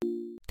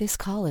This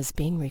call is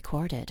being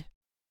recorded.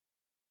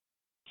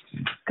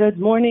 Good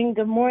morning.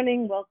 Good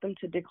morning. Welcome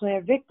to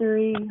Declare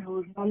Victory.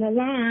 Who's on the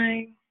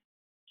line?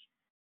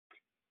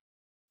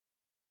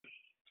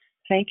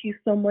 Thank you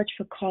so much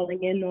for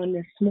calling in on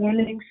this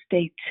morning.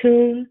 Stay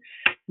tuned.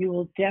 You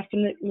will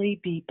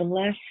definitely be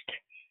blessed.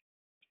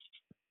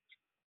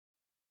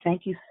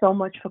 Thank you so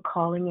much for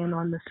calling in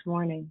on this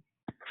morning.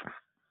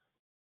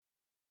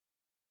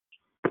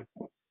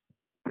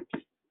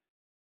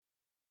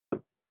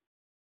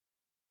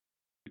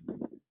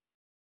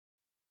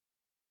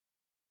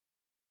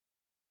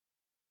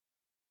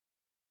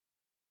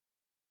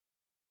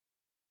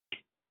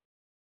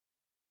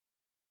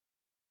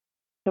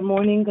 Good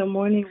morning. Good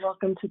morning.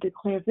 Welcome to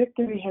Declare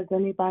Victory. Has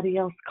anybody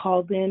else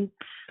called in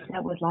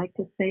that would like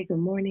to say good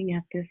morning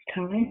at this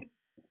time?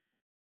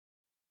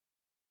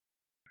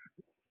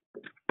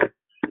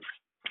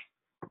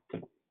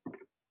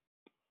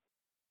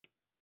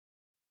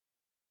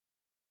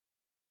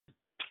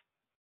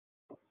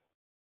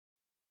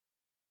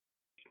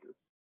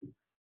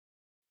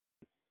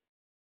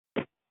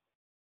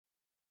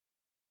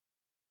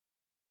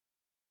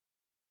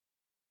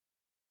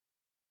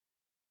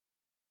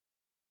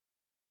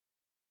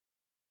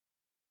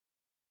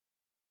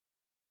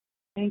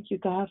 Thank you,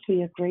 God, for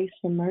your grace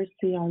and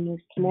mercy on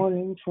this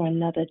morning for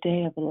another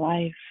day of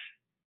life.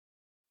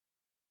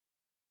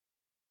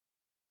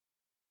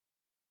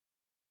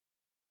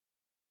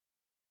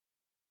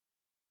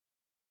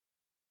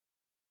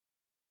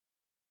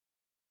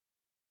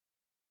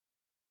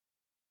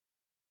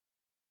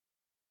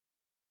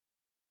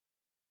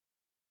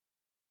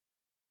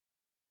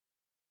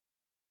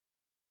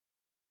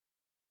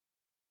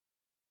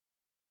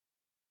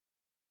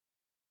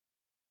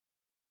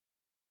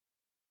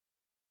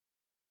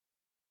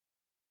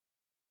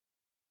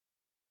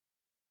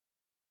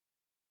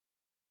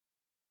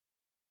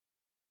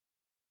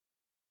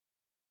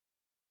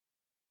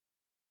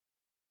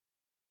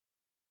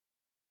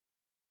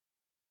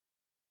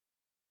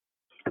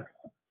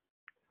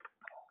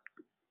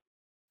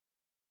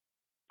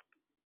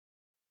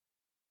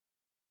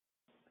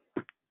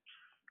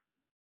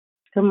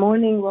 Good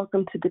morning.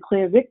 Welcome to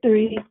Declare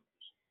Victory.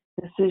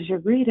 This is your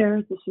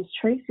greeter. This is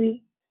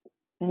Tracy.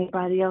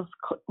 Anybody else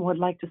would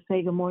like to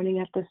say good morning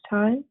at this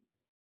time?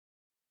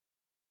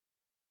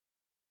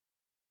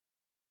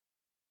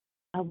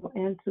 I will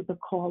answer the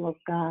call of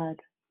God.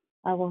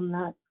 I will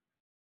not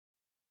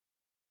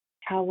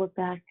cower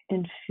back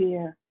in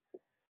fear.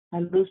 I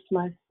loose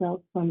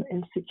myself from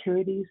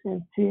insecurities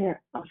and fear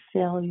of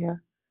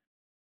failure.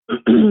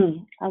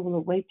 I will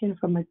awaken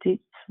from a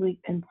deep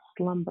sleep and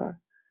slumber.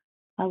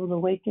 I will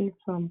awaken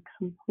from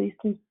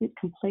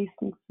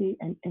complacency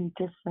and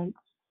indifference.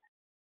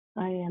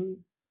 I am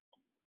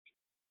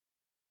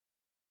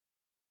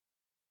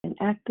an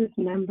active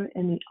member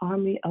in the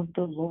army of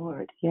the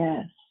Lord.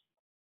 Yes,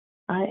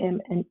 I am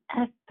an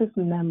active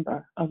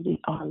member of the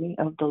army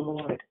of the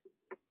Lord.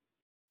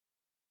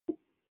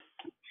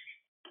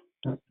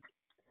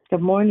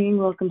 Good morning.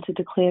 Welcome to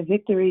Declare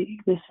Victory.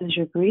 This is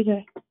your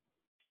greeter.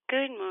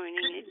 Good morning,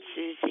 it's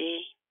Susie.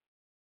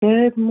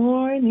 Good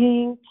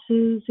morning,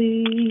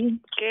 Susie.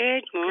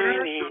 Good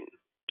morning.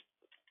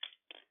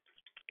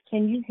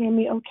 Can you hear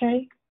me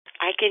okay?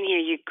 I can hear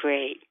you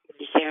great.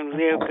 You sound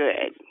real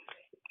good.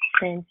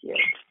 Thank you.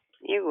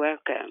 You're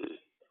welcome.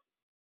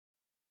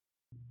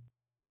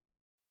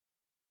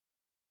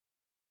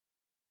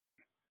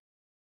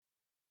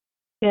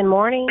 Good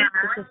morning.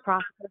 This is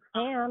Prosperous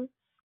Pam.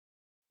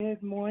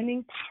 Good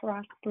morning,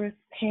 Prosperous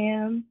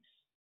Pam.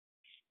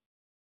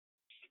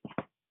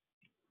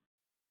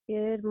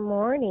 Good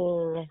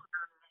morning.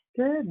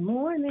 Good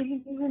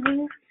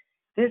morning.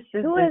 This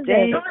is Who the is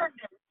day.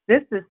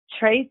 this? This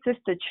is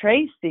Sister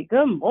Tracy.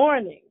 Good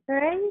morning.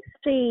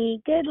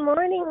 Tracy. Good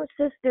morning,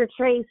 Sister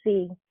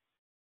Tracy.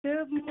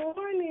 Good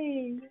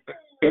morning.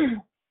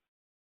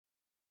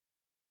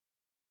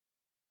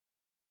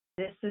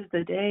 This is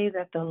the day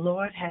that the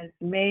Lord has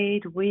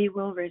made. We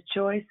will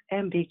rejoice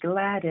and be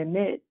glad in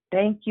it.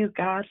 Thank you,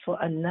 God, for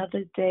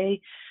another day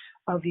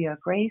of your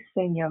grace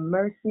and your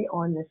mercy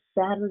on this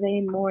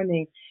Saturday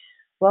morning.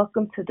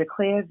 Welcome to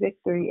Declare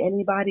Victory.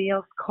 Anybody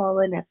else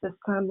calling at this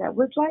time that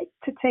would like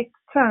to take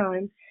the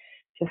time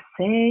to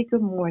say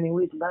good morning?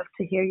 We'd love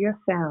to hear your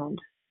sound.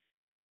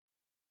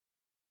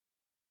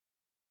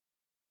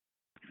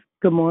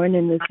 Good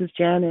morning, this is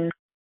Janice.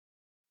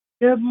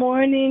 Good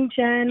morning,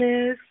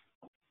 Janice.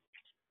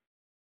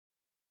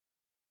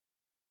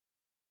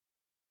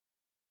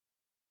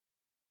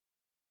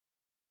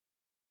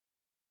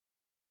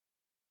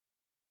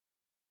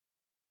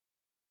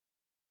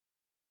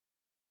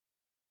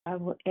 I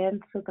will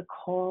answer the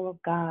call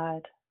of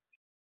God.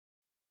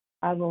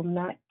 I will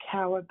not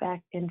cower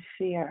back in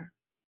fear.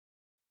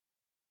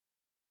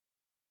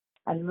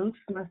 I loose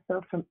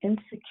myself from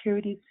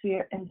insecurity,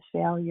 fear, and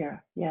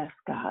failure. Yes,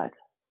 God.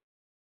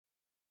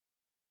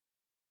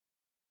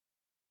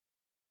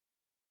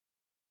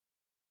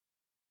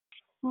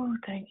 Oh,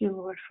 thank you,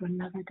 Lord, for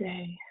another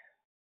day.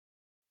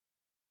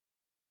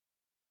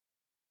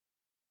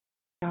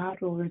 God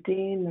will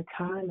redeem the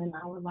time in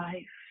our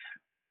life.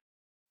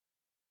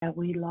 that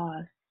we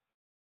lost.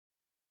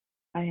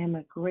 I am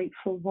a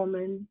grateful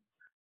woman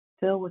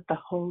filled with the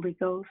Holy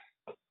Ghost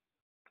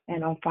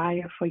and on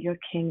fire for your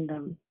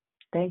kingdom.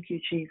 Thank you,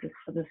 Jesus,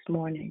 for this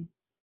morning.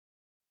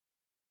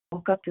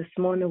 Woke up this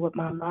morning with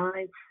my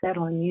mind set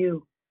on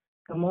you.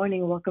 Good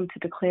morning. Welcome to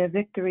Declare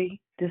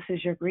Victory. This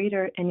is your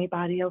greeter.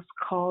 Anybody else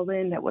call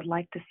in that would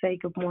like to say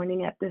good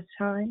morning at this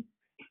time?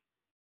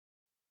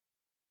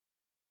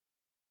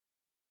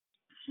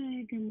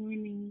 Hi, good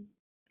morning.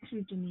 This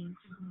is Denise.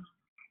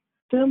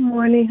 Good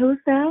morning. Who's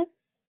that?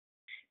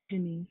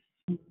 Denise.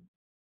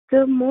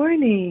 Good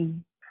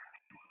morning.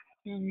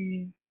 How are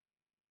you?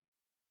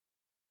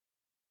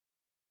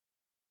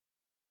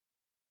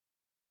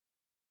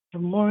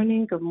 Good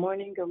morning. Good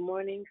morning. Good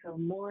morning. Good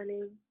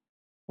morning.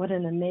 What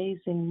an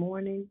amazing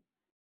morning.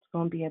 It's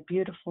going to be a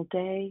beautiful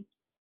day.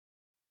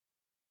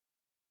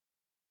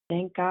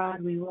 Thank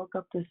God we woke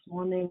up this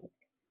morning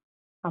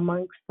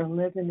amongst the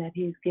living, that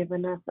He's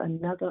given us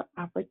another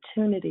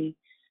opportunity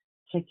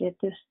to get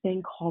this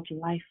thing called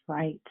life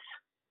right.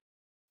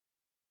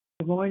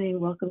 Good morning.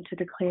 Welcome to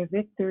Declare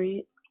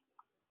Victory.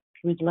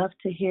 We'd love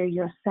to hear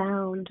your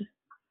sound.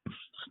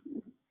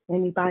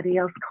 Anybody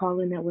else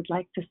calling that would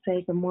like to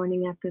say good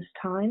morning at this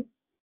time?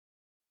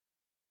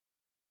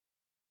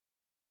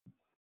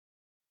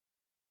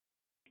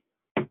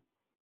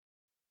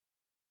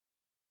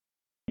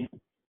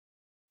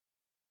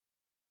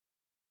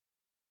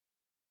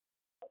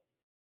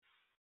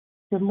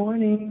 Good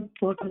morning.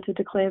 Welcome to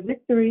Declare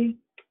Victory.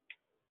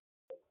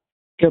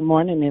 Good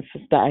morning, this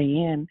is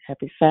Diane.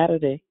 Happy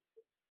Saturday.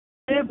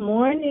 Good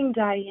morning,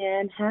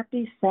 Diane.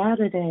 Happy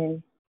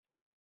Saturday.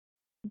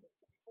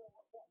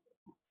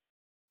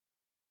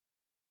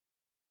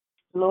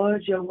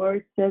 Lord, your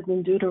word says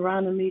in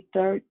Deuteronomy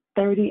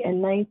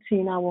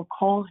 30:19, I will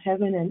call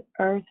heaven and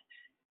earth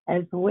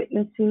as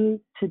witnesses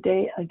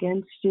today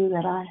against you,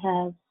 that I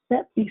have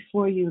set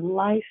before you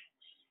life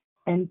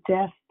and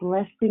death,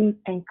 blessings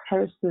and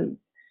curses.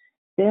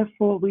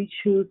 Therefore, we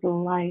choose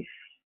life.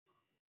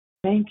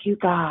 Thank you,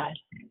 God.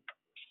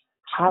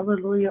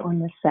 Hallelujah on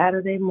this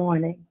Saturday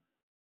morning.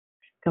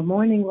 Good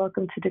morning.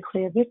 Welcome to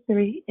Declare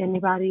Victory.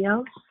 Anybody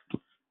else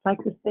like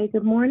to say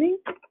good morning?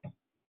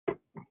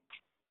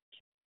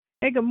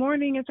 Hey, good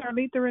morning. It's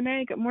Arletha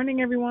Renee. Good morning,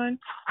 everyone.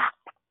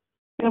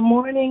 Good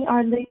morning,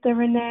 Arletha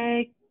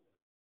Renee.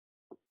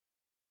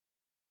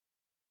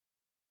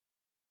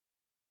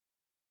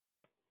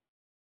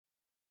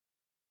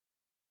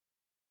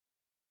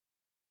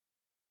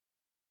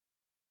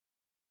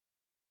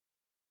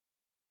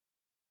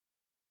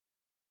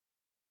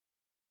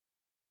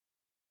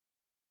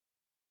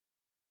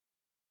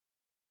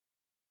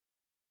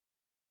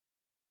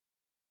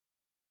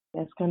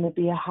 It's going to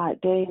be a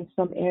hot day in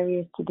some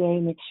areas today.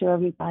 Make sure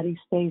everybody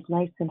stays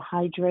nice and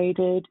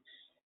hydrated.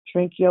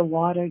 Drink your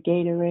water,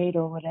 Gatorade,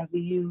 or whatever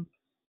you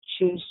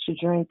choose to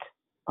drink,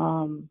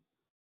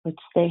 but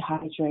stay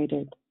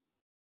hydrated,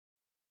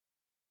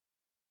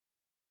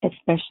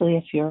 especially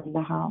if you're in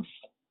the house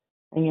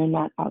and you're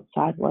not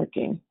outside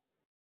working.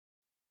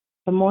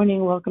 Good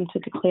morning. Welcome to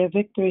Declare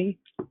Victory.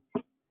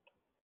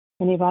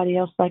 Anybody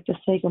else like to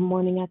say good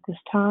morning at this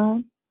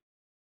time?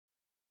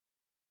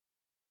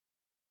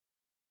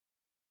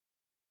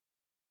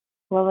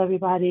 Well,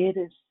 everybody, it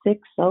is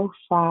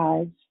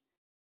 6:05.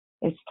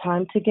 It's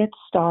time to get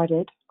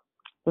started.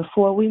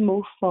 Before we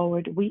move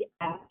forward, we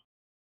ask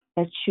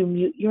that you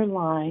mute your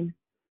line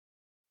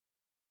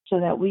so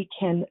that we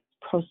can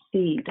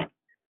proceed.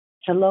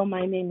 Hello,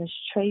 my name is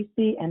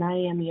Tracy, and I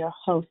am your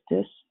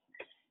hostess.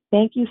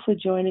 Thank you for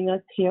joining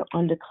us here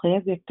on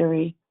Declare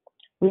Victory.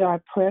 We are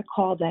a prayer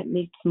call that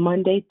meets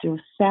Monday through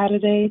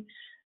Saturday,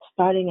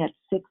 starting at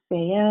 6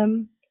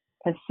 a.m.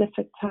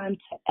 Pacific time,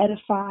 to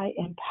edify,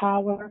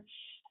 empower,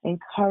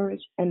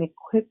 encourage, and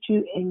equip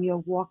you in your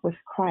walk with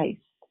Christ.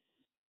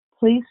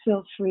 Please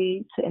feel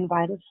free to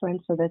invite a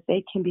friend so that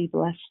they can be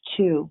blessed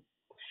too.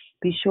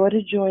 Be sure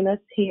to join us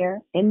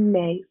here in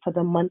May for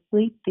the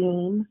monthly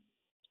theme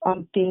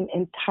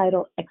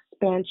entitled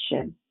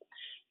Expansion.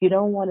 You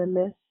don't want to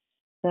miss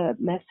the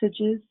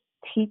messages,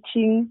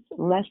 teachings,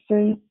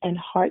 lessons, and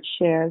heart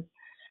shares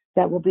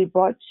that will be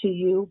brought to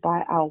you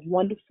by our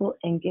wonderful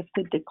and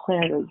gifted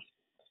declarers.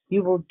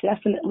 You will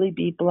definitely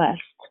be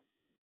blessed.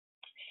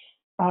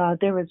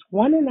 There is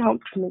one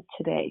announcement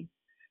today.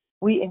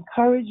 We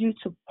encourage you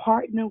to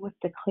partner with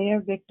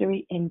Declare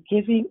Victory in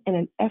giving in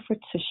an effort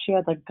to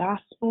share the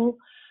gospel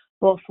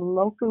both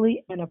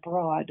locally and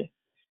abroad.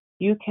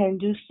 You can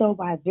do so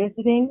by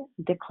visiting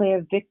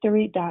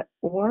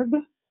declarevictory.org,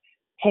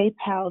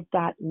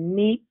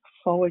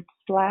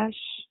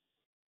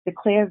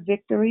 paypal.me/Declare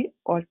Victory,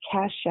 or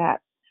Cash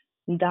App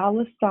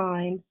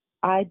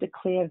 $I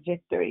Declare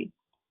Victory.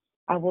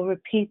 I will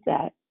repeat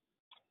that.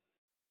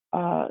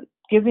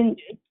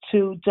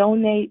 To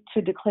donate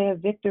to Declare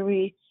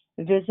Victory,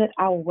 visit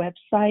our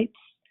websites,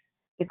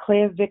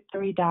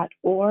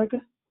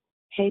 declarevictory.org,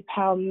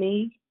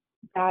 paypal.me,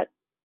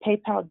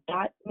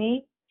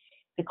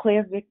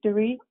 Declare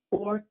Victory,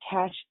 or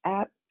Cash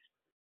App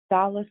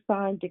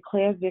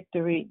 $Declare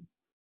Victory.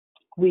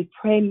 We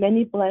pray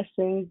many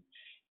blessings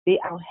be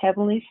our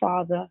Heavenly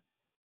Father,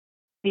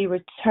 be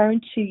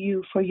returned to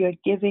you for your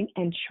giving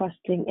and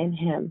trusting in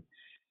Him.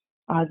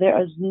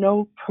 There is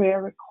no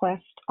prayer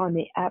request on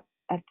the app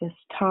at this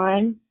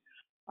time.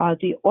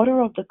 The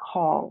order of the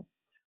call,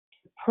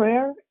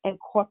 prayer and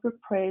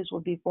corporate praise will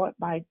be brought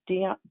by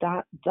Dwayne.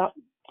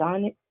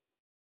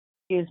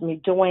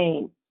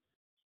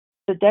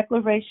 The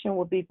declaration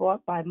will be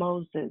brought by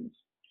Moses.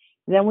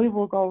 Then we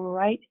will go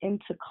right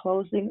into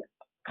closing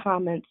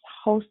comments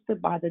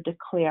hosted by the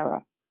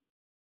declarer.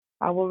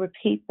 I will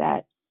repeat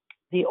that.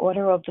 The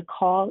order of the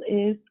call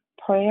is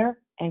prayer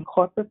and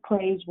corporate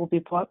praise will be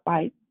brought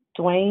by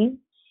Dwayne.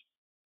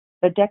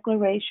 The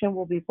declaration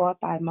will be brought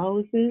by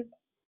Moses.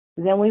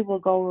 Then we will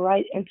go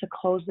right into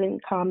closing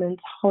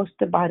comments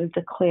hosted by the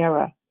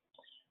declarer.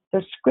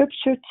 The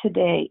scripture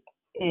today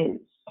is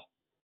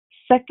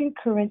 2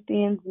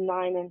 Corinthians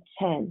 9 and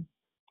 10.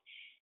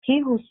 He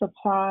who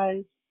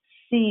supplies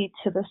seed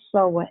to the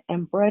sower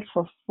and bread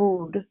for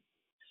food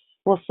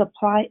will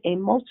supply a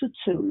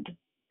multitude,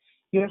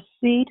 your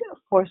seed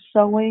for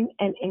sowing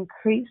and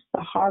increase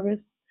the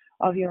harvest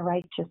of your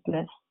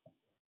righteousness.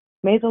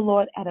 May the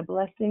Lord add a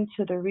blessing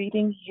to the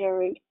reading,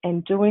 hearing,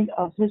 and doing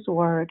of His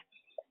word.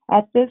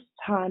 At this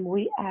time,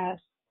 we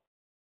ask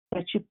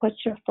that you put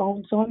your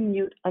phones on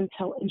mute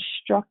until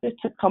instructed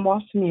to come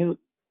off mute.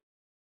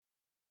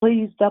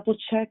 Please double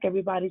check.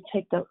 Everybody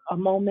take a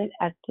moment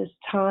at this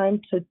time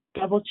to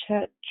double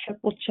check,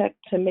 triple check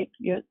to make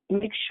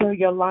sure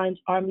your lines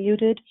are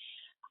muted.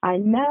 I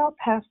now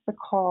pass the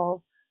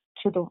call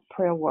to the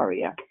prayer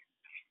warrior.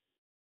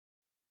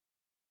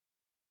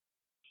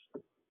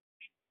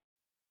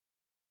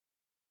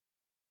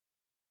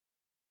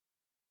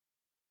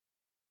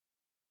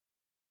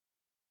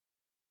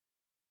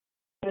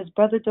 Is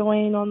Brother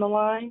Dwayne on the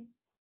line?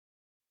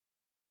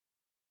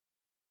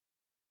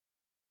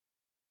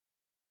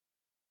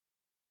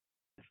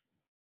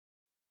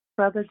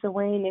 Brother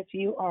Dwayne, if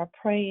you are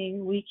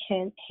praying, we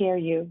can't hear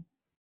you.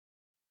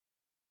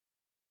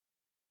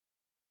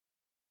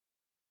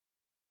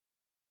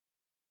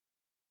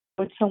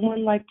 Would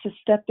someone like to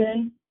step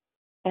in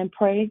and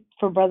pray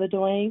for Brother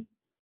Dwayne?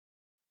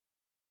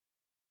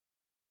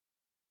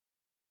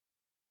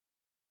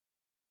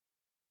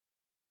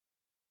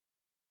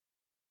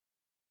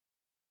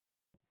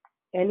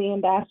 Any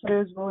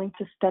ambassadors willing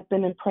to step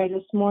in and pray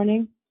this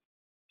morning?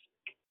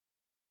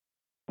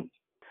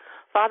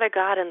 Father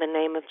God, in the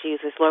name of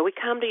Jesus, Lord, we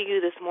come to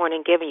you this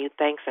morning giving you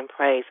thanks and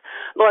praise.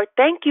 Lord,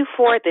 thank you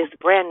for this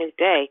brand new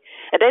day,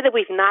 a day that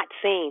we've not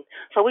seen.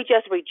 So we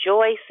just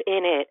rejoice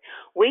in it.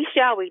 We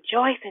shall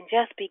rejoice and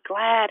just be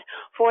glad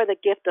for the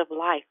gift of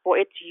life, for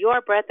it's your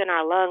breath in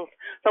our lungs.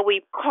 So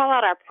we call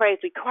out our praise.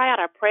 We cry out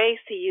our praise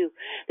to you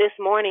this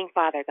morning,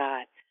 Father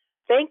God,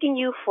 thanking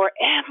you for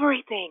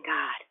everything,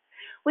 God.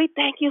 We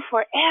thank you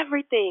for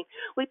everything.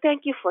 We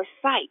thank you for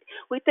sight.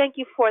 We thank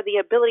you for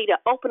the ability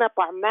to open up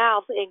our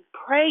mouths and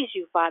praise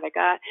you, Father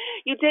God.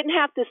 You didn't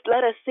have to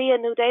let us see a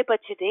new day, but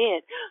you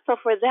did. So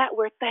for that,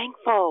 we're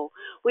thankful.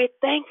 We're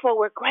thankful.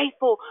 We're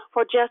grateful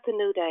for just a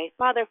new day.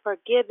 Father,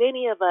 forgive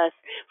any of us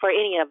for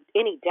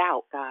any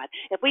doubt, God.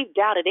 If we've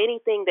doubted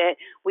anything that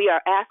we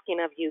are asking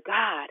of you,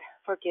 God,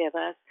 forgive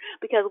us,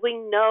 because we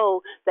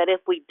know that if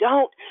we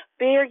don't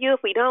fear you, if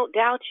we don't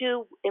doubt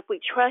you, if we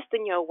trust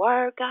in your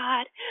word,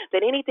 God,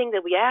 that anything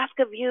that we ask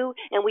of you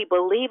and we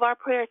believe our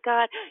prayers,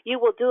 God, you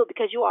will do it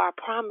because you are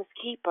a promise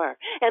keeper,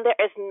 and there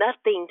is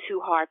nothing too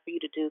hard for you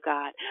to do,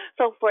 God.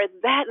 So for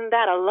that and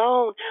that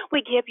alone,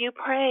 we give you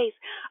praise.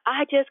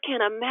 I just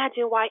can't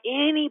imagine why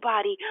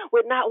anybody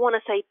would not want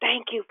to say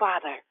thank you,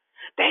 Father.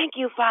 Thank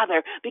you,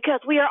 Father,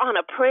 because we are on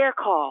a prayer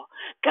call.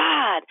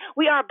 God,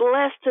 we are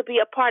blessed to be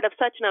a part of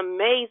such an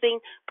amazing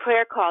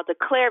prayer call.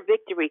 Declare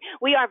victory.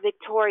 We are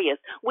victorious.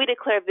 We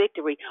declare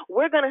victory.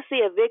 We're going to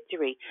see a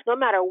victory no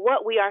matter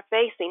what we are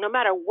facing, no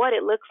matter what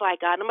it looks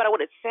like, God, no matter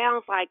what it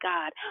sounds like,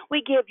 God.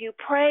 We give you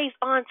praise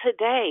on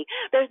today.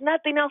 There's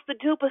nothing else to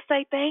do but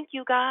say thank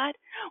you, God.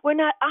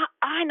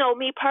 I know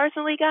me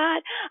personally,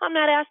 God, I'm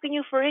not asking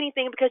you for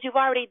anything because you've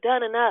already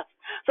done enough.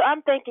 So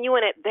I'm thanking you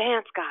in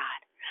advance, God.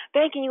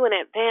 Thanking you in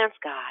advance,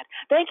 God.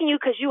 Thanking you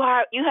because you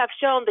have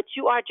shown that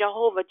you are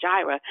Jehovah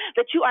Jireh,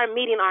 that you are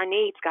meeting our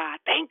needs, God.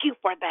 Thank you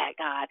for that,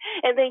 God.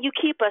 And then you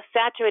keep us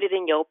saturated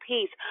in your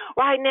peace.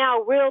 Right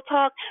now, real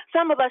talk,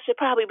 some of us should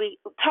probably be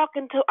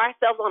talking to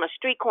ourselves on a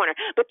street corner,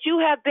 but you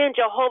have been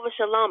Jehovah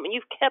Shalom, and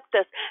you've kept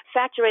us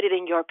saturated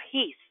in your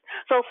peace.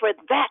 So for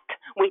that,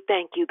 we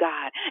thank you,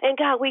 God. And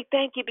God, we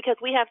thank you because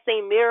we have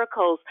seen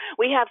miracles.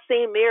 We have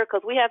seen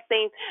miracles. We have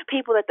seen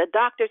people that the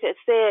doctors had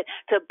said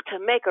to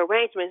make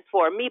arrangements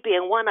for, me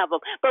being one of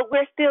them. But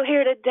we're still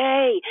here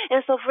today.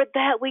 And so for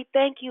that, we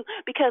thank you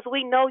because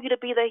we know you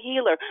to be the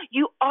healer.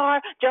 You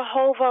are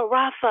Jehovah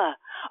Rapha.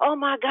 Oh,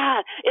 my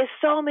God. It's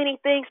so many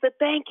things to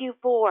thank you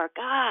for,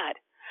 God.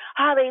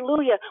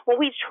 Hallelujah. When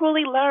we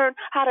truly learn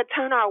how to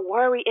turn our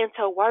worry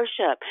into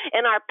worship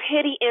and our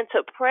pity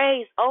into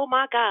praise, oh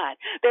my God,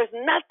 there's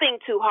nothing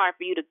too hard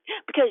for you to,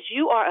 because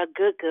you are a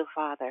good, good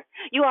Father.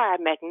 You are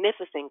a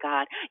magnificent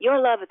God. Your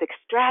love is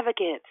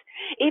extravagant.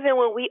 Even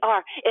when we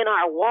are in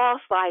our wall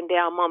sliding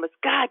down moments,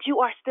 God, you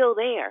are still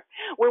there.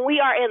 When we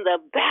are in the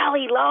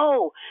valley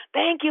low,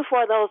 thank you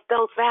for those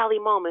valley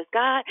moments,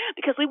 God,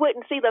 because we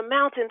wouldn't see the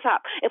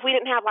mountaintop if we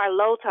didn't have our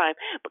low time.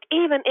 But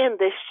even in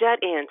this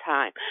shut-in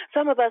time,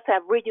 some of us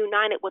have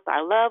reunited with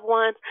our loved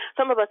ones.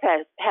 Some of us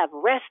have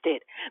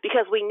rested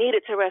because we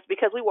needed to rest,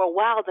 because we were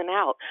wilding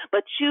out.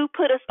 But you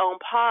put us on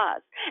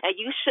pause, and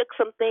you shook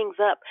some things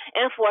up.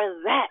 And for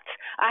that,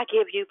 I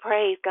give you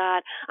praise,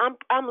 God.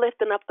 I'm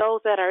lifting up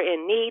those that are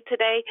in need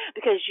today,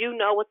 because you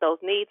know what those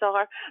needs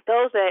are.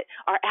 Those that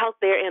are out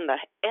there in the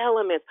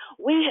elements,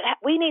 we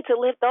need to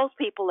lift those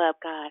people up,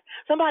 God.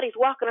 Somebody's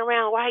walking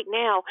around right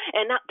now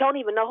and don't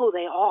even know who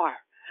they are.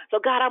 So,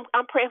 God,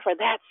 I'm praying for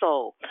that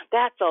soul,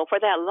 for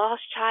that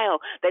lost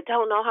child that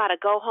don't know how to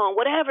go home,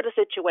 whatever the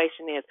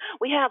situation is.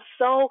 We have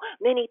so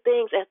many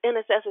things as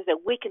intercessors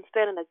that we can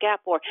stand in the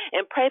gap for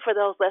and pray for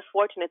those less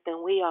fortunate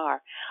than we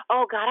are.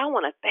 Oh, God, I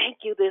want to thank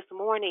you this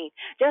morning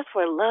just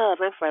for love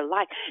and for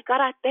life.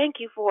 God, I thank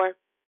you for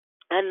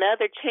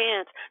another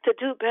chance to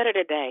do better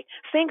today.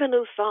 Sing a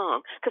new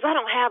song, because I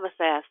don't have a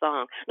sad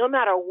song, no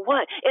matter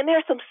what. And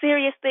there's some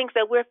serious things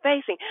that we're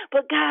facing.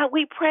 But, God,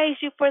 we praise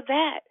you for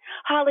that.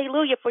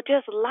 Hallelujah, for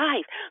just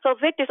life. So,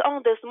 Victor's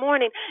on this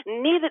morning.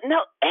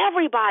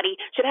 Everybody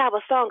should have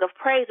a song of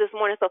praise this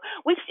morning. So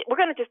we're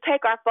going to just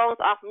take our phones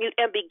off mute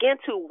and begin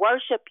to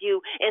worship you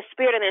in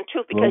spirit and in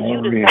truth, because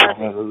you deserve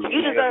it.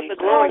 You deserve the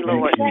glory,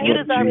 Lord. You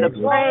deserve the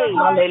praise.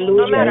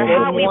 No matter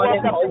how we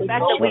woke up, the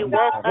fact that we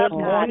woke up,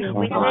 God,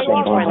 we thank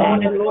you for that.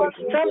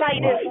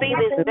 Somebody didn't see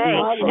this day,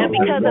 and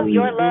because of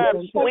your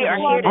love, we are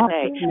here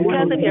today.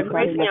 Because of your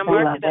grace and your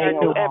mercy that are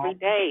new every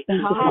day.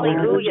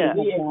 Hallelujah.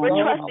 We're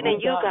trusting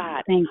in you,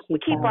 God. We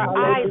keep our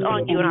eyes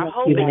on you and our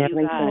hope in you,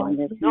 God.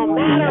 No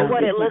matter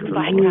what it looks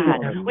like,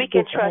 God, we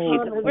can trust you.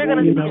 We're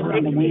going to see a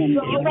victory.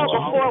 You go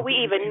before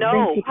we even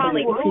know.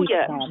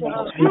 Hallelujah.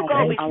 You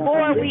go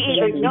before we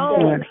even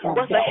know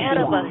what's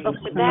ahead of us. So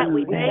for that,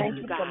 we thank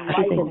you, God.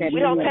 We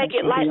don't take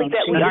it lightly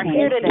that we are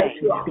here today.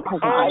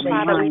 Oh,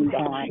 Father, we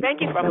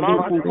thank you for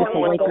Moses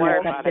coming with the word,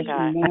 Father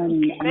God.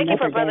 Thank you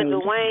for Brother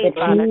Dwayne,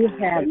 Father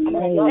God.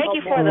 Thank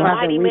you for the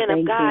mighty men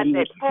of God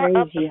that tore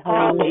up the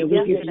fall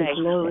yesterday.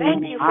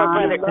 Thank you for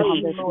Brother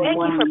E.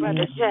 Thank you for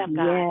Brother Jeff,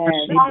 God.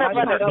 Thank you for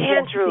Brother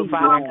Andrew,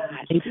 Father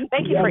God.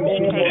 Thank you for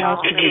E.K.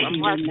 Austin and for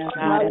Marcus,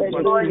 God, and for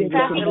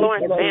Pastor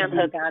Lawrence Van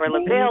Hook, for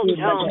LaBelle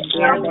Jones,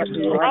 God,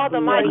 all the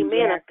mighty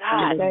men of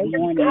God.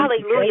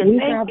 Hallelujah.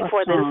 Thank you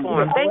for this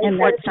forum. Thank you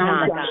for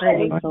John, God.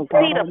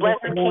 See the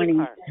blessing, keep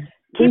her.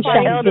 Keep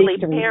our elderly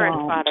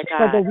parents, Father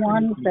God. For the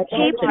ones that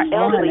keep our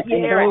elderly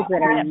parents.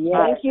 Those that are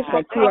yet, that you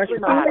are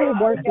still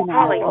working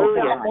on.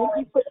 Hallelujah.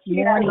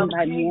 Morning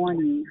by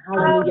morning.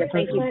 Hallelujah.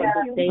 Thank you for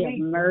this day of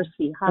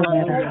mercy.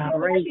 Hallelujah.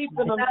 Grace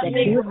that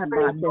you have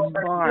brought this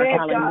far.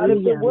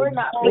 Hallelujah.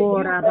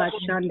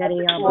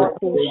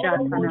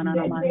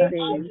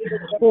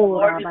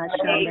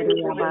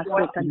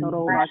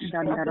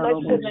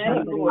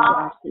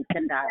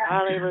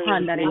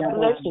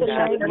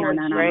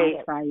 Praise.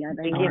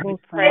 Give you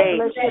praise,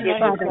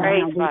 Father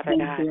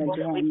God.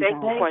 We thank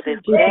you for this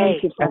day.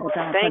 Thank you, Father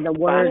God, for the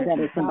word that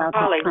is about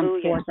to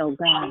come forth, oh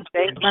God.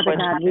 Father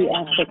God, we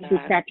ask that you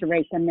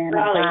saturate the man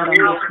of God on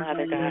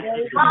this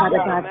morning.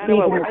 Father God,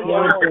 please let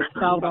words be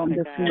salt on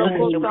this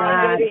morning,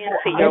 God,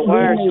 that you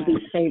may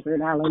be favored.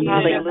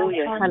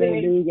 Hallelujah.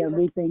 Hallelujah.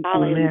 We thank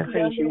you and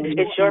praise you.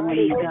 It's your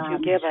peace that you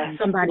give us.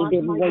 Somebody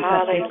didn't wake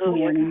up this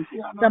morning.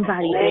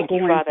 Somebody is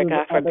going through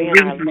the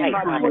bereavement,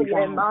 Father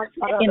God.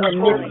 In the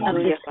midst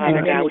of this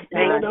pandemic,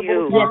 God.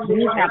 Yes,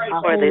 we have a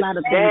whole lot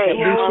of things that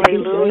we should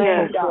be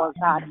grateful for,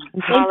 God.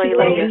 Thank you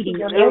for meeting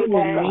every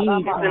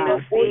need, God,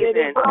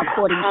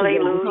 according to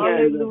your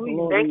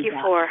will. Thank you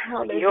for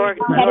your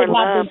Had it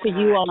not love. been for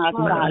you on our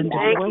side,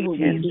 God, where would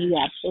we be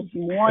at this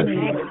morning?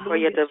 Thank you for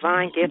your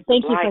divine gift.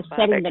 Thank you for life,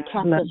 setting the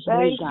captives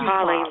free, God.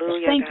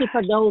 Hallelujah. Thank you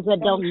for those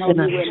that don't know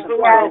you in the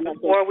pardon of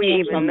their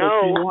sins on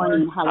this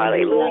morning.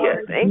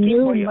 Hallelujah. Thank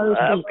you New for your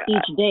mercies love,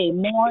 each day,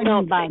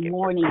 morning by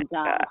morning,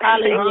 God.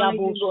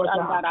 Hallelujah.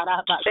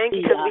 Thank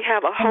you, because we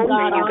have a hope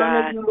in you,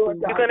 God.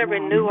 You're going to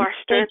renew our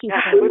strength,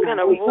 God. We're going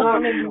to roar.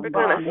 We're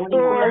going to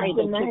soar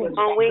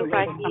on wings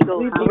like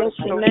eagles. We're going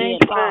to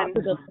run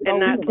and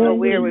not grow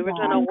weary. We're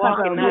going to walk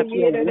and not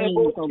be weary.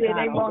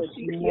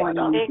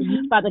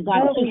 Father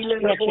God, keep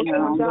stretching her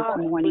on this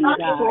morning, God.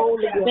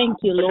 Thank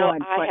you,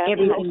 Lord, for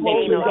everything that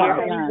you have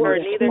done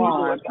this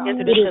far.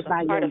 It is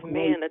by your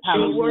grace.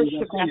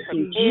 Hallelujah. Thank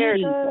you,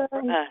 Jesus.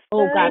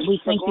 Oh, God, we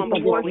thank you for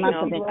this month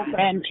of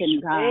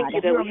expansion, God.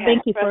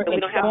 Thank you for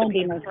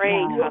expanding us,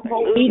 God.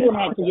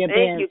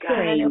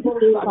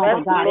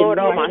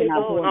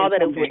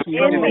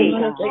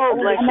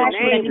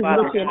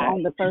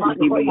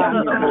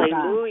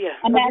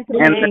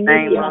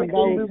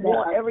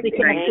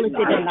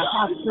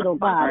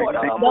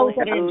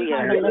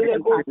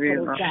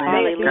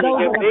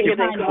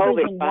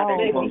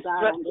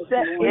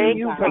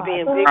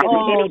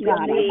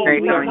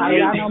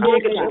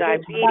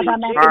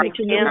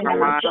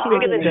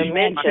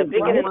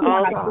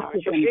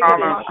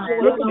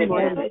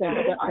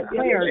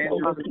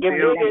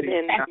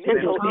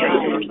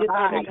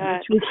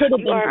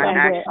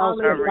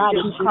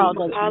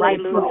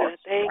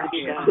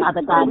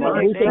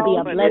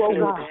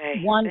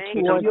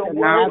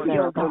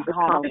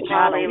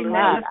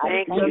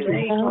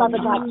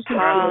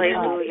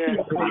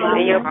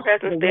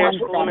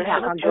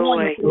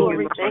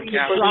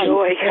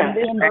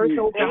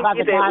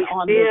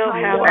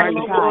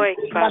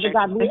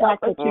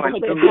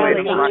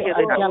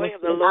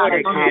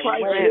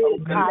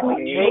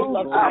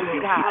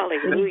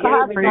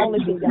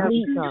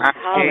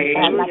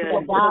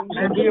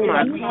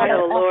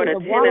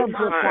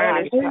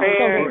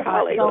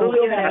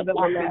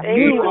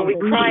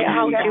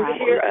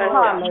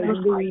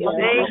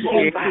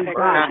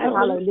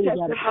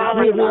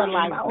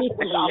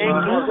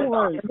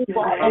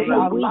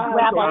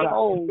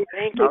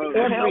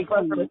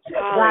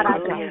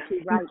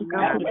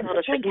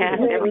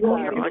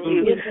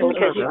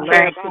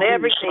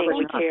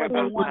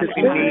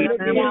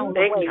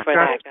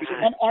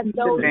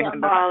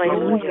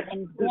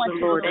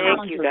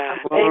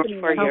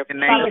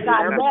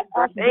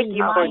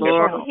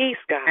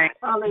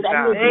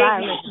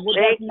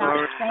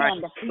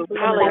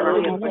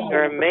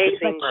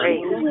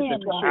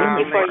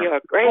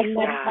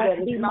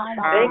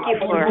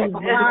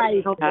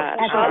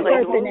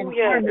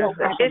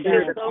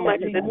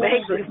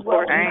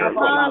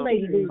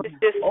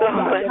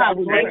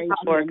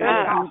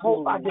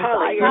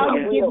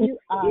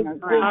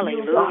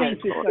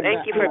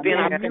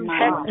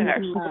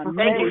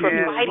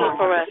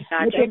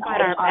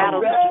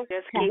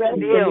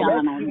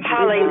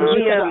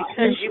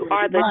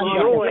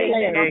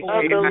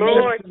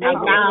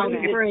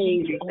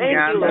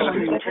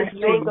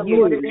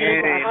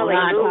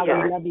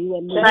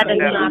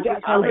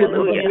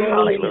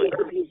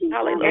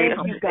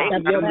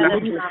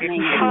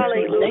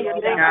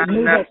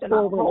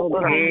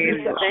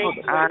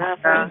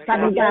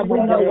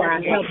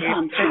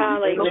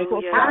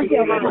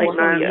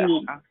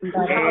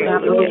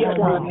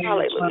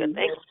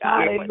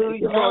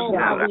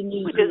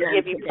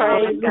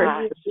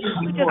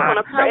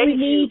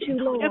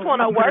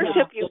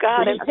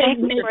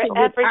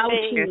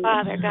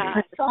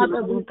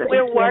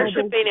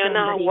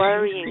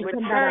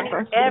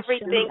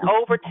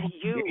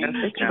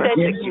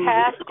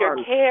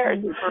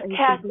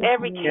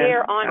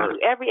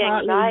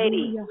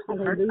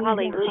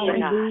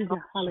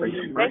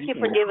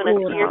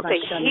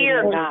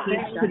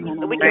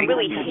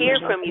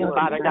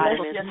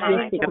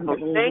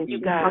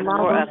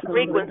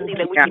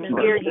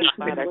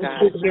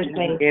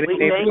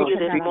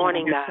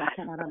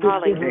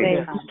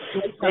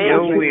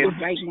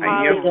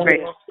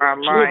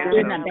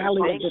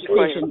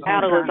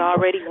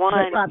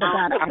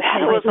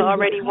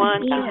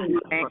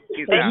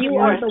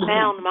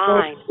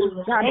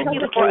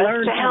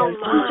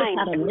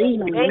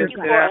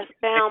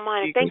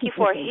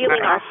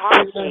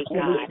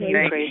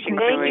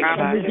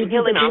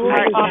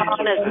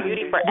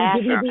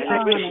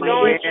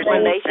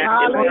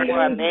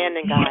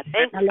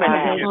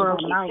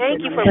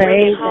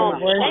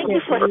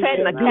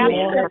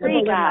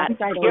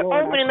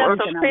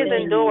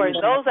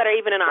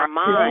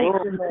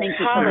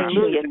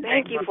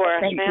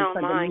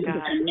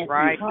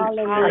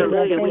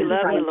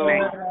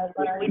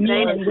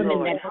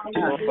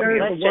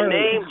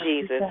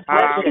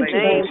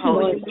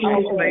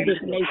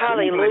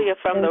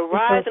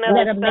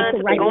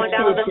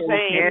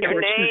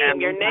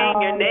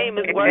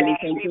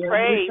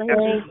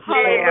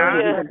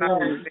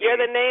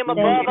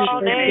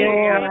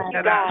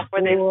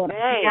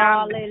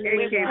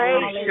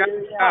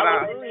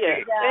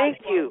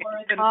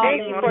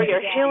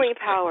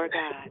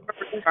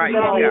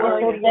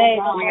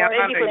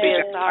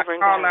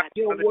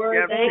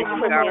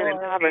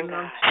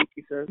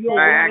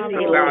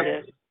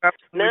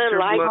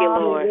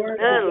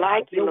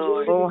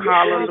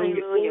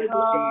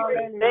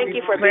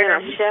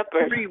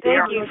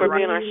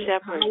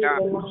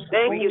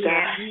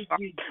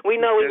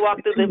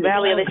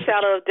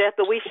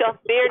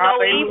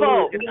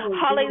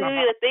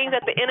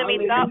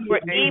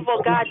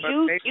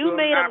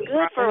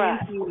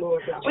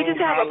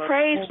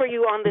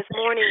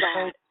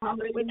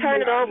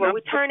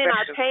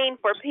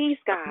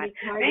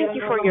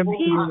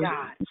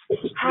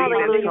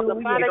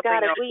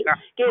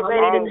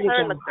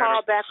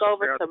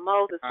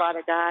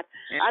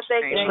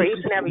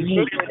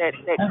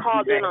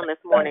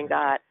 morning,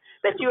 God,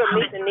 that you would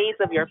meet the needs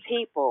of your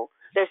people.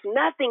 There's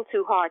nothing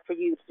too hard for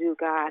you to do,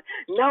 God.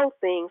 No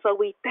thing. So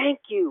we thank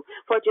you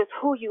for just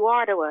who you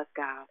are to us,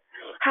 God.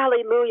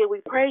 Hallelujah.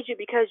 We praise you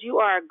because you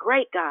are a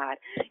great God.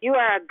 You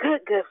are a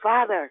good, good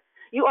Father.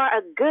 You are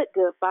a good,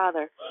 good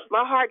Father.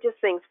 My heart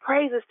just sings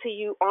praises to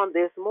you on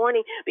this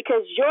morning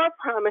because your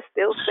promise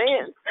still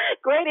stands.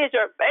 Great is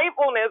your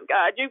faithfulness,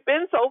 God. You've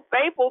been so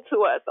faithful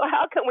to us. So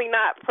how can we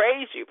not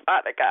praise you,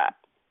 Father God?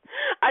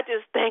 I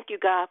just thank you,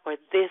 God, for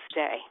this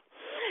day.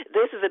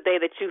 This is a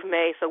day that you've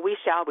made, so we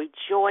shall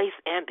rejoice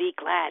and be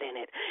glad in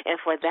it. And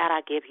for that,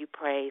 I give you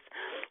praise.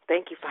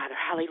 Thank you, Father.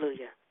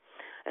 Hallelujah.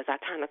 As I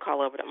turn the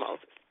call over to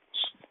Moses.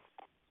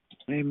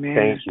 Amen.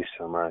 Thank you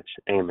so much.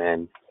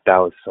 Amen. That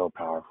was so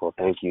powerful.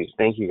 Thank you.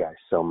 Thank you guys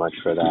so much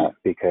for that,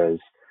 because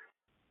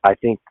I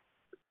think,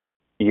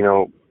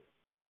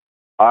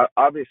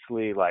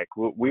 obviously, like,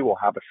 we will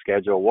have a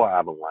schedule, we'll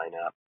have a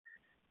lineup,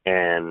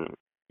 and,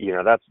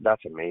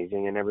 that's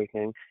amazing and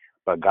everything,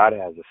 but God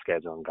has a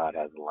schedule and God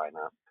has a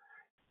lineup.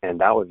 And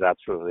that was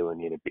absolutely what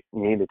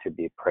needed to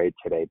be prayed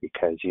today,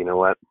 because you know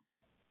what?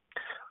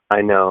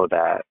 I know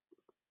that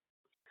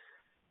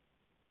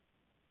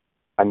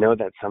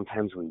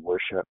sometimes we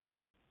worship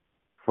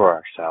for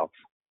ourselves.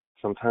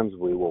 Sometimes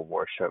we will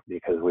worship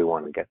because we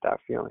want to get that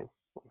feeling.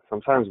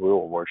 Sometimes we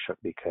will worship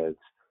because,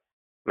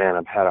 man,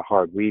 I've had a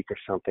hard week or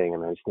something,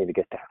 and I just need to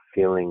get that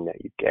feeling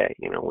that you get,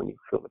 when you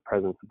feel the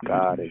presence of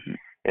God,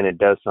 and it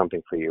does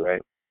something for you,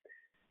 right?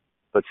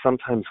 But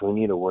sometimes we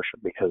need to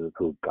worship because of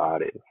who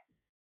God is.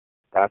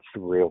 That's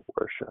the real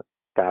worship.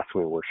 That's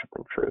when we worship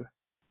in truth.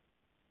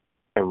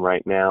 And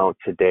right now,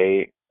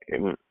 today,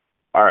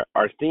 our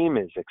theme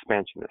is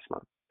expansion this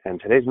month,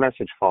 and today's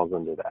message falls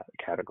under that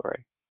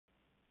category.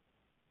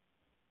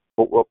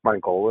 But what my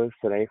goal is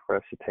today for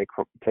us to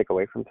take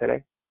away from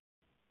today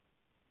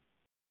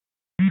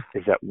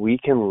is that we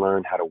can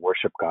learn how to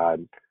worship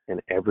God in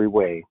every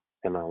way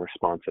and our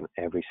response in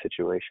every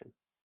situation.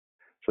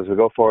 So as we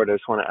go forward, I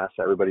just want to ask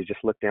that everybody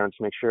just look down to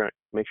make sure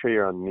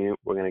you're on mute.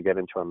 We're going to get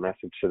into our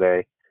message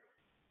today.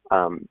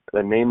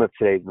 The name of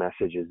today's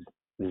message is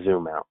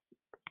Zoom Out.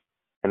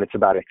 And it's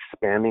about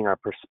expanding our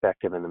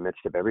perspective in the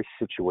midst of every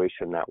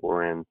situation that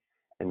we're in,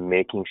 and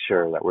making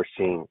sure that we're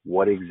seeing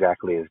what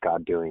exactly is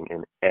God doing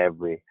in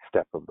every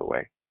step of the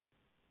way.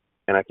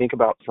 And I think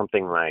about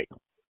something like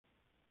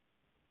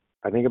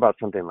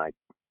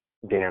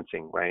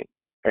dancing, right?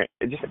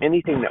 Just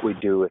anything that we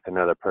do with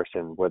another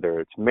person,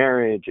 whether it's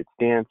marriage, it's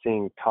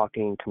dancing,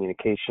 talking,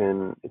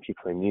 communication, if you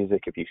play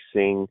music, if you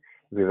sing,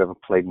 if you've ever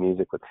played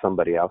music with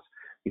somebody else,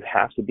 you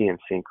have to be in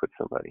sync with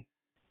somebody.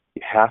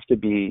 You have to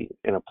be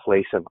in a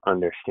place of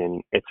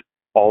understanding. It's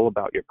all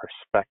about your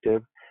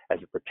perspective as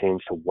it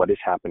pertains to what is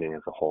happening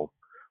as a whole,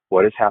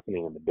 what is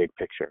happening in the big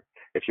picture.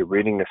 If you're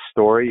reading a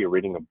story, you're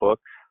reading a book,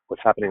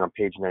 what's happening on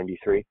page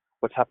 93,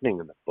 what's happening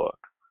in the book?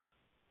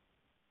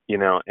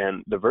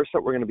 And the verse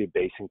that we're going to be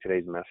basing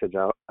today's message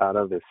out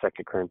of is 2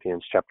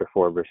 Corinthians chapter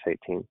 4, verse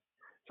 18.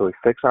 So we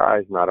fix our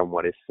eyes not on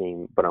what is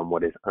seen, but on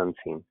what is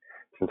unseen,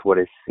 since what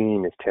is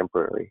seen is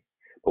temporary,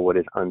 but what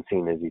is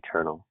unseen is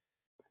eternal.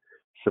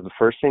 So the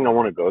first thing I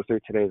want to go through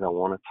today is I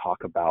want to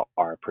talk about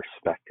our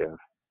perspective.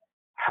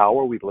 How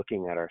are we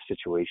looking at our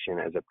situation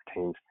as it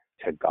pertains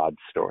to God's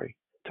story,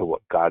 to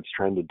what God's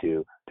trying to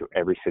do through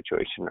every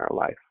situation in our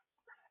life?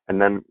 And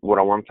then what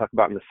I want to talk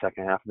about in the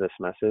second half of this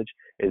message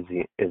is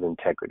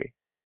integrity.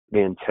 The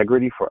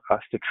integrity for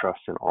us to trust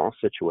in all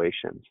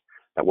situations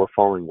that we're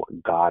following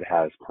what God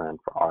has planned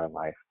for our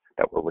life,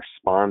 that we're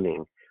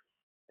responding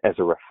as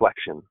a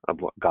reflection of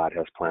what God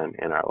has planned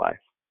in our life.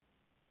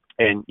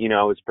 And,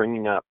 I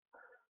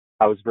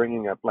was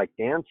bringing up like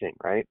dancing,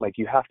 right? Like,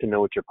 you have to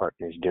know what your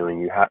partner's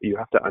doing. You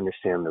have to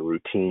understand the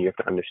routine. You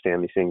have to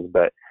understand these things.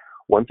 But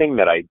one thing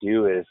that I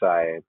do is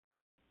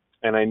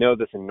and I know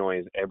this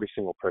annoys every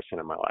single person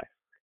in my life,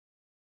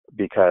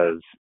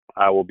 because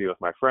I will be with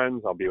my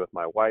friends, I'll be with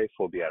my wife,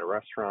 we'll be at a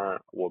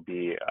restaurant,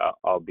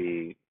 I'll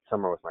be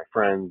somewhere with my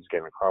friends,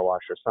 getting a car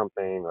wash or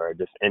something, or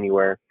just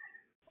anywhere.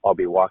 I'll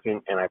be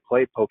walking, and I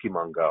play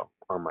Pokemon Go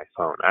on my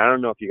phone. I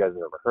don't know if you guys have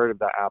ever heard of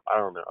that app. I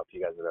don't know if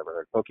you guys have ever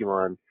heard of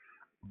Pokemon,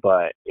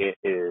 but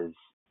it's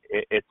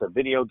a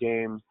video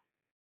game,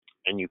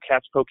 and you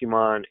catch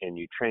Pokemon, and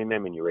you train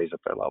them, and you raise up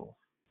their level,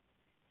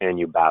 and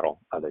you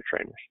battle other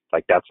trainers.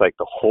 Like, that's like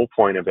the whole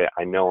point of it.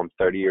 I know I'm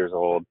 30 years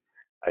old.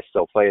 I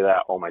still play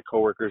that. All my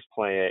coworkers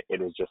play it.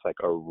 It is just like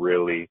a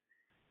really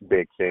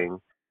big thing.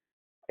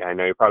 And I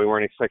know you probably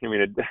weren't expecting me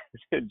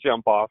to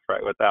jump off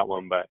right with that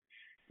one, but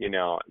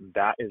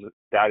that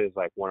is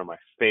like one of my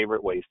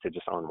favorite ways to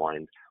just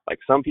unwind. Like,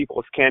 some people,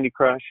 it's Candy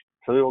Crush.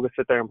 Some people can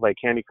sit there and play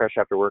Candy Crush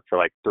after work for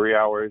like 3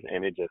 hours,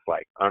 and it just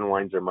like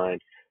unwinds their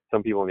mind.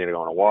 Some people need to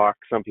go on a walk.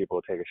 Some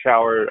people take a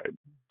shower,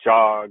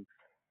 jog.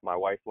 My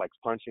wife likes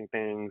punching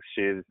things.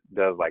 She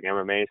does like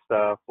MMA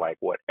stuff. Like,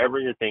 whatever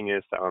your thing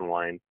is to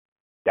unwind,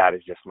 that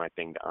is just my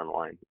thing to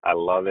unwind. I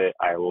love it.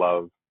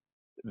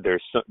 The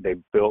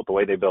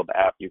way they build the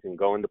app. You can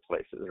go into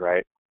places,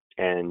 right?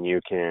 And you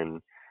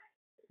can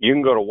You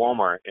can go to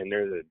Walmart, and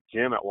there's a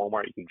gym at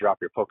Walmart. You can drop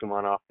your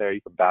Pokemon off there. You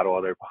can battle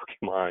other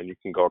Pokemon. You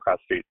can go across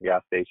the street to the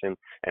gas station,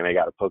 and they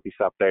got a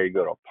Pokestop there. You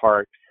go to a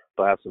park.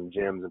 They'll have some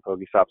gyms and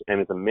Pokestops,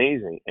 and it's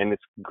amazing. And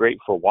it's great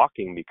for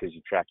walking because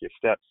you track your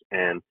steps.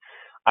 And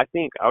I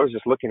think I was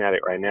just looking at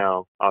it right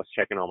now. I was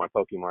checking on my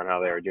Pokemon, how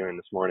they were doing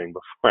this morning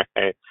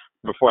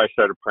before I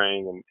started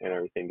praying and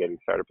everything, getting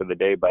started for the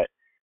day. But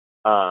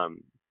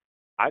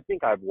I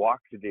think I've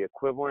walked the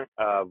equivalent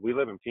of, we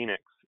live in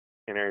Phoenix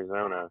in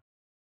Arizona,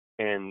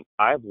 and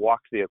I've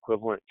walked the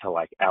equivalent to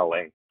like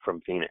LA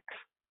from Phoenix,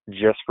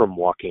 just from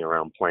walking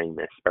around playing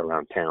this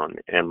around town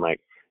and like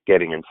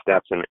getting in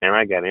steps. And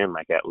I get in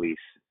like at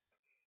least,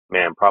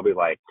 man, probably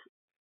like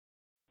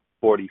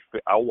 40,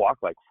 I'll walk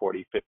like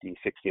 40, 50,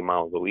 60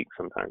 miles a week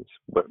sometimes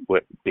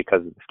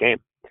because of this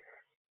game.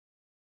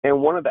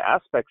 And one of the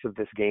aspects of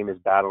this game is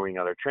battling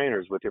other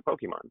trainers with your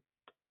Pokemon.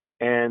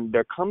 And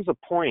there comes a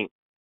point,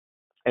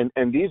 and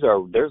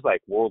there's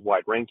like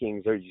worldwide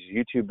rankings, there's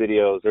YouTube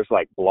videos, there's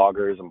like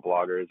bloggers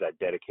that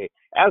dedicate,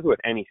 as with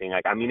anything,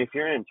 like, I mean, if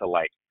you're into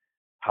like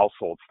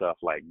household stuff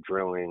like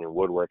drilling and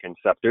woodwork and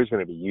stuff, there's going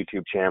to be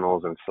YouTube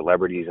channels and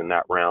celebrities in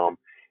that realm.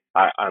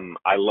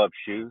 I love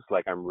shoes,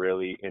 like I'm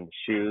really into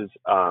shoes,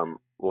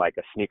 like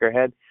a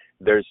sneakerhead.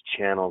 There's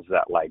channels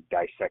that like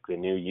dissect the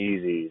new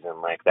Yeezys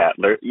and like that.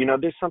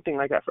 There's something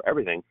like that for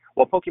everything.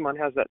 Well, Pokemon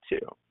has that too.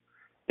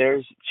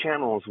 There's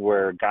channels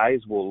where guys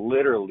will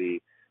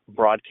literally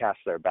broadcast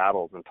their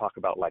battles and talk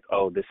about like,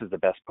 oh, this is the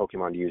best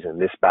Pokemon to use in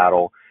this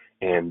battle,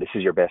 and this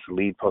is your best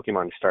lead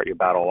Pokemon to start your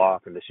battle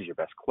off, and this is your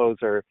best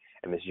closer,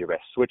 and this is your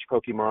best switch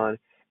Pokemon.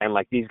 And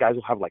like these guys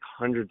will have like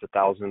hundreds of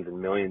thousands and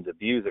millions of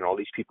views, and all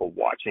these people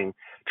watching,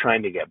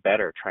 trying to get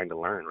better, trying to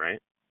learn, right?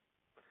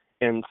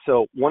 And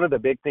so one of the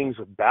big things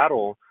with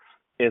battle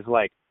is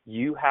like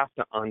you have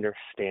to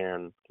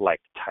understand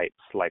like types,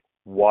 like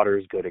water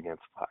is good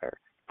against fire,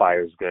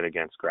 fire is good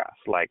against grass.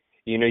 Like,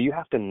 you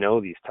have to know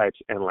these types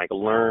and like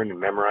learn and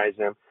memorize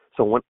them.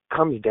 So when it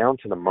comes down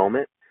to the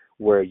moment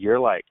where you're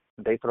like,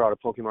 they throw out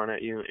a Pokemon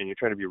at you and you're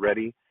trying to be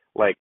ready,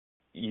 like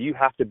you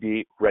have to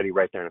be ready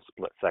right there in a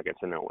split second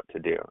to know what to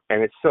do.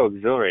 And it's so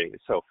exhilarating.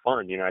 It's so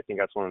fun. I think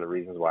that's one of the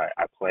reasons why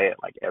I play it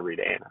like every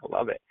day and I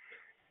love it,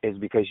 is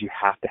because you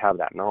have to have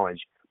that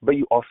knowledge, but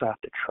you also have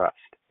to trust.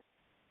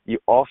 You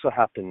also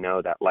have to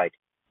know that like,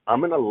 I'm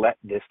going to let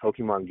this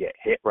Pokemon get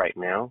hit right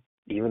now,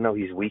 even though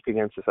he's weak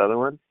against this other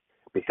one,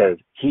 because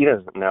he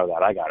doesn't know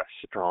that I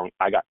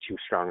got two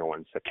stronger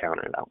ones to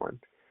counter that one.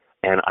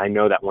 And I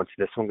know that once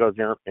this one goes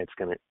down,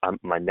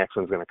 my next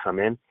one's going to come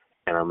in,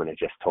 and I'm going to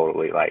just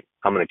totally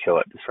I'm going to kill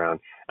it this round,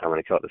 and I'm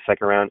going to kill it the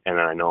second round, and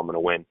then I know I'm going to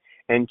win.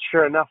 And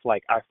sure enough,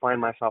 like I find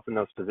myself in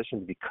those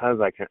positions because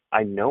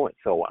I know it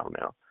so well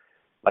now.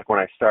 Like when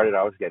I started,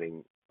 I was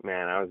getting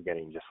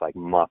just like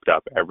mopped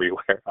up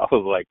everywhere. I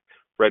was like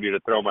ready to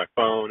throw my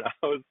phone.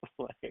 I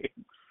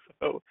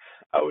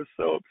was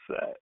so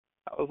upset.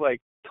 I was like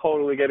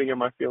totally getting in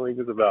my feelings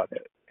about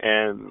it.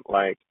 And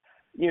like,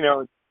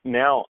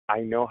 now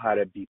I know how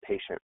to be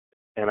patient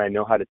and I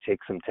know how to take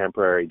some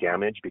temporary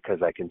damage because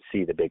I can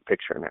see the big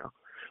picture now.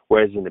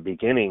 Whereas in the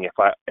beginning,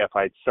 if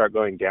I'd start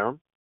going down,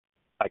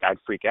 like I'd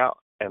freak out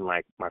and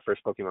like my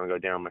first Pokemon would go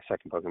down, my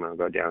second Pokemon would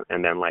go down.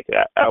 And then like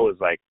I was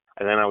like,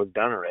 and then I was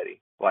done already.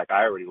 Like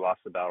I already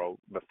lost the battle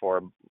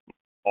before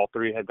all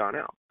three had gone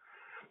out.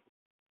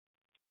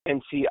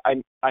 And see,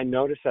 I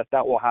notice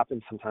that will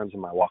happen sometimes in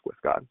my walk with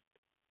God,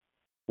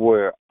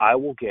 where I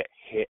will get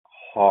hit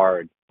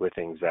hard with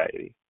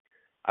anxiety.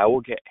 I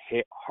will get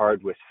hit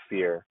hard with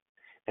fear.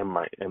 And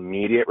my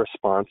immediate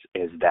response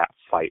is that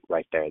fight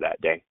right there that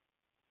day.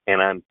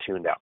 And I'm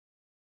tuned out.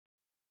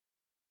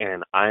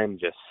 And I am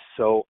just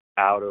so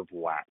out of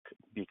whack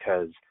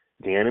because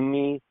the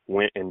enemy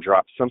went and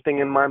dropped something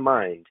in my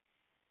mind,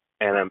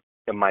 and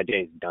my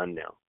day's done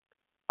now.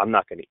 I'm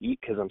not going to eat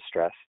because I'm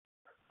stressed.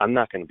 I'm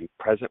not going to be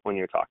present when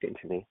you're talking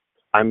to me.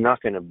 I'm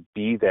not going to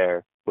be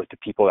there with the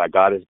people that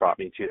God has brought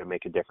me to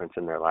make a difference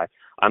in their life.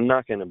 I'm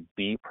not going to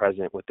be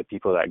present with the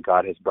people that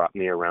God has brought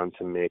me around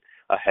to make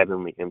a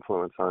heavenly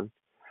influence on.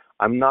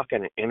 I'm not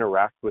going to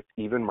interact with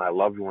even my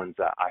loved ones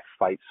that I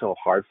fight so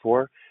hard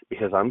for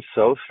because I'm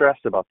so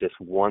stressed about this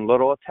one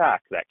little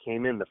attack that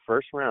came in the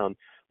first round.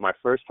 My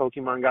first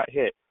Pokemon got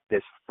hit.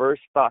 This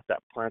first thought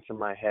that plants in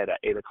my head at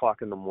 8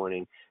 o'clock in the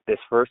morning, this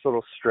first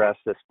little stress,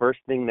 this first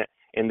thing that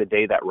in the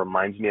day that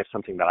reminds me of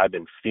something that I've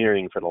been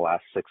fearing for the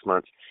last 6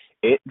 months,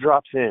 it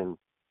drops in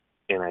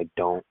and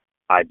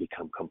I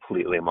become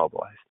completely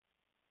immobilized.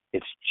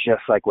 It's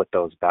just like with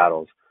those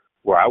battles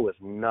where I was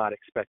not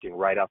expecting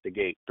right out the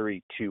gate,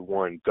 3, 2,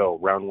 1, go,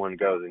 round one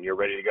goes, and you're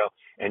ready to go,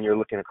 and you're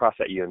looking across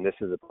at you, and this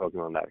is a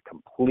Pokemon that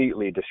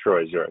completely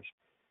destroys yours.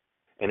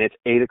 And it's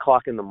 8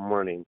 o'clock in the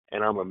morning,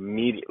 and I'm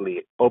immediately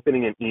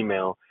opening an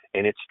email,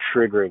 and it's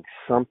triggering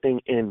something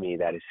in me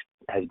that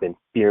has been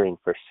fearing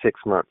for 6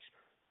 months,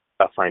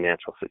 a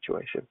financial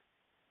situation.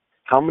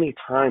 How many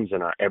times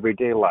in our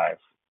everyday life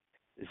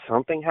does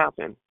something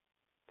happen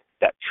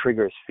that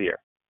triggers fear,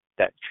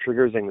 that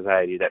triggers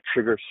anxiety, that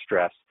triggers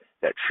stress,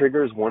 that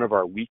triggers one of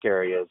our weak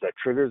areas, that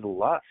triggers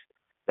lust,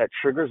 that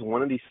triggers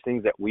one of these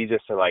things that we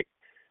just are like,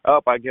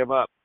 oh, I give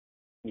up.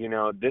 You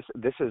know, this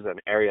is an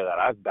area that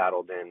I've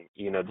battled in.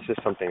 You know, this is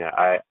something that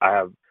I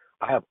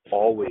have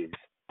always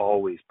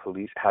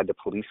had to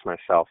police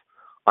myself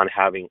on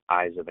having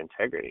eyes of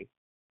integrity.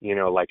 You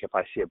know, like if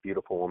I see a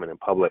beautiful woman in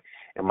public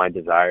and my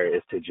desire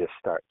is to just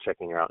start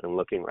checking her out and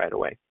looking right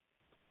away.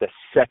 The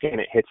second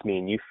it hits me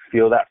and you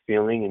feel that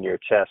feeling in your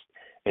chest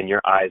and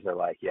your eyes are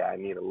like, yeah, I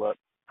need to look.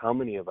 How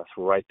many of us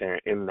right there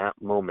in that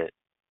moment,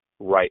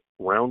 right,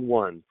 round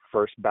one,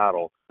 first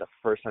battle, the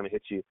first time it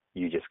hits you,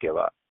 you just give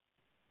up.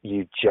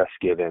 You just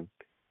give in.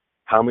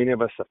 How many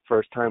of us, the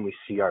first time we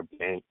see our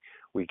bank,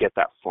 we get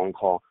that phone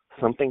call,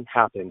 something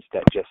happens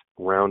that just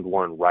round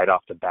one, right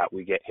off the bat,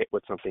 we get hit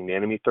with something. The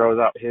enemy throws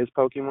out his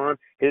Pokemon,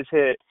 his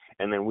hit,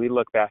 and then we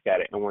look back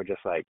at it and we're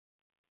just like,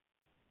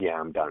 yeah,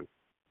 I'm done.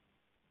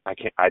 I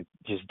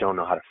just don't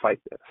know how to fight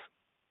this.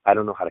 I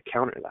don't know how to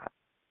counter that.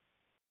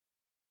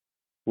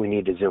 We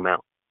need to zoom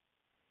out.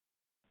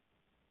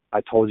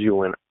 I told you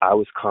when I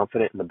was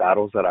confident in the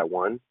battles that I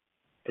won,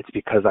 it's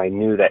because I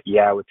knew that,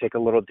 yeah, I would take a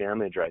little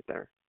damage right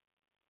there.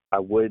 I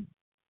would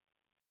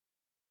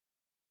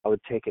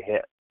take a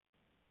hit.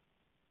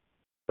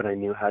 But I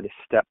knew how to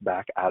step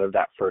back out of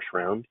that first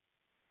round,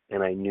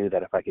 and I knew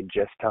that if I could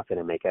just tough it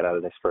and make it out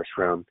of this first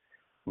round,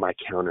 my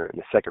counter in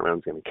the second round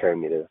is going to carry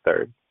me to the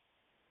third.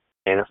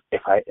 And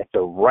if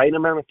the right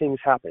amount of things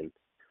happen,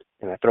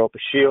 and I throw up a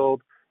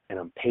shield, and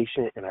I'm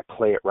patient, and I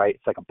play it right,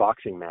 it's like a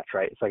boxing match,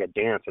 right? It's like a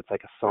dance. It's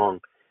like a song.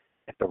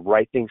 If the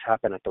right things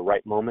happen at the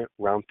right moment,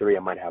 round three, I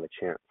might have a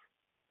chance.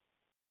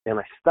 And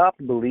I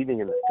stopped believing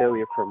in the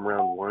failure from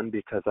round one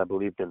because I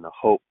believed in the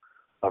hope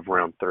of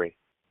round three.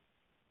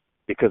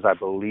 Because I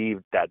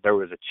believed that there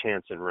was a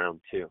chance in round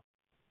two.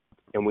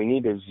 And we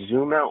need to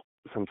zoom out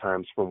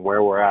sometimes from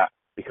where we're at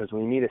because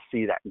we need to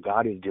see that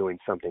God is doing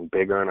something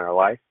bigger in our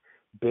life,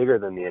 bigger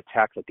than the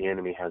attack that the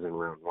enemy has in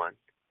round one.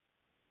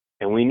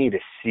 And we need to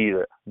see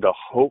the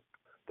hope,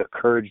 the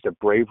courage, the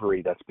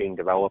bravery that's being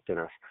developed in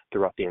us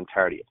throughout the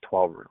entirety of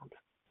 12 rounds.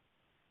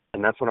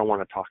 And that's what I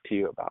want to talk to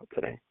you about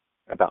today,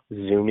 about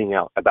zooming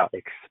out, about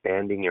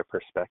expanding your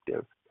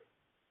perspective.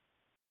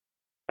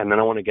 And then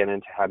I want to get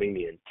into having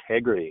the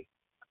integrity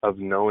of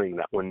knowing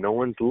that when no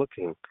one's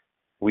looking,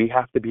 we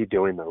have to be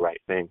doing the right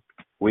thing.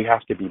 We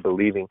have to be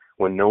believing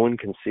when no one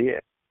can see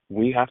it.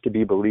 We have to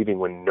be believing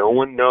when no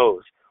one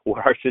knows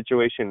what our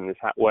situation is,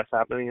 what's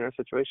happening in our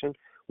situation.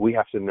 We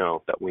have to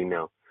know that we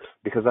know.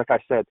 Because like I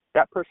said,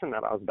 that person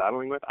that I was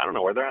battling with, I don't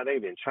know where they're at. They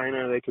could be in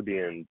China, they could be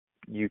in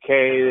UK,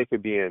 they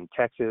could be in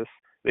Texas,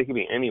 they could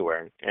be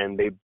anywhere. And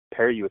they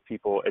pair you with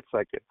people. It's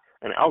like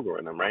an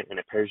algorithm, right? And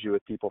it pairs you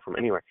with people from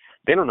anywhere.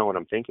 They don't know what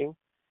I'm thinking.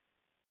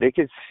 They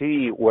could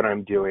see what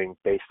I'm doing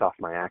based off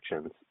my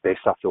actions,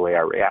 based off the way I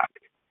react.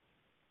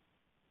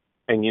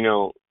 And, you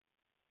know,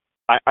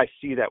 I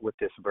see that with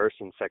this verse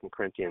in 2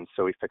 Corinthians.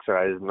 So we fix our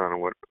eyes not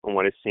on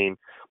what is seen,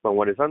 but on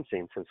what is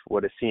unseen, since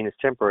what is seen is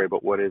temporary,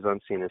 but what is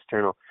unseen is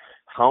eternal.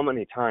 How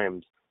many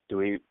times do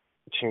we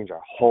change our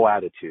whole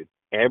attitude?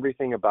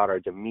 Everything about our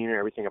demeanor,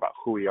 everything about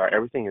who we are,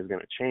 everything is going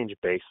to change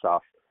based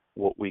off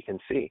what we can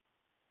see.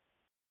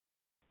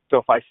 So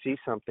if I see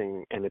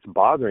something and it's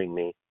bothering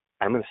me,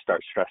 I'm going to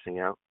start stressing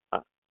out.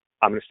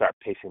 I'm going to start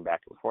pacing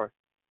back and forth.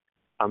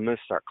 I'm going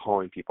to start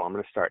calling people. I'm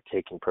going to start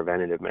taking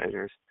preventative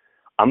measures.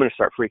 I'm going to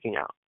start freaking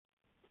out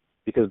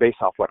because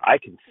based off what I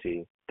can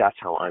see, that's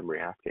how I'm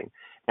reacting.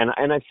 And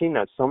I've seen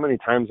that so many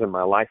times in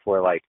my life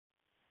where like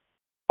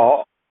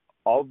I'll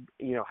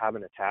have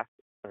an attack,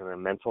 a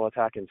mental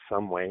attack in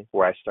some way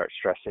where I start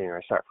stressing or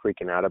I start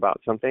freaking out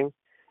about something,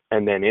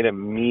 and then it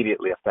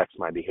immediately affects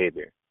my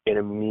behavior. It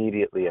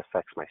immediately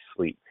affects my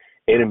sleep.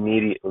 It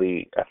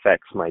immediately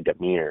affects my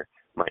demeanor,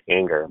 my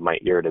anger, my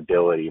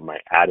irritability, my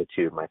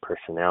attitude, my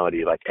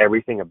personality. Like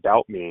everything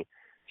about me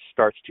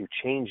starts to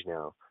change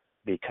now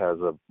because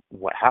of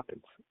what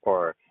happens,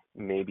 or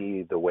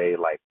maybe the way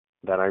like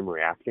that I'm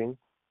reacting,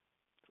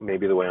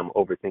 maybe the way I'm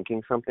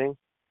overthinking something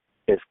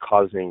is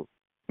causing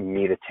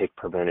me to take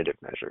preventative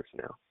measures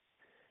now.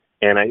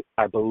 And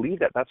I believe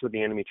that that's what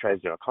the enemy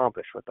tries to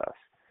accomplish with us,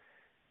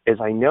 is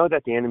I know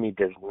that the enemy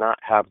does not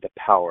have the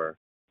power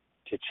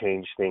to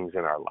change things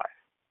in our life.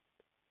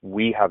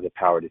 We have the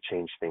power to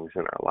change things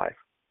in our life.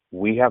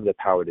 We have the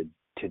power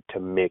to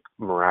make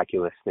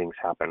miraculous things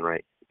happen,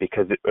 right?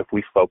 Because if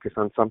we focus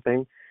on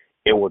something,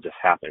 it will just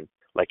happen.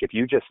 Like if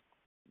you just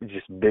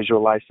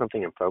visualize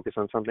something and focus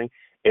on something,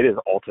 it is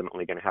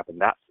ultimately going to happen.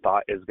 That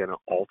thought is going to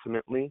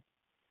ultimately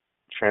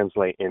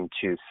translate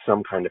into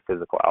some kind of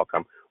physical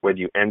outcome. Whether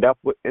you end up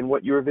in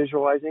what you were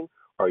visualizing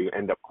or you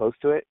end up close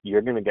to it,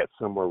 you're going to get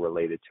somewhere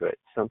related to it.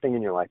 Something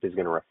in your life is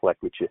going to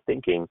reflect what you're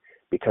thinking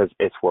because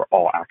it's where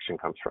all action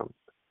comes from.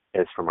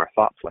 It's from our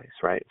thought place,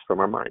 right? It's from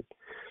our mind.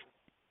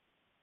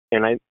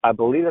 And I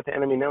believe that the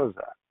enemy knows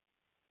that.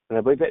 And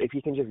I believe that if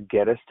he can just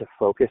get us to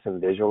focus and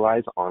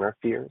visualize on our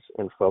fears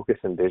and focus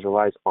and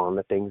visualize on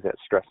the things that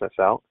stress us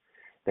out,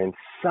 then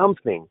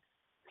something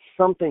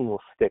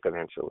will stick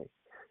eventually.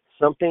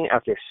 Something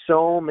after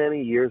so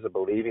many years of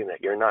believing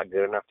that you're not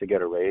good enough to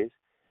get a raise,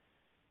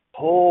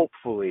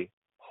 hopefully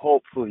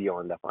hopefully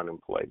you'll end up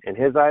unemployed. In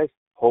his eyes,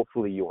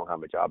 hopefully you won't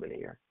have a job in a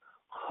year.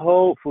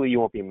 Hopefully you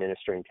won't be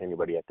ministering to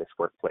anybody at this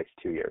workplace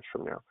 2 years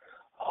from now.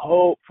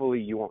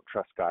 Hopefully you won't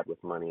trust God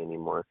with money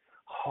anymore.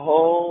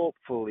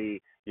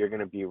 Hopefully you're going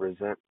to be you're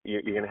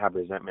going to have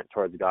resentment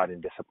towards God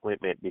and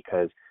disappointment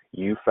because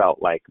you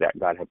felt like that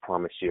God had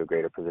promised you a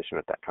greater position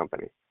at that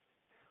company.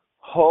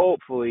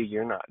 Hopefully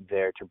you're not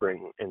there to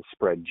bring and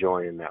spread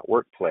joy in that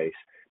workplace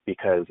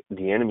because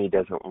the enemy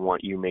doesn't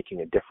want you making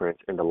a difference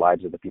in the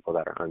lives of the people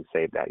that are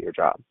unsaved at your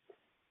job.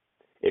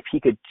 If he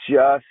could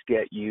just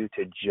get you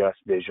to just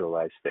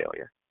visualize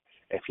failure,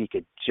 if he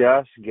could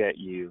just get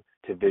you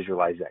to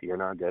visualize that you're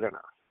not good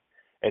enough,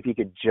 if he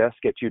could just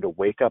get you to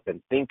wake up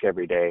and think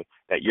every day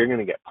that you're going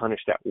to get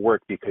punished at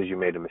work because you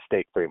made a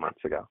mistake 3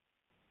 months ago,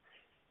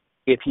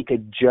 if he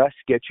could just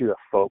get you to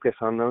focus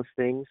on those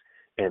things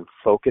and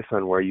focus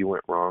on where you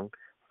went wrong,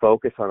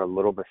 focus on a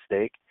little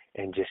mistake,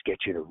 and just get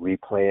you to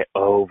replay it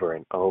over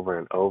and over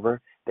and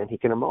over, then he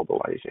can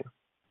immobilize you.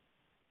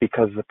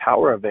 Because the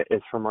power of it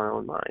is from our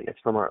own mind. It's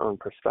from our own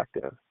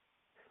perspective.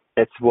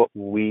 It's what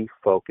we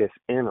focus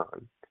in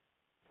on.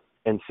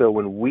 And so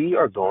when we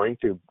are going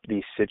through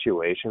these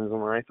situations in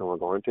life and we're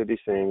going through these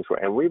things,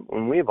 and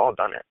we've all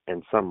done it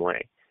in some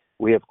way.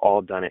 We have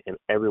all done it in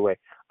every way.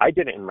 I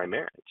did it in my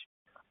marriage.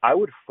 I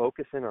would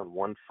focus in on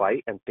one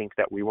fight and think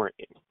that we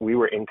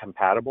were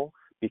incompatible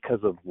because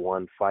of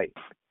one fight.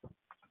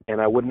 And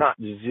I would not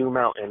zoom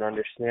out and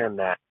understand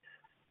that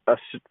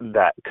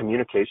that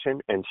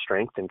communication and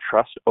strength and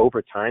trust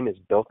over time is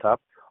built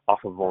up off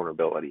of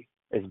vulnerability,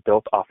 is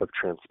built off of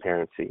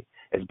transparency,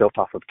 is built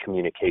off of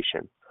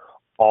communication.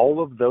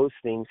 All of those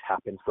things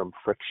happen from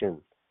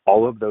friction.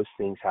 All of those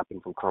things happen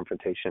from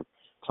confrontation.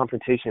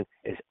 Confrontation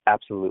is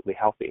absolutely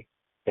healthy.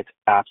 It's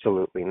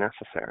absolutely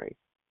necessary.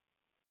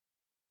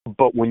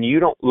 But when you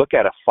don't look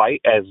at a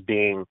fight as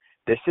being,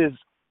 this is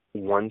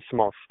one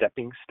small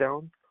stepping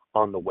stone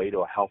on the way to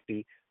a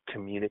healthy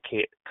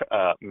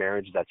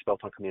marriage that's built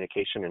on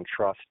communication and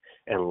trust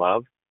and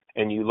love,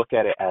 and you look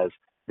at it as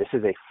this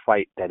is a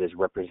fight that is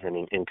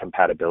representing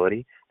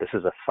incompatibility, this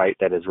is a fight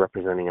that is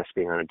representing us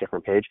being on a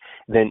different page,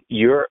 then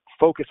your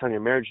focus on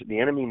your marriage, the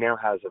enemy now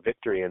has a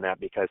victory in that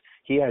because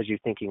he has you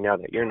thinking now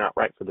that you're not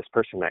right for this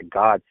person that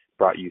God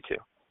brought you to.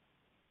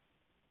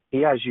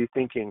 He has you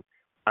thinking,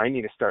 I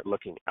need to start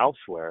looking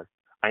elsewhere.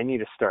 I need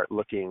to start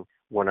looking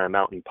when I'm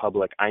out in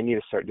public. I need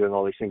to start doing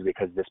all these things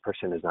because this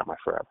person is not my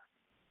forever.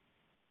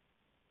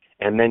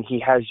 And then he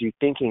has you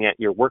thinking at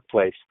your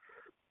workplace,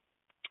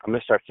 I'm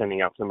going to start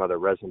sending out some other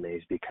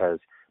resumes because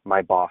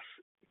my boss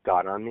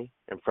got on me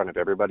in front of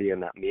everybody in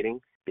that meeting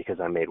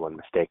because I made one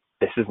mistake.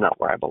 This is not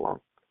where I belong.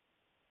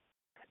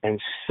 And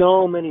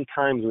so many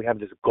times we have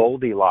this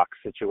Goldilocks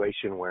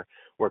situation where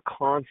we're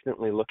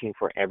constantly looking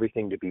for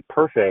everything to be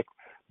perfect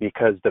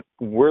because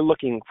we're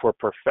looking for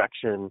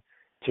perfection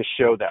to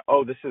show that,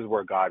 oh, this is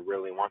where God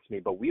really wants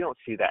me. But we don't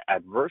see that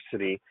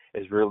adversity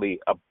is really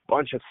a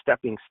bunch of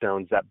stepping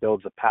stones that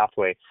builds a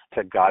pathway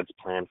to God's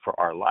plan for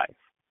our life.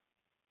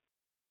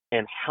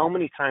 And how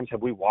many times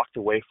have we walked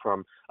away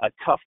from a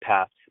tough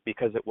path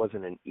because it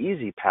wasn't an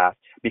easy path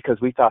because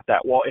we thought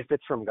that, well, if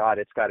it's from God,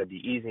 it's got to be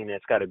easy and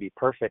it's got to be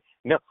perfect.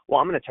 No,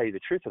 well, I'm going to tell you the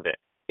truth of it.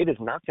 It is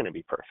not going to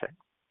be perfect.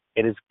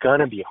 It is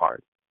going to be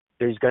hard.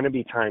 There's going to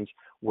be times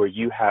where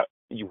you have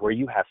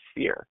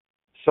fear,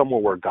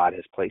 somewhere where God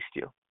has placed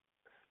you.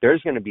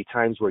 There's going to be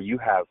times where you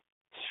have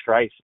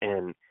strife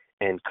and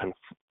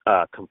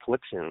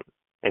confliction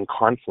and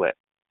conflict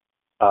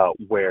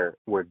where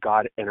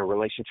God, in a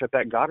relationship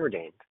that God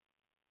ordained.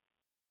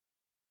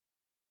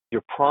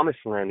 Your promised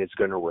land is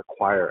going to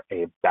require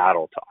a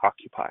battle to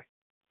occupy.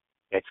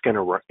 It's going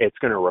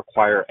to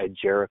require a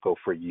Jericho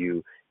for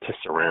you to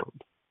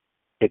surround.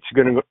 It's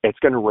going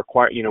to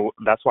require,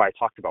 that's why I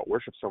talked about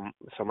worship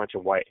so much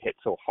and why it hit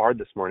so hard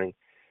this morning,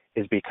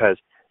 is because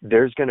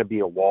there's going to be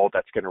a wall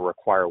that's going to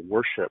require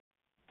worship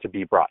to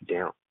be brought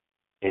down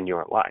in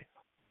your life.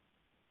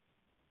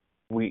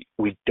 We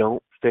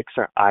don't fix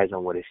our eyes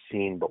on what is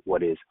seen, but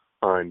what is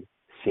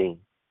unseen.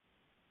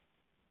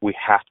 We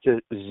have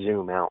to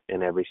zoom out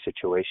in every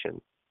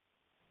situation.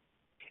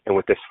 And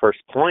with this first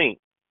point,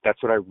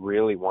 that's what I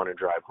really want to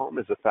drive home,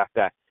 is the fact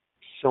that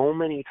so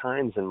many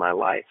times in my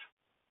life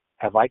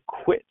have I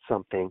quit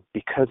something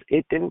because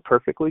it didn't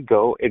perfectly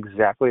go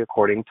exactly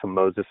according to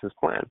Moses'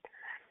 plan.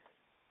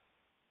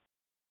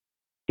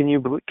 Can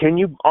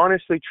you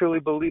honestly, truly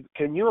believe,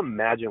 can you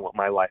imagine what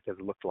my life has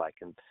looked like?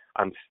 And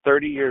I'm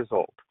 30 years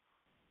old.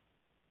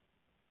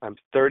 I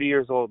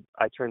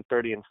turned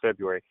 30 in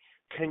February.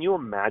 Can you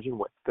imagine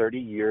what 30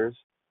 years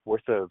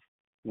worth of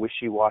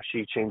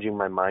wishy-washy, changing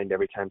my mind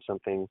every time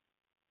something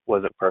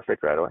wasn't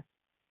perfect right away?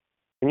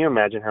 Can you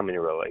imagine how many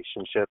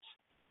relationships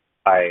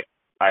I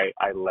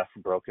left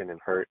broken and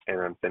hurt and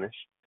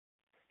unfinished?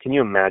 Can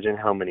you imagine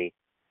how many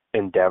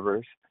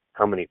endeavors,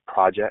 how many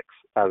projects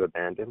I've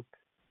abandoned?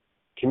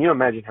 Can you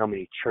imagine how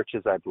many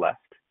churches I've left?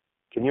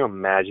 Can you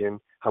imagine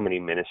how many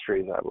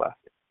ministries I've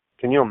left?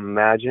 Can you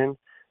imagine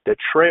the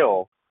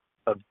trail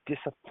of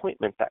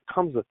disappointment that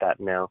comes with that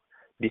now,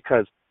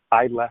 because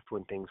I left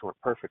when things weren't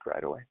perfect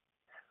right away?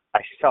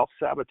 I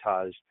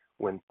self-sabotaged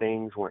when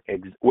things weren't,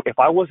 if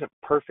I wasn't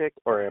perfect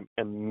or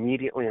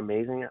immediately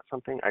amazing at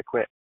something, I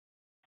quit.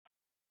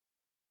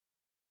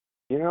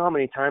 You know how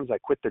many times I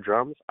quit the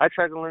drums? I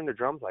tried to learn the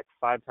drums like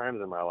 5 times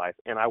in my life,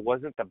 and I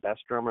wasn't the best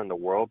drummer in the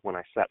world when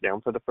I sat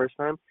down for the first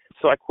time,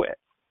 so I quit.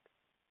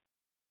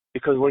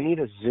 Because we need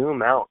to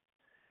zoom out,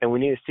 and we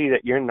need to see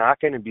that you're not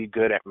going to be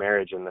good at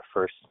marriage in the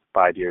first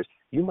 5 years.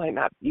 You might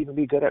not even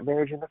be good at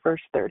marriage in the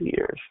first 30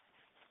 years.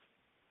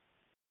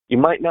 You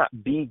might not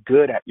be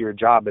good at your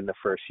job in the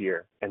first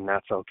year, and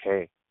that's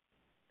okay,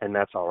 and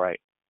that's all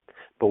right.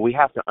 But we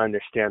have to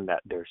understand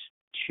that there's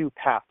 2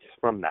 paths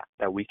from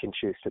that we can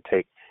choose to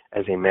take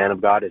as a man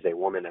of God, as a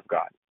woman of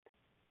God.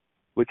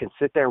 We can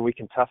sit there and we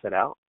can tough it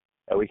out,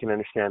 and we can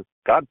understand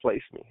God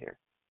placed me here.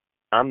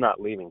 I'm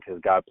not leaving because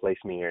God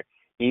placed me here.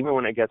 Even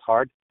when it gets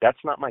hard, that's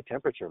not my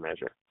temperature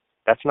measure.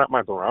 That's not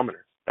my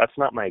barometer. That's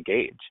not my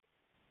gauge.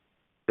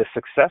 The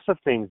success of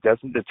things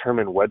doesn't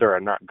determine whether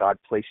or not God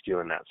placed you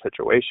in that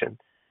situation.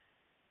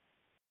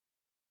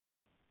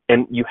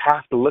 And you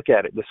have to look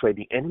at it this way.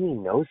 The enemy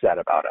knows that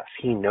about us.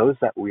 He knows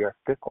that we are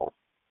fickle.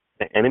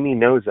 The enemy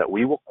knows that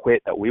we will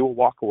quit, that we will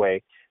walk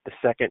away the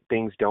second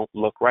things don't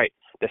look right.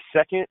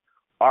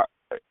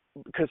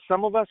 Because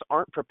some of us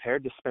aren't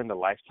prepared to spend a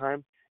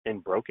lifetime in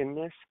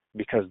brokenness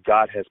because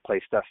God has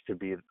placed us to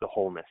be the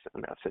wholeness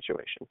in that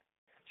situation.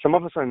 Some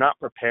of us are not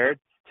prepared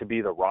to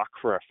be the rock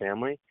for our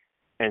family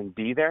and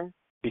be there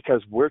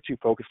because we're too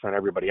focused on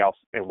everybody else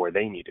and where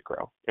they need to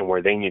grow and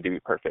where they need to be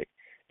perfect.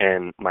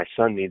 And my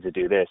son needs to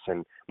do this,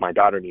 and my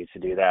daughter needs to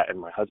do that, and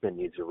my husband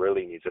needs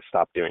to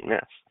stop doing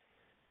this.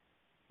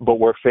 But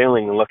we're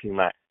failing and looking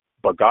at,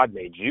 but God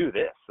made you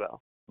this, though.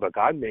 But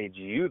God made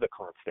you the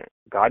constant.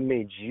 God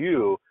made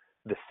you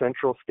the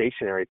central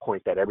stationary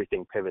point that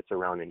everything pivots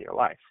around in your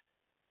life.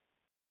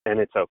 And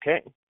it's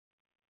okay.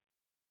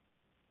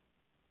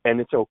 And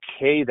it's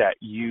okay that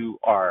you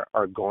are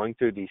going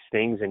through these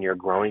things and you're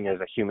growing as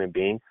a human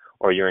being,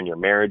 or you're in your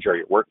marriage or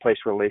your workplace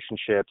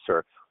relationships,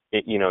 or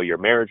your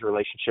marriage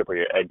relationship, or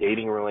a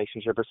dating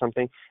relationship or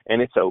something.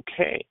 And it's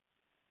okay.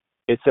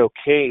 It's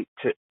okay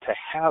to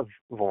have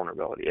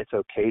vulnerability. It's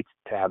okay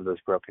to have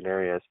those broken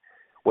areas.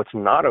 What's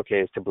not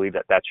okay is to believe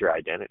that that's your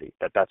identity,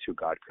 that that's who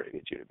God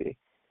created you to be.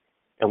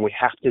 And we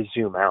have to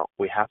zoom out.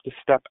 We have to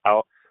step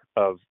out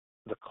of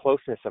the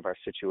closeness of our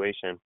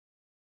situation,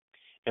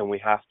 and we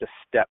have to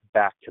step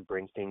back to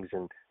bring things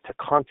into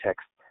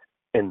context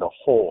in the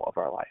whole of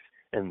our life,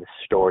 in the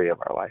story of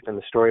our life, and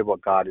the story of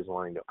what God is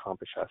wanting to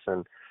accomplish us.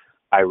 And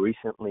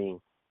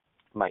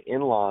my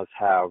in-laws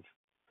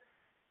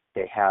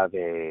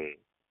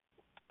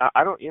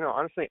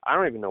honestly, I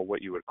don't even know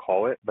what you would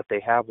call it, but they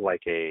have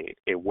like a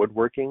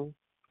woodworking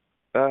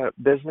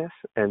business,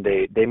 and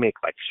they make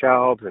like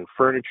shelves and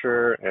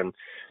furniture and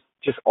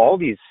just all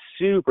these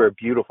super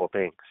beautiful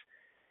things.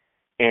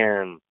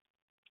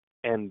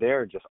 And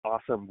they're just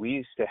awesome. We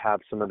used to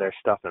have some of their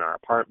stuff in our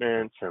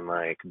apartments, and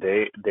like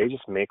they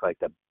just make like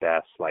the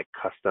best like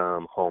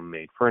custom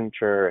homemade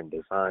furniture and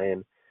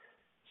design.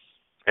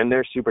 And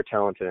they're super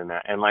talented in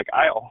that. And like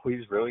I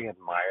always really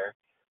admire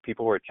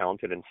people who are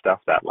talented in stuff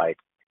that like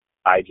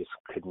I just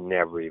could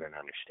never even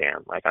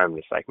understand. Like I'm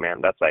just like,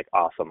 man, that's like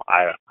awesome.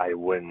 I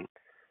wouldn't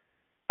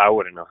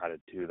know how to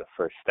do the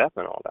first step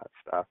and all that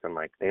stuff. And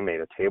like they made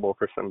a table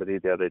for somebody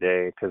the other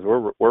day, because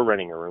we're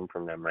renting a room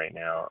from them right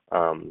now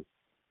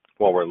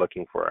while we're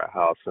looking for a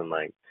house. And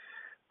like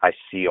I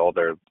see all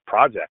their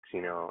projects,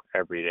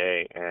 every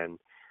day. And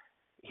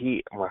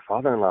my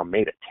father-in-law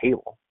made a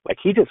table. Like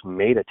he just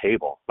made a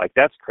table. Like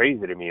that's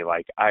crazy to me.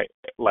 Like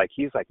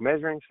he's like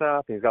measuring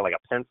stuff. He's got like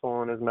a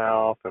pencil in his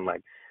mouth and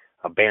like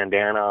a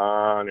bandana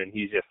on, and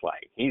he's just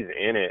like, he's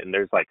in it. And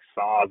there's like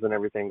saws and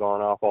everything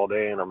going off all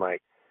day. And I'm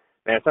like,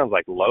 man, it sounds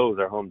like Lowe's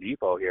or Home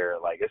Depot here.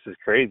 Like this is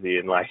crazy.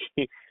 And like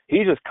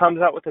he just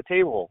comes out with a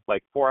table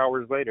like 4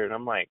 hours later, and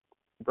I'm like,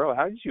 bro,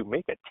 how did you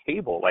make a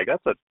table? Like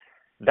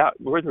that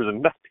where there's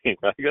nothing.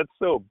 Like that's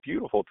so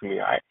beautiful to me.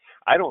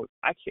 I don't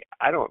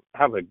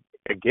have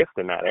a gift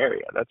in that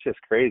area. That's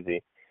just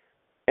crazy.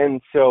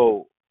 And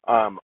so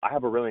I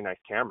have a really nice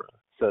camera.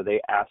 So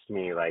they asked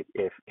me like,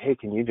 hey,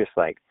 can you just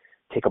like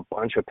take a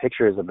bunch of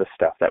pictures of the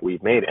stuff that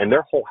we've made? And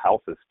their whole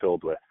house is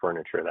filled with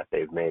furniture that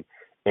they've made,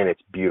 and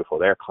it's beautiful.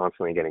 They're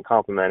constantly getting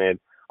complimented.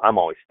 I'm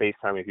always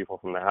FaceTiming people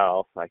from the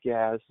house, like,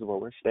 yeah, this is where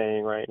we're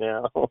staying right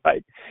now.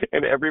 Like,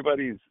 and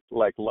everybody's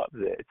like loves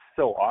it. It's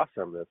so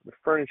awesome. The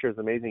furniture is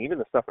amazing. Even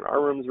the stuff in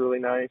our room is really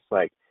nice.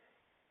 Like,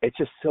 it's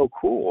just so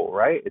cool,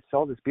 right? It's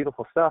all this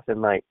beautiful stuff.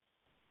 And like,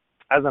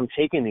 as I'm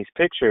taking these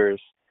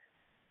pictures,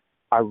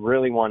 I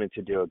really wanted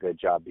to do a good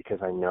job, because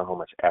I know how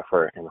much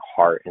effort and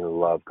heart and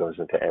love goes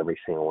into every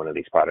single one of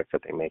these products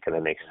that they make, and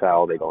then they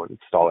sell. They go and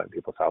install it in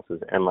people's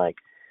houses. And like,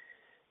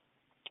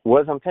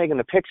 as I'm taking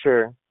the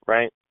picture,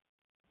 right,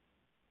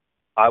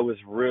 I was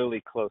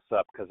really close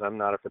up, because I'm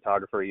not a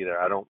photographer either.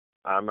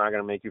 I'm not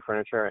going to make you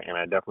furniture, and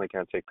I definitely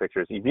can't take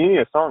pictures. If you need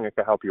a song, I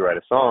could help you write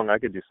a song. I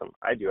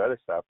do other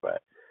stuff,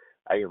 but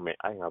I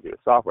can help you with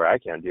software. I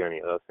can't do any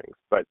of those things.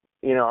 But,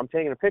 I'm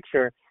taking a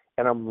picture,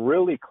 and I'm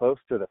really close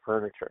to the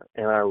furniture,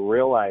 and I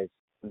realize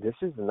this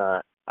is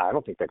not, I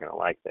don't think they're going to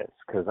like this,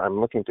 because I'm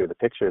looking through the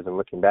pictures and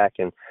looking back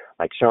and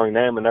like showing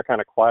them, and they're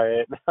kind of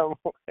quiet. I'm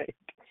like,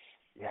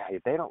 yeah,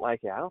 if they don't like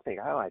it, I don't think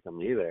I like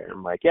them either.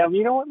 I'm like, yeah,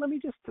 you know what?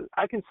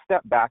 I can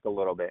step back a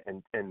little bit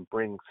and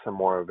bring some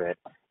more of it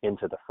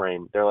into the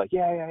frame. They're like,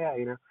 yeah,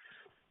 you know.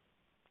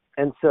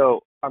 And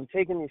so I'm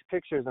taking these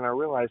pictures, and I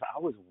realized I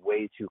was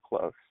way too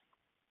close.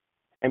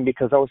 And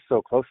because I was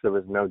so close, there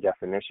was no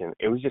definition.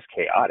 It was just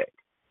chaotic.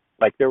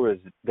 Like they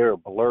were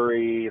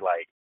blurry,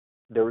 like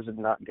there was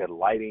not good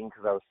lighting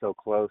because I was so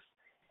close.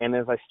 And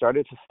as I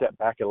started to step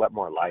back, it let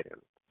more light in.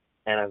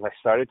 And as I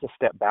started to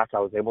step back, I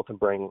was able to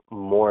bring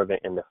more of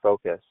it into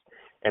focus.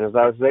 And as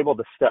I was able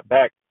to step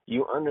back,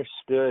 you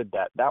understood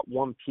that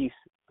one piece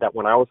that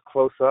when I was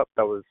close up,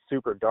 that was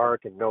super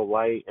dark and no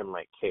light and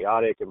like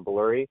chaotic and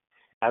blurry,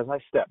 as I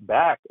stepped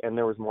back and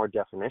there was more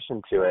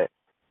definition to it,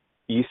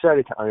 you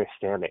started to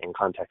understand it in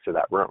context of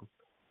that room.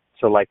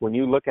 So like when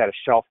you look at a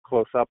shelf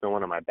close up in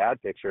one of my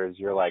bad pictures,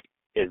 you're like,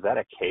 is that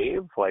a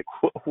cave? Like,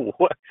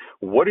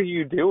 what are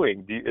you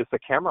doing? Is the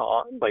camera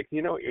on? Like, do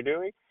you know what you're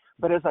doing?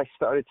 But as I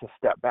started to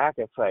step back,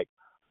 it's like,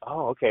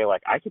 oh, okay,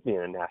 like I could be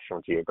in a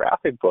National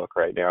Geographic book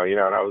right now, you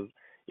know, and I was,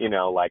 you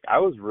know, like I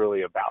was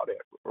really about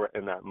it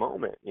in that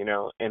moment, you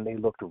know, and they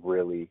looked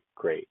really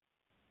great.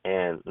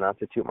 And not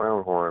to toot my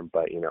own horn,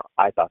 but, you know,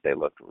 I thought they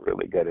looked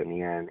really good in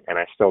the end, and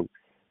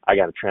I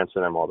got to transfer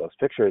them all those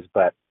pictures.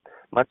 But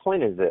my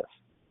point is this.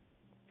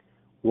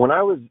 When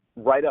I was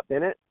right up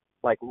in it,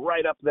 like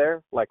right up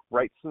there, like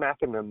right smack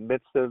in the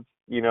midst of,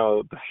 you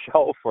know, the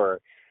shelf or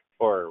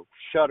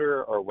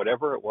shutter or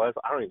whatever it was,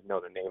 I don't even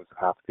know the names of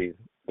half these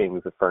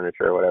things of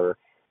furniture or whatever,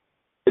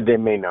 they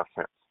made no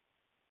sense.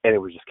 And it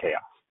was just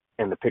chaos.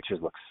 And the pictures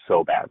looked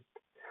so bad.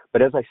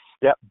 But as I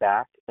stepped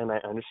back and I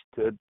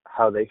understood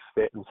how they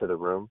fit into the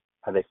room,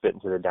 how they fit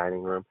into the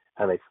dining room,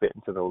 how they fit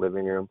into the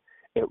living room,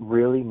 it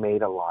really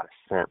made a lot of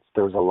sense.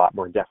 There was a lot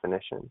more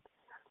definition.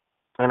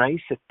 And I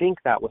used to think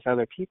that with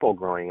other people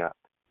growing up.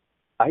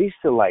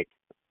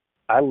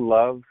 I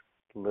love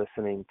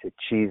listening to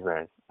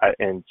chismes.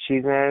 And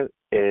chisme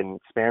in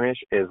Spanish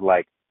is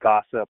like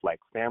gossip, like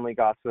family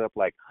gossip,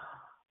 like,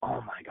 oh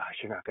my gosh,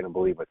 you're not going to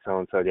believe what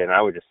so-and-so did. And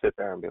I would just sit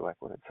there and be like,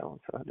 what did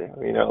so-and-so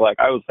do? You know, like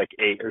I was like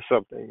 8 or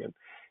something. And,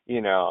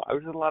 you know, I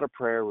was in a lot of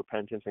prayer,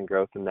 repentance, and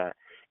growth in that.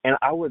 And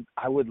I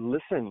would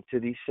listen to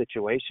these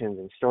situations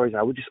and stories.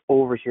 I would just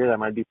overhear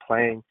them. I'd be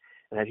playing,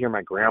 and I'd hear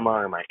my grandma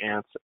or my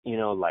aunts, you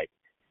know, like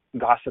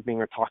gossiping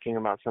or talking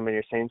about somebody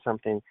or saying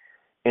something.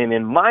 And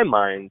in my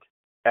mind,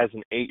 as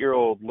an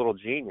 8-year-old little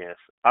genius,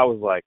 I was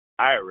like,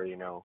 I already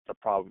know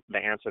the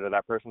answer to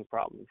that person's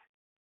problems.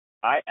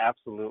 I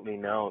absolutely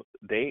know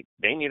they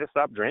need to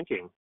stop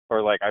drinking.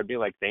 Or like, I'd be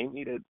like,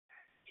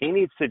 he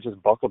needs to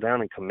just buckle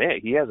down and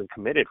commit. He hasn't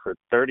committed for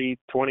 30,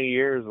 20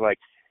 years. Like,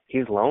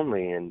 he's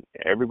lonely, and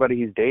everybody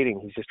he's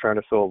dating, he's just trying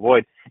to fill a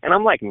void. And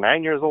I'm like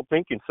 9 years old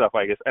thinking stuff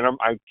like this. And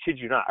I kid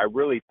you not, I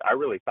really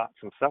thought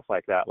some stuff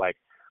like that. Like,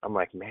 I'm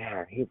like,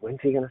 man, when's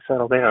he going to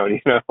settle down?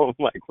 You know,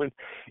 like when,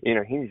 you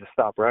know, he needs to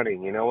stop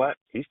running. You know what?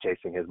 He's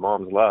chasing his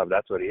mom's love.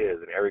 That's what he is.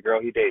 And every girl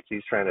he dates,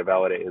 he's trying to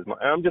validate his mom.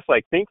 And I'm just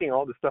like thinking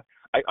all this stuff.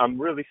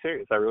 I'm really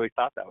serious. I really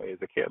thought that way as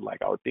a kid.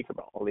 Like I would think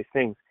about all these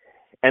things.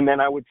 And then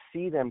I would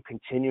see them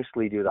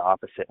continuously do the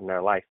opposite in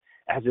their life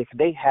as if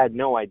they had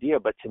no idea.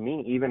 But to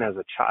me, even as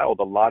a child,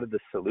 a lot of the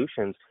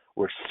solutions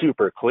were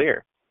super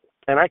clear.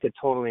 And I could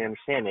totally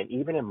understand. And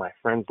even in my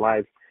friends'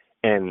 lives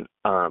and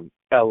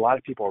a lot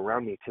of people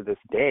around me to this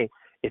day,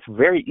 it's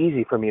very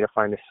easy for me to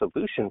find a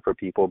solution for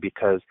people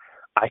because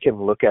I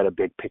can look at a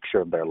big picture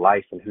of their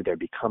life and who they're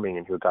becoming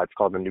and who God's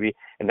called them to be.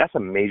 And that's a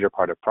major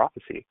part of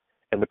prophecy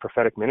and the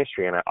prophetic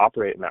ministry. And I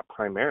operate in that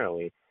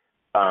primarily.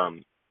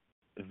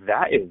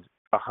 That is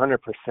 100%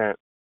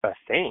 a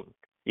thing.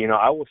 You know,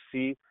 I will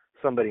see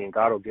somebody and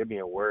God will give me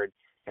a word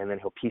and then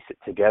he'll piece it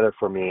together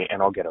for me and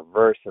I'll get a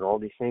verse and all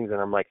these things. And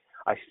I'm like,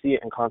 I see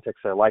it in context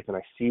of their life and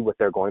I see what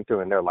they're going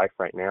through in their life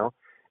right now.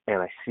 And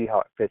I see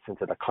how it fits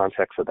into the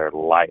context of their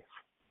life.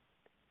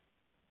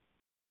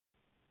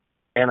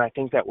 And I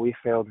think that we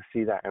fail to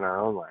see that in our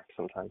own life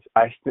sometimes.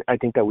 I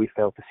think that we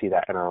fail to see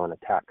that in our own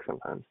attack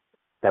sometimes,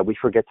 that we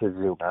forget to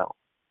zoom out.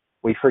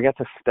 We forget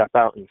to step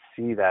out and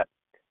see that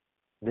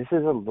this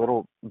is a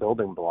little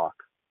building block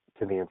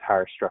to the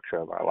entire structure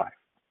of our life.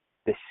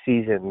 This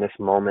season, this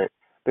moment,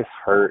 this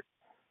hurt,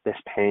 this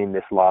pain,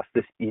 this loss,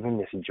 even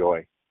this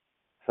joy.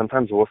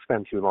 Sometimes we'll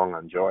spend too long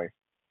on joy.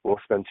 We'll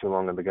spend too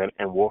long on the good,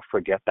 and we'll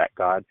forget that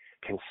God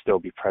can still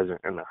be present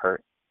in the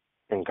hurt,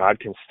 and God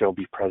can still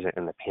be present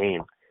in the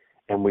pain,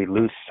 and we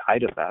lose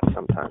sight of that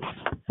sometimes.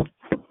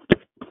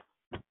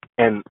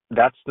 And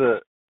that's the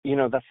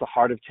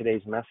heart of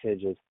today's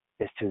message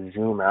is to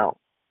zoom out,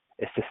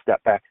 is to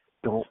step back.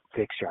 Don't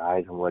fix your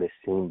eyes on what is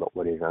seen, but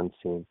what is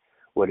unseen.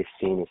 What is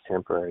seen is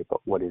temporary, but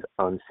what is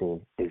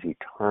unseen is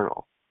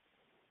eternal.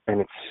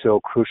 And it's so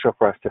crucial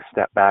for us to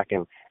step back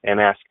and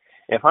ask,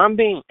 if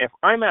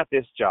I'm at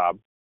this job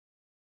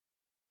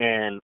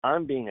and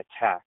I'm being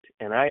attacked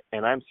and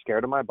I'm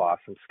scared of my boss,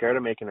 I'm scared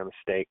of making a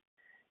mistake,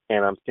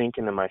 and I'm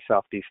thinking to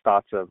myself these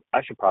thoughts of,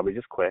 I should probably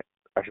just quit.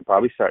 I should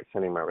probably start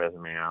sending my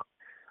resume out.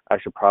 I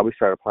should probably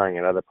start applying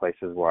at other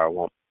places where I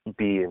won't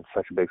be in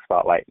such a big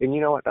spotlight. And you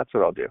know what? That's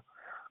what I'll do.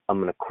 I'm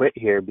going to quit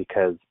here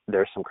because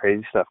there's some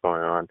crazy stuff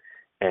going on,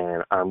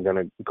 and I'm going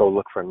to go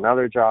look for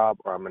another job,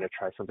 or I'm going to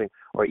try something.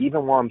 Or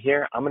even while I'm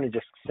here, I'm going to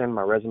just send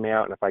my resume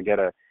out, and if I get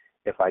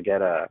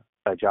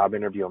a job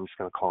interview, I'm just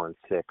going to call in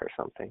sick or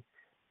something.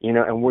 You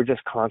know, and we're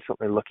just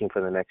constantly looking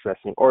for the next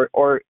best thing.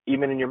 Or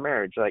even in your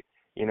marriage, like,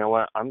 you know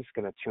what, I'm just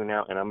going to tune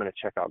out and I'm going to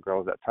check out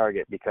girls at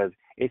Target because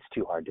it's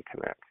too hard to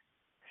connect.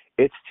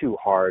 It's too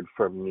hard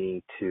for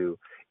me to,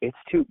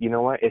 you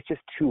know what, it's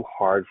just too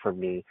hard for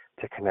me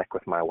to connect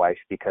with my wife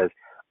because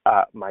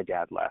my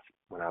dad left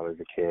when I was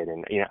a kid.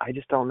 And, you know, I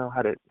just don't know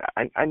how to,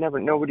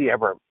 nobody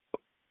ever,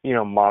 you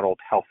know, modeled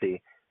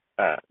healthy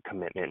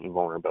commitment and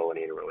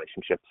vulnerability in a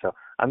relationship. So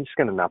I'm just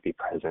going to not be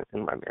present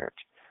in my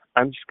marriage.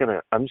 I'm just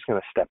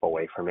gonna step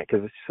away from it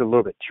because it's just a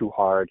little bit too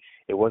hard.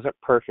 It wasn't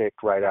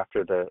perfect right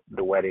after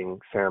the wedding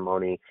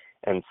ceremony,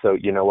 and so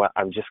you know what?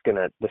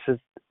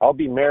 I'll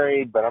be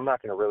married, but I'm not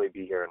gonna really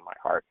be here in my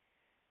heart.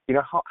 You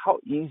know how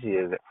easy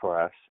is it for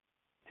us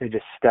to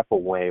just step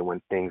away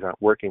when things aren't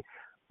working?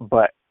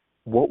 But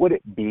what would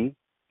it be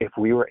if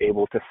we were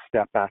able to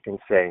step back and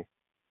say,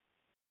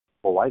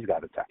 well, why is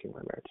God attacking my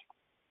marriage?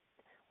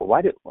 Well,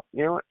 why is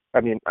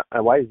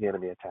the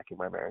enemy attacking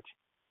my marriage?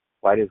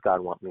 Why does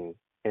God want me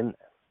in this?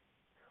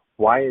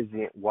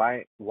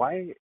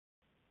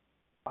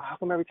 How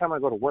come every time I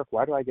go to work,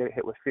 why do I get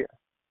hit with fear?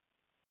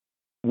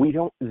 We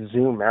don't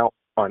zoom out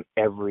on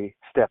every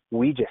step.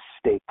 We just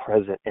stay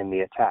present in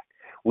the attack.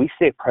 We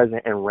stay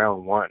present in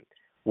round one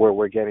where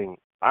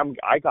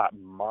I got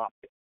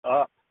mopped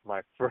up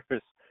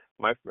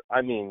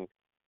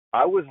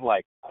I was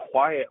like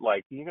quiet,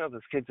 like, you know,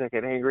 those kids that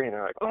get angry and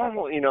they're like,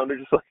 oh, you know, they're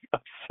just like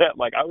upset.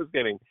 Like I was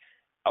getting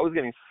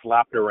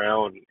slapped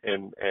around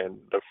in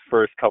the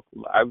first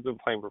couple. I've been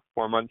playing for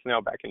 4 months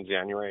now. Back in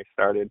January, I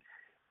started.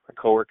 My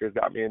coworkers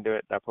got me into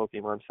it, that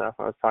Pokemon stuff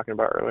I was talking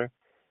about earlier.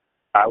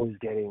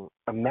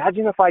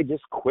 Imagine if I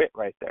just quit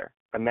right there.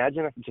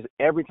 Imagine if just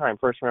every time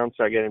first round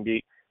start getting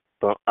beat,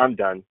 boom, I'm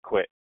done,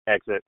 quit,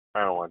 exit,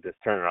 I don't want this,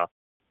 turn it off.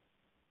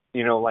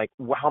 You know, like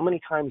how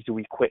many times do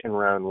we quit in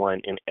round one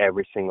in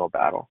every single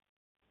battle?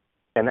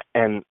 And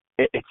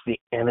it's the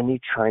enemy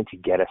trying to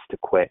get us to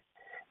quit.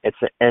 It's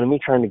the enemy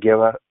trying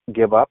to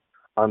give up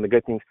on the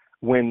good things.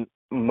 When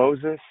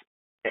Moses,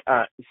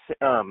 not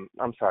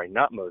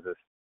Moses.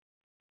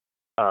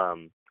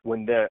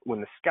 When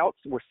the scouts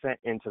were sent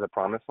into the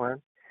promised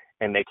land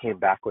and they came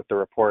back with the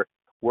report,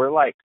 we're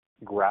like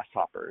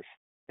grasshoppers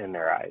in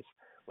their eyes.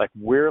 Like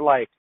we're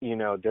like, you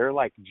know, they're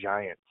like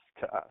giants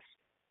to us.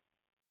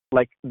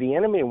 Like the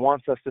enemy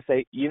wants us to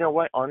say, you know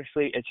what,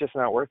 honestly, it's just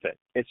not worth it.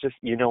 It's just,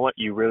 you know what,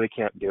 you really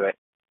can't do it.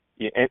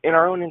 And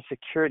our own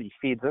insecurity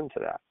feeds into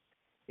that.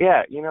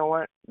 Yeah, you know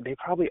what, they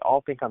probably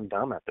all think I'm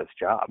dumb at this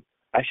job.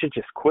 I should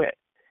just quit.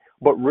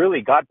 But really,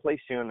 God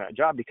placed you in that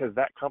job because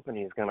that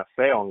company is going to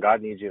fail, and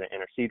God needs you to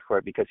intercede for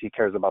it because he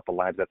cares about the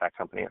lives that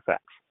company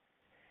affects.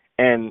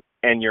 And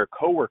your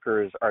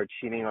coworkers are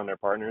cheating on their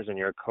partners, and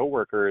your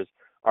coworkers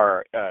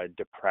are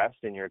depressed,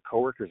 and your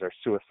coworkers are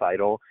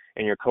suicidal,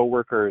 and your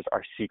coworkers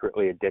are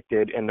secretly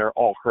addicted, and they're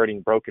all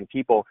hurting, broken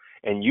people,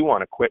 and you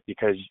want to quit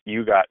because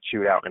you got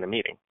chewed out in a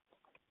meeting.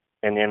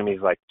 And the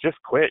enemy's like, just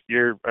quit.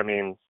 Your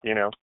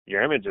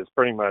image is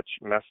pretty much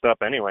messed up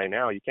anyway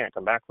now. You can't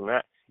come back from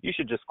that. You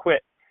should just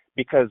quit.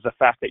 Because the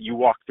fact that you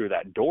walk through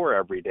that door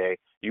every day,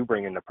 you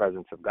bring in the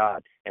presence of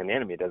God, and the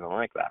enemy doesn't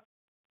like that.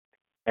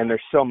 And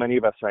there's so many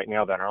of us right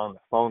now that are on the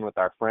phone with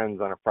our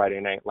friends on a Friday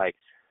night like,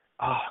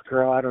 oh,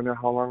 girl, I don't know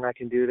how long I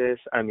can do this.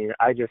 I mean,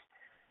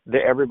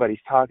 everybody's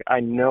talking.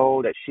 I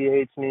know that she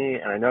hates me,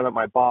 and I know that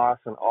my boss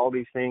and all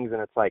these things,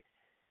 and it's like,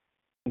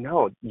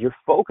 no, you're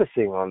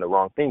focusing on the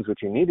wrong things.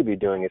 What you need to be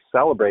doing is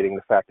celebrating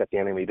the fact that the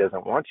enemy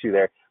doesn't want you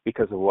there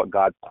because of what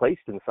God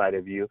placed inside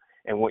of you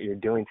and what you're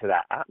doing to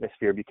that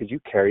atmosphere because you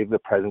carry the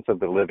presence of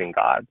the living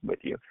God with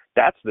you.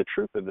 That's the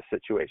truth of the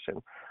situation.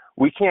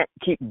 We can't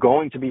keep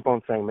going to people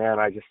and saying, man,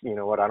 I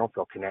don't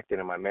feel connected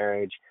in my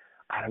marriage.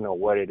 I don't know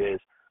what it is.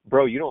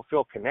 Bro, you don't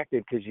feel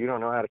connected because you don't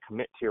know how to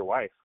commit to your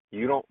wife.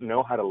 You don't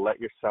know how to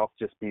let yourself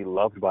just be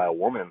loved by a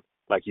woman.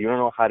 Like you don't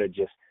know how to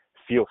just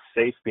feel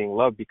safe being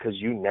loved because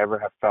you never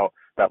have felt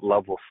that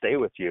love will stay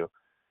with you.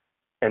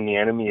 And the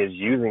enemy is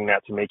using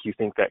that to make you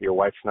think that your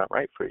wife's not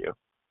right for you.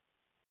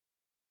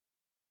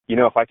 You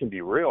know, if I can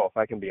be real, if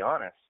I can be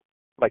honest,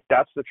 like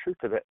that's the truth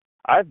of it.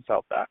 I've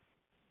felt that.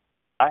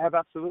 I have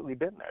absolutely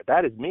been there.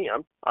 That is me.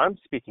 I'm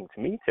speaking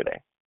to me today.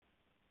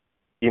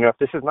 You know, if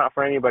this is not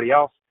for anybody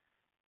else,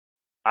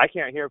 I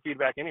can't hear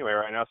feedback anyway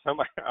right now. So I'm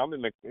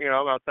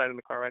outside in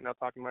the car right now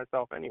talking to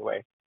myself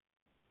anyway.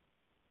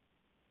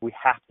 We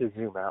have to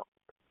zoom out.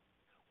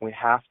 We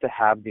have to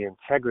have the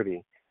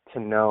integrity to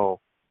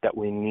know that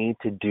we need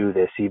to do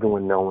this even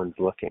when no one's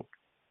looking.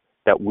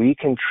 That we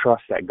can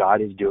trust that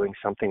God is doing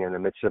something in the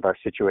midst of our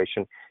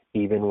situation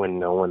even when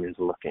no one is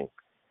looking.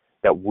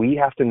 That we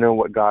have to know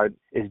what God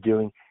is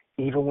doing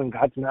even when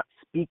God's not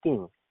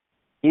speaking.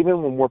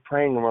 Even when we're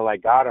praying and we're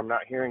like, God, I'm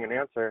not hearing an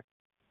answer.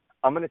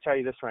 I'm going to tell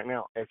you this right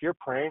now. If you're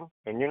praying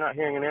and you're not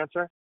hearing an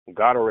answer,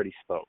 God already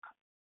spoke.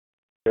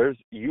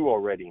 You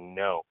already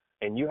know.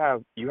 And you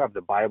have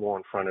the Bible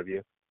in front of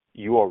you.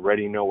 You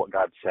already know what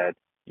God said.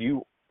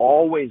 You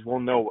always will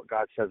know what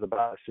God says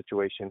about a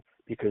situation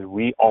because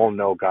we all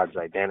know God's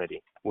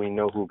identity. We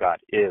know who God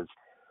is.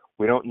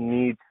 We don't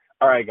need,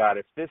 all right, God,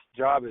 if this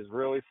job is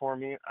really for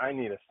me, I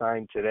need a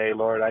sign today,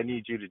 Lord. I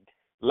need you to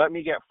let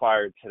me get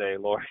fired today,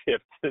 Lord,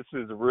 if this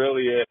is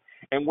really it.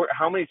 And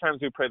how many times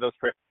do we pray those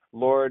prayers?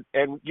 Lord,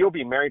 and you'll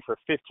be married for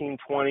 15,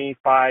 20,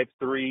 5,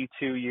 3,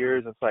 2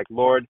 years. It's like,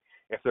 Lord,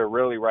 if they're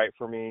really right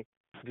for me,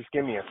 just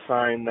give me a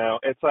sign now.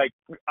 It's like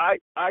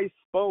I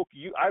spoke.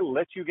 I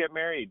let you get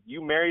married.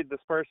 You married this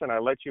person. I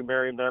let you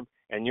marry them,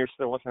 and you're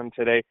still with them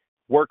today.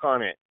 Work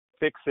on it.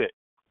 Fix it.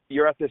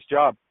 You're at this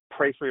job.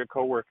 Pray for your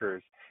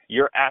coworkers.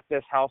 You're at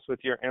this house with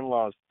your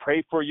in-laws.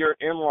 Pray for your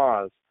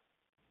in-laws.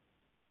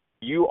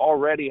 You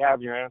already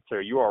have your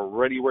answer. You are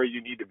already where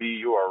you need to be.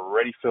 You are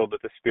already filled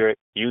with the Spirit.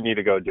 You need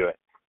to go do it.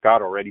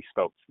 God already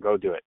spoke. Go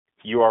do it.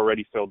 You are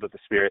already filled with the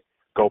Spirit.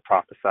 Go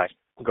prophesy.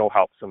 Go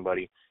help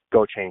somebody.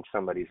 Go change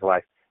somebody's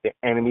life. The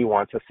enemy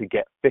wants us to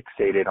get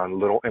fixated on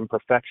little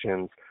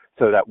imperfections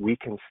so that we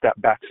can step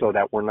back so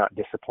that we're not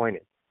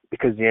disappointed.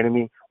 Because the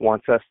enemy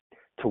wants us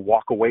to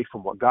walk away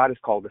from what God has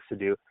called us to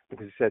do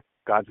because he said,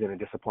 God's going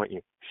to disappoint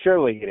you.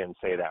 Surely he didn't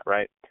say that,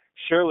 right?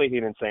 Surely he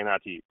didn't say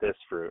not to eat this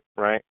fruit,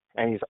 right?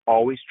 And he's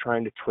always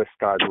trying to twist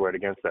God's word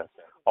against us,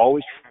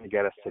 always trying to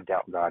get us to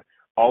doubt God,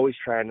 always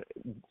trying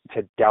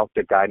to doubt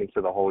the guidance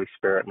of the Holy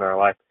Spirit in our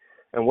life.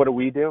 And what do?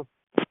 We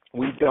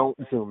don't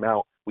zoom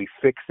out. We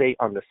fixate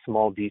on the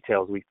small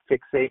details. We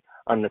fixate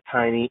on the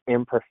tiny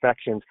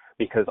imperfections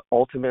because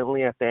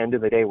ultimately at the end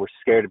of the day, we're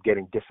scared of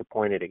getting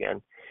disappointed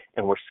again.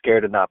 And we're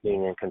scared of not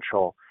being in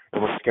control.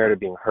 And we're scared of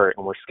being hurt.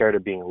 And we're scared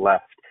of being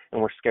left.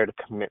 And we're scared of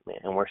commitment.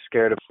 And we're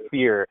scared of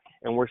fear.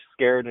 And we're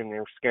scared and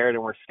we're scared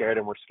and we're scared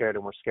and we're scared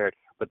and we're scared.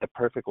 But the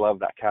perfect love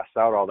that casts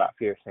out all that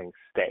fear is saying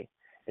stay.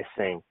 It's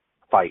saying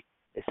fight.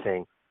 It's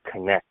saying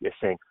connect. It's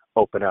saying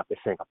open up.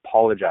 It's saying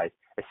apologize.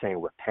 It's saying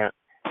repent.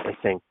 It's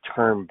saying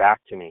turn back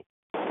to me.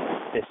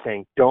 It's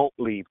saying don't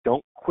leave.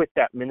 Don't quit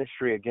that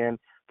ministry again.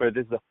 For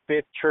this is the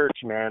 5th church,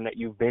 man, that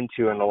you've been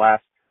to in the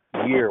last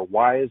year.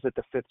 Why is it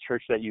the 5th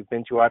church that you've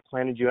been to? I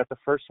planted you at the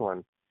first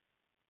one.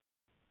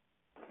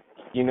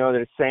 You know,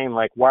 that it's saying,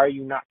 like, why are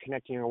you not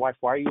connecting your wife?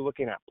 Why are you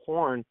looking at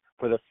porn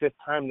for the 5th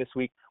time this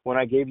week when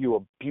I gave you a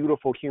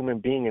beautiful human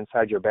being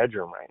inside your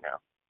bedroom right now?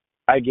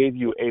 I gave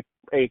you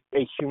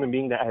a human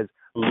being that has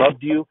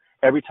loved you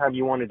every time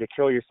you wanted to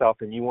kill yourself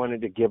and you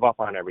wanted to give up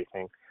on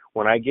everything.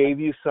 When I gave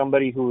you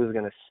somebody who was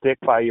going to stick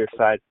by your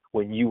side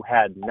when you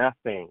had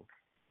nothing,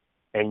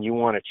 and you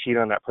want to cheat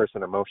on that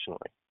person emotionally.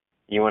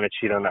 You want to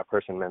cheat on that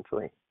person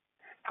mentally.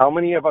 How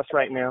many of us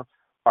right now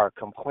are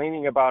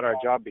complaining about our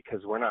job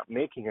because we're not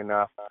making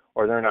enough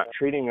or they're not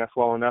treating us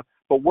well enough,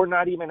 but we're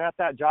not even at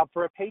that job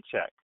for a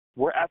paycheck?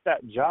 We're at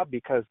that job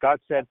because God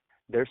said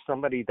there's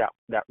somebody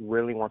that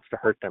really wants to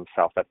hurt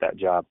themselves at that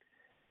job.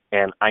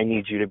 And I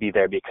need you to be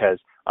there because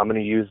I'm going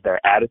to use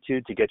their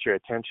attitude to get your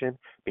attention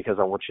because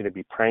I want you to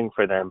be praying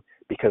for them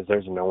because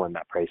there's no one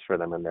that prays for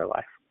them in their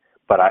life.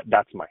 But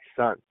that's my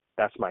son.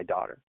 That's my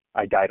daughter.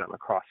 I died on the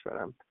cross for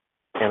them.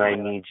 And I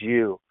need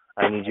you.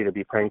 I need you to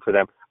be praying for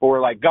them. But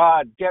we're like,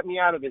 God, get me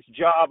out of this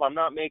job. I'm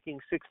not making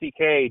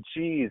 $60K.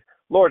 Jeez.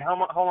 Lord, how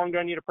long do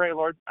I need to pray,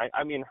 Lord?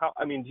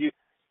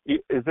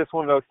 Is this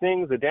one of those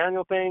things, the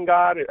Daniel thing,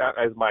 God?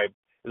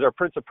 Is our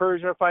Prince of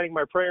Persia fighting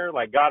my prayer?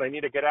 Like, God, I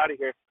need to get out of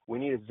here. We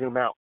need to zoom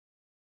out.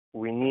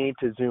 We need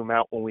to zoom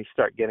out when we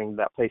start getting to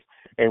that place.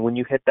 And when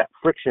you hit that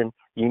friction,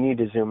 you need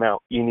to zoom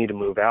out. You need to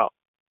move out.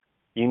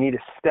 You need to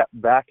step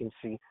back and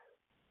see.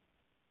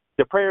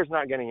 The prayer is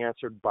not getting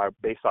answered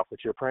based off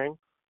what you're praying.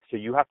 So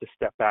you have to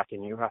step back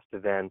and you have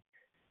to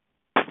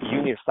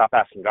you need to stop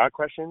asking God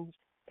questions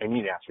and you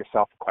need to ask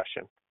yourself a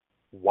question.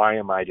 Why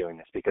am I doing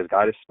this? Because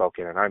God has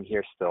spoken and I'm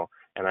here still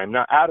and I'm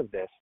not out of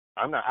this.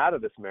 I'm not out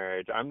of this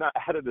marriage. I'm not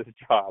out of this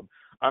job.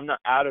 I'm not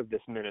out of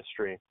this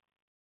ministry.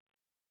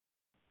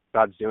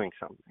 God's doing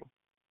something.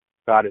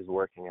 God is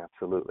working,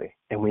 absolutely.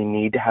 And we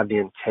need to have the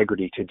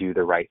integrity to do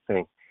the right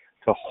thing,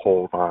 to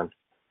hold on,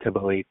 to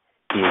believe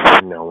even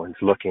when no one's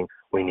looking.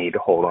 We need to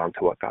hold on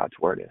to what God's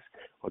word is,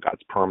 what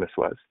God's promise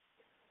was.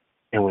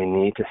 And we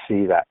need to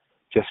see that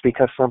just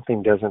because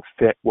something doesn't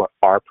fit what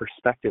our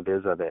perspective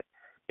is of it,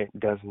 it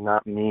does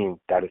not mean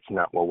that it's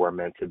not what we're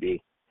meant to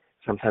be.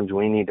 Sometimes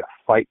we need to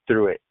fight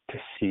through it to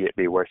see it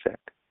be worth it.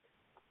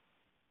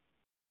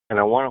 And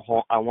I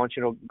want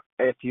you to,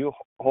 if you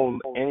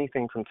hold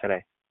anything from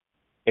today,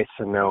 it's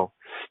to know,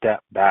 step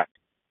back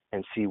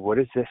and see what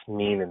does this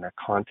mean in the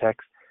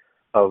context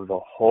of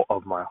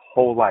my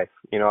whole life.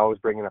 You know, I was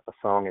bringing up a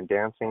song and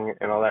dancing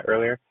and all that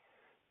earlier.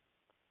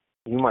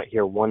 You might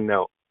hear one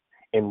note.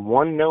 And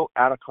one note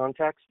out of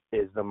context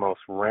is the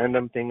most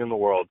random thing in the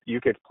world.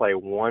 You could play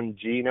one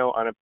G note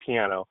on a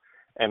piano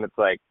and it's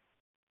like,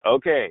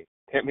 okay,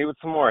 hit me with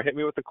some more, hit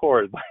me with the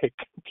chords, like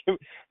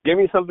give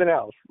me something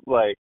else.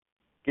 Like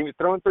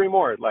throw in 3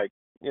 more, like,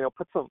 you know,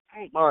 put some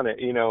on it,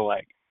 you know,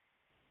 like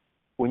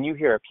when you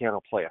hear a piano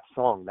play a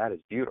song, that is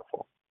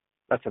beautiful.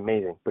 that's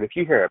amazing. But if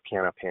you hear a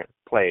piano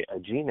play a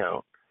G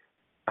note,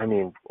 I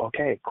mean,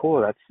 okay, cool,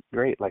 that's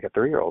great. Like a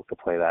 3-year-old could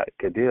play that,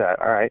 could do that.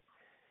 All right.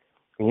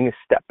 And you need to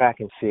step back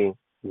and see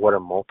what are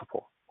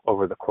multiple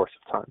over the course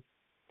of time.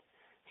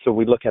 So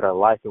we look at our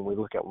life and we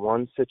look at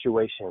one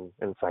situation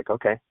and it's like,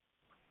 okay,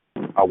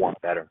 I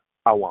want better.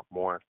 I want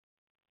more.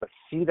 But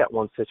see that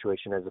one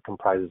situation as it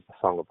comprises the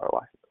song of our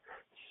life.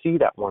 See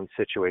that one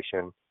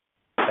situation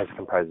as it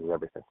comprises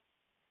everything.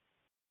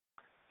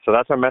 So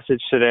that's our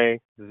message today.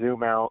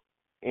 Zoom out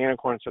in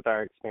accordance with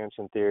our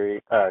expansion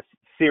series. I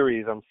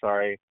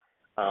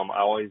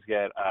always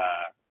get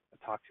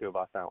talked to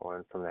about that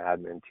one from the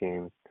admin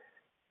team.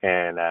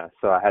 And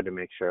so I had to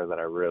make sure that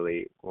I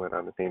really went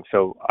on the theme.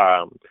 So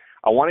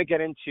I want to get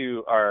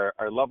into our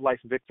Love Life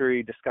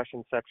Victory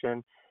discussion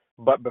section.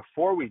 But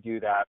before we do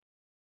that,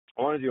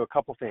 I want to do a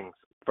couple things.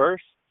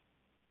 First,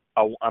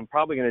 I'm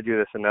probably going to do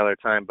this another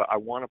time, but I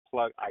want to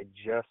plug, I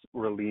just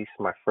released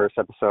my first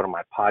episode of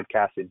my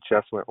podcast. It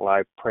just went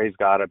live. Praise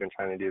God. I've been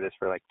trying to do this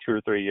for like 2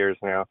 or 3 years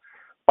now.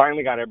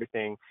 Finally got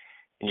everything.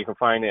 And you can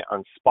find it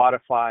on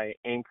Spotify,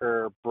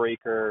 Anchor,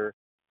 Breaker,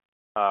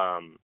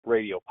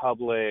 Radio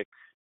Public,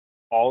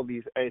 all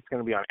these. It's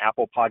going to be on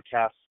Apple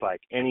Podcasts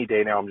like any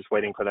day now. I'm just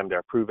waiting for them to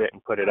approve it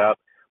and put it up.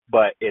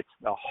 But it's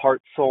the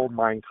Heart, Soul,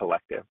 Mind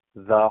Collective.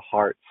 The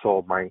Heart,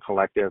 Soul, Mind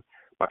Collective.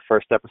 My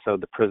first episode,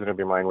 The Prison of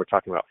Your Mind, we're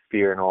talking about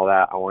fear and all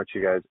that. I want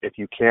you guys, if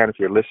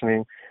you're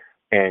listening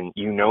and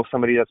you know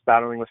somebody that's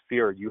battling with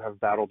fear or you have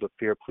battled with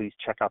fear, please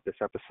check out this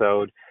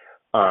episode.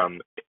 I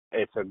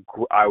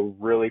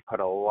really put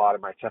a lot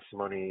of my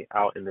testimony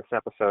out in this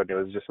episode. It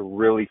was just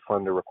really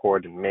fun to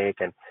record and make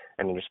and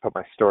just put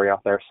my story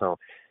out there. So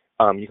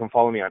you can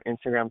follow me on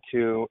Instagram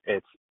too.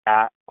 It's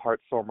at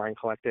Heart, Soul, Mind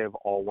Collective,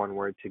 all one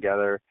word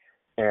together.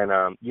 And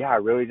I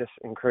really just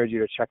encourage you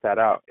to check that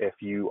out. If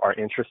you are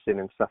interested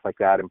in stuff like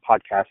that and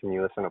podcasts and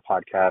you listen to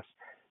podcasts,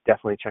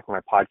 definitely check my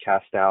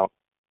podcast out.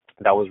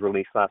 That was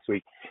released last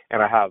week.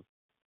 And I have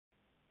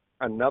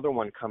another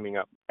one coming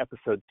up.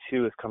 Episode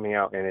 2 is coming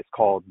out, and it's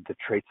called The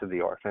Traits of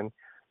the Orphan.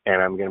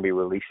 And I'm going to be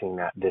releasing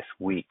that this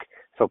week.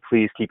 So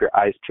please keep your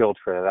eyes peeled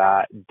for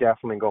that.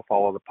 Definitely go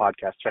follow the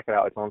podcast. Check it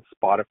out. It's on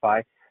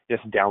Spotify.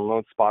 Just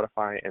download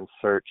Spotify and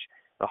search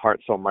the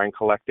Heart, Soul, Mind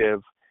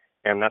Collective.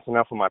 And that's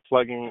enough of my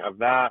plugging of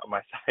that,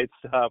 my side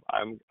stuff.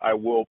 I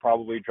will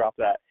probably drop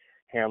that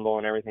handle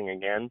and everything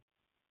again.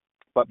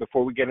 But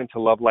before we get into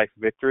Love Life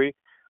Victory,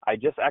 I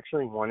just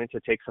actually wanted to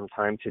take some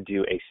time to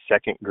do a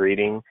second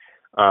greeting.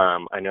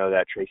 I know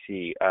that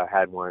Tracy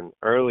had one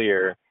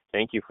earlier.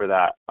 Thank you for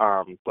that.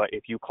 But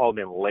if you called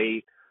in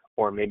late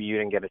or maybe you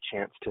didn't get a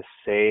chance to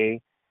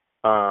say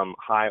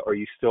hi, or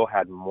you still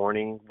had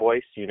morning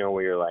voice,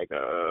 where you're like,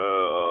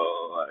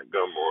 oh, good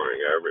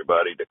morning,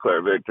 everybody,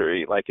 declare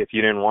victory. Like, if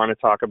you didn't want to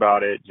talk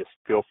about it, just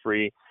feel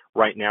free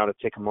right now to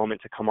take a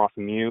moment to come off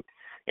mute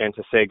and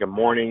to say good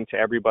morning to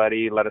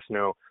everybody. Let us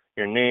know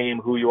your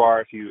name, who you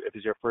are, if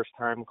it's your first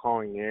time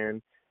calling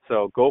in.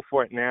 So go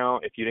for it now.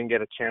 If you didn't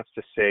get a chance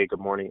to say good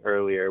morning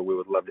earlier, we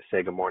would love to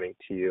say good morning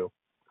to you.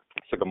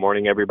 So good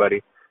morning,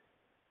 everybody.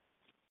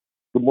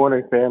 Good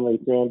morning, family.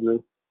 It's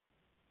Andrew.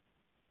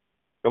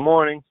 Good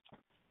morning.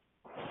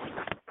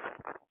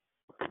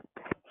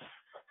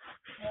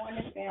 Good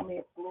morning, family.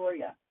 It's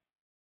Gloria.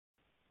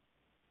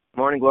 Good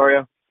morning,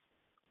 Gloria.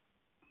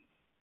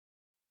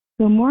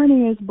 Good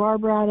morning. It's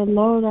Barbara out of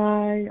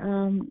Lodi.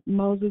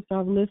 Moses,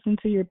 I've listened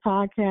to your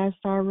podcast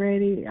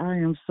already. I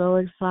am so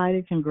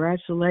excited.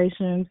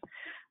 Congratulations.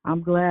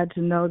 I'm glad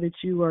to know that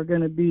you are going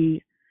to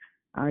be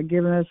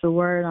giving us a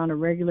word on a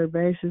regular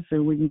basis,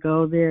 and we can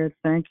go there.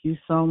 Thank you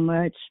so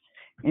much.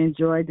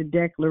 Enjoyed the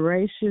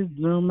declaration.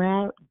 Zoom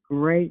out.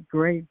 Great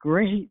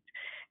thing.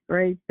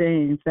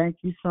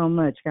 Thank you so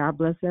much. God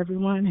bless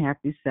everyone.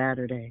 Happy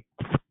Saturday.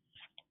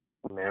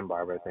 Man,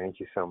 Barbara, thank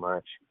you so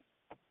much.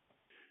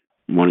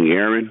 Good morning,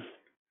 Aaron.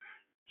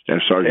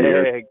 Staff Sergeant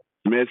Aaron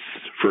Smith,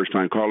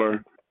 first-time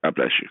caller. God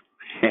bless you.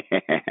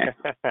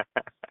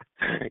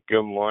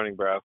 Good morning,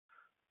 bro.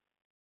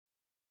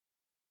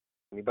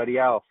 Anybody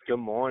else? Good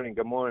morning.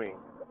 Good morning.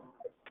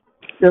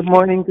 This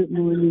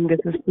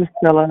is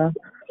Priscilla.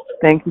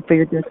 Thank you for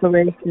your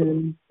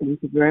declaration.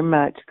 Thank you very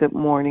much. Good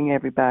morning,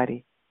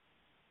 everybody.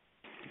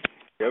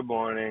 Good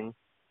morning.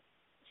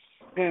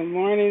 Good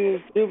morning.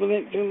 It's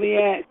Jubilant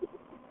Juliet.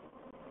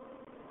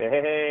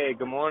 Hey,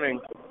 good morning.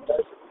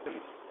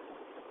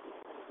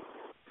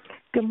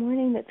 Good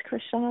morning. It's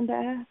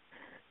Krishanda.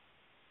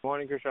 Good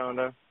morning,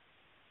 Krishanda.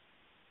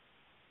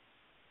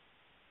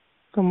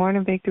 Good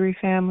morning, Victory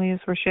Family.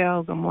 It's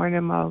Rochelle. Good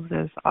morning,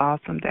 Moses.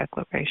 Awesome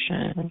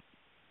declaration.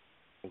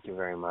 Thank you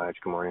very much.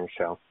 Good morning,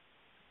 Rochelle.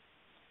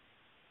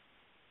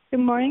 Good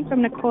morning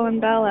from Nicole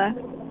and Bella.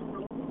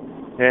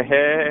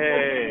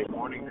 Hey. Good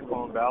morning,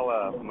 Nicole and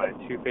Bella, my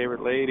two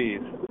favorite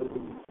ladies.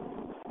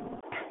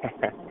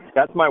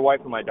 That's my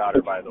wife and my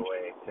daughter, by the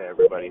way, to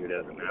everybody who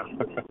doesn't know.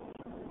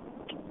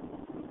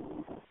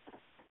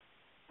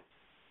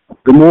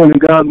 Good morning,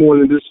 God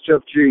morning. This is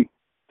Jeff G.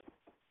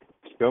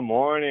 Good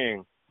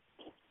morning.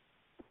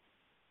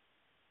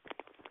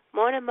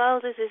 Morning,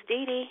 Moses. It's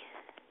Dee Dee.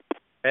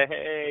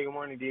 Hey, good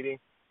morning, Dee Dee.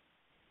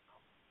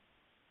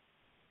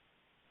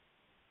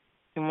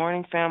 Good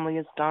morning, family.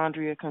 It's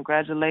Dondria.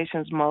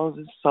 Congratulations,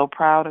 Moses. So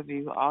proud of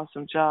you.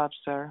 Awesome job,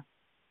 sir.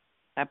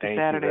 Happy Thank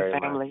Saturday, you very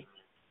family. Much.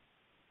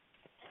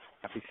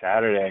 Happy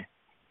Saturday.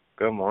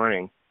 Good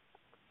morning.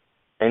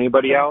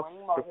 Anybody else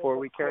before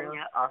we carry on?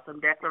 Awesome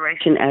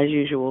declaration as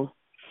usual.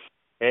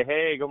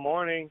 Hey, good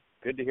morning.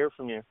 Good to hear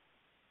from you.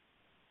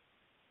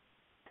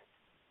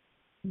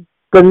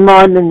 Good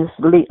morning, it's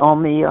Lee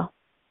O'Meara.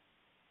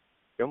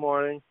 Good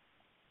morning.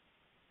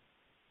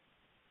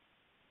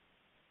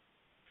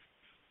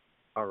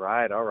 All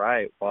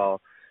right.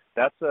 Well,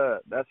 that's a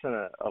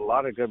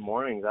lot of good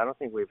mornings. I don't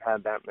think we've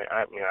had that many.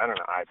 I mean, I don't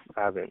know. I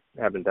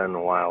haven't done in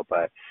a while,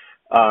 but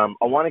I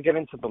want to get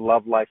into the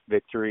Love Life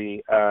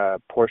Victory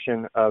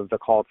portion of the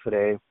call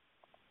today,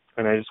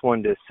 and I just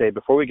wanted to say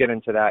before we get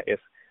into that, if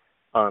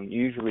you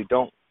usually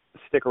don't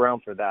stick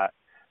around for that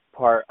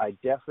part, I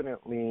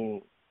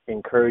definitely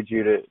encourage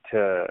you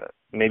to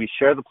maybe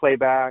share the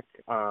playback.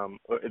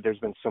 There's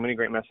been so many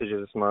great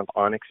messages this month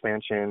on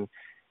expansion,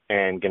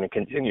 and going to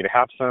continue to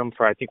have some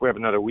for, I think we have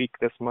another week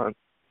this month.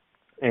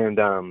 And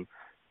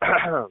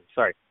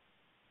sorry.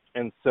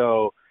 And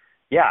so,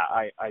 yeah,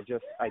 I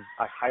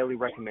highly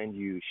recommend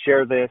you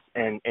share this,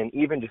 and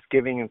even just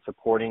giving and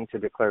supporting to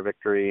Declare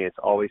Victory. It's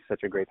always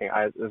such a great thing.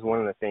 It's one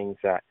of the things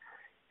that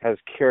has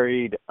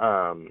carried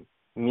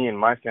me and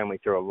my family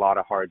through a lot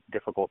of hard,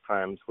 difficult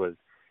times. Was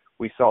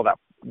we saw that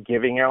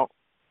giving out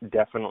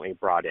definitely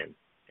brought in,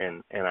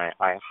 and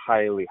I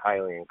highly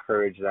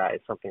encourage that.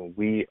 It's something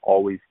we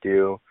always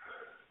do,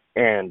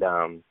 and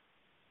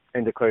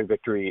Declare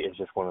Victory is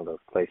just one of those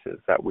places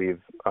that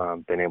we've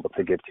been able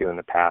to give to in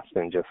the past,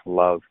 and just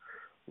love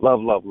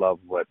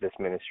what this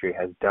ministry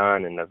has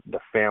done, and the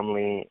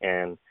family,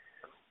 and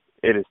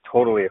it is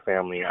totally a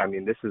family. I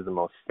mean, this is the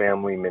most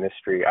family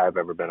ministry I've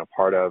ever been a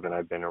part of, and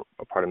I've been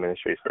a part of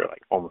ministries for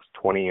like almost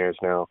 20 years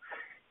now,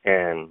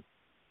 and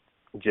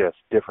just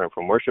different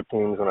from worship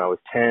teams when I was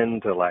 10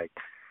 to like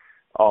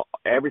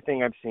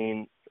everything I've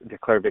seen.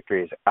 Declare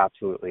Victory is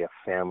absolutely a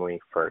family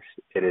first.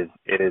 It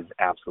is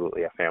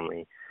absolutely a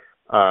family.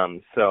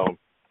 So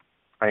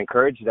I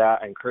encourage that.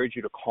 I encourage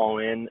you to call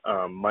in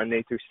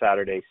Monday through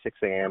Saturday, 6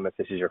 a.m. if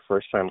this is your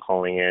first time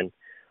calling in.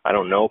 I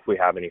don't know if we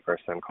have any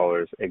first-time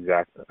callers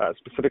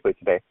specifically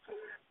today.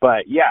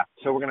 But, yeah,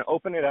 so we're going to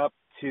open it up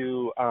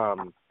to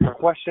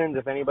questions.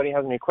 If anybody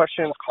has any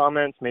questions,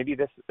 comments, maybe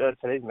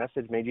today's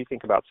message made you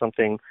think about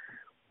something.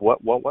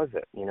 What was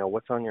it? You know,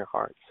 what's on your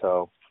heart?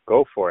 So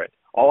go for it.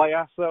 All I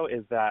ask, though,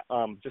 is that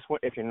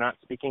if you're not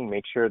speaking,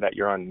 make sure that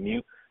you're on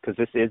mute, because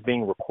this is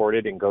being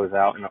recorded and goes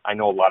out. And I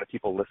know a lot of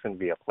people listen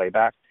via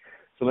playback.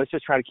 So let's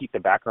just try to keep the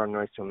background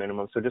noise to a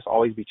minimum. So just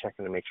always be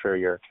checking to make sure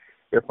your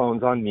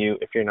phone's on mute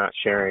if you're not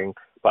sharing.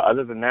 But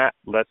other than that,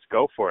 let's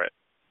go for it.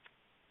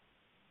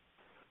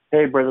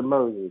 Hey, Brother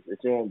Moses,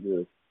 it's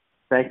Andrew.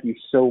 Thank you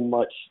so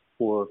much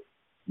for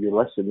your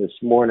lesson this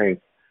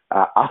morning.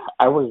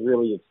 I was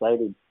really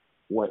excited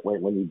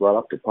when you brought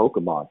up the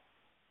Pokemon,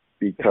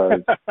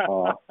 because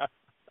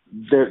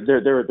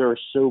there are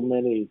so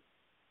many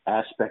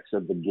aspects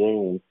of the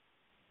game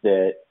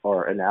that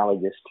are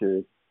analogous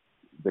to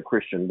the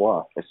Christian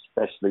walk,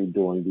 especially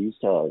during these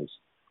times.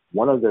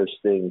 One of those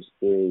things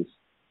is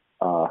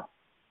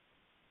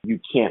you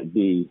can't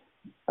be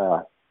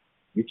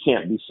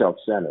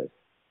self-centered.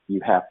 You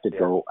have to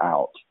go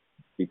out,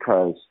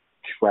 because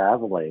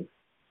traveling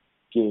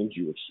gains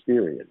you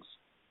experience,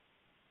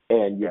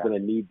 and you're going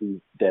to need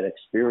that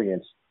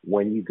experience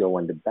when you go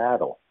into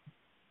battle,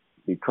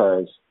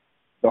 because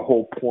the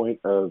whole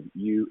point of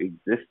you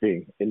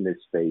existing in this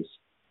space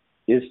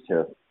is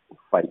to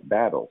fight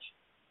battles.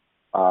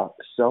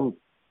 Some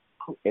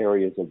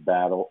areas of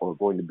battle are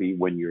going to be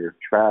when you're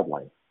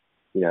traveling.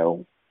 You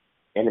know,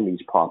 enemies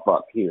pop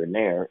up here and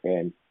there,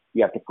 and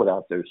you have to put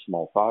out those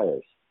small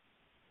fires.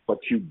 But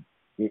you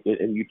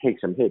take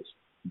some hits,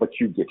 but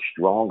you get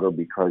stronger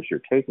because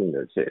you're taking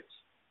those hits.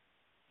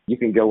 You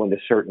can go into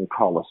certain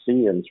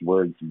coliseums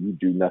where you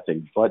do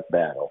nothing but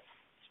battle,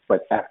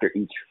 but after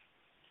each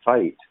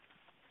fight,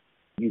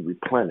 you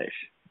replenish,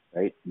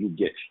 right? You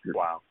get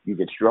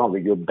stronger.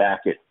 You're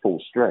back at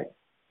full strength.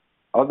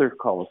 Other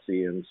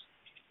coliseums,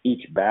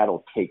 each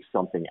battle takes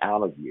something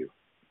out of you,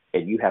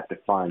 and you have to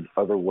find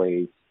other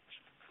ways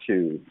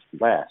to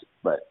last.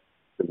 But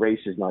the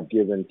race is not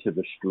given to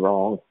the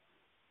strong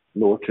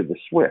nor to the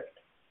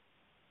swift,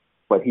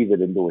 but he that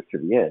endures to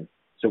the end.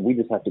 So we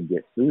just have to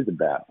get through the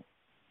battle,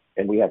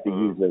 and we have to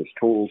use those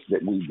tools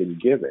that we've been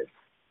given,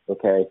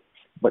 okay?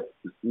 But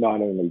not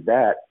only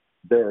that,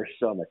 there are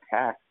some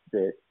attacks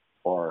that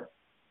are,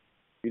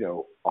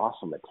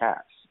 awesome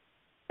attacks,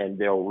 and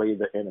they'll lay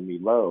the enemy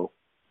low,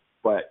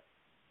 but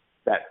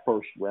that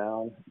first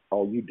round,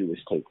 all you do is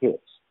take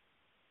hits,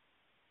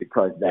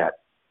 because that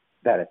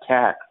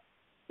attack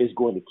is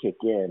going to kick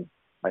in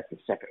like the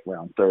second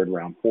round, third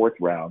round, fourth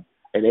round,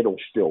 and it'll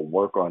still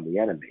work on the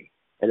enemy,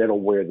 and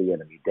it'll wear the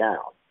enemy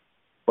down.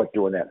 But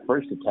during that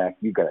first attack,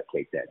 you got to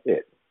take that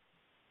hit.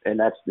 And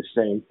that's the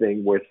same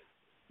thing with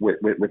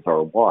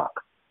our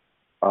walk.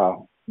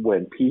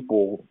 when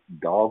people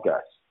dog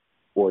us,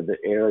 or the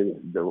area,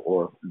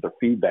 or the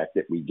feedback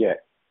that we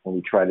get when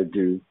we try to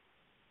do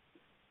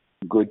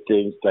good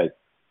things, like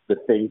the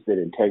things that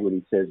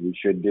integrity says we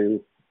should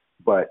do,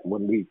 but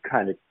when we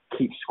kind of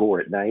keep score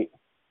at night,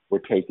 we're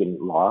taking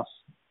loss,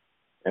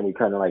 and we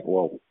kind of like,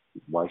 well,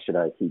 why should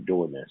I keep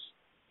doing this?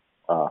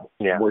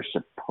 We're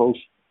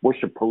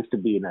supposed to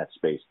be in that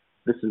space.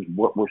 This is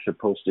what we're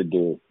supposed to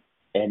do,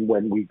 and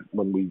when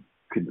we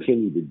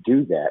continue to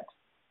do that,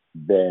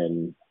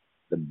 then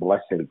the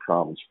blessing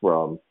comes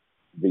from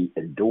the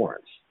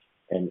endurance.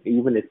 And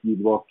even if you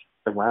look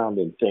around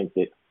and think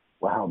that,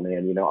 wow,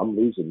 man, I'm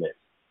losing this.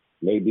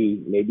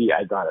 Maybe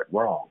I got it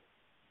wrong.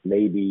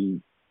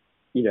 Maybe,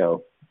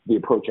 the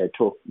approach I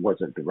took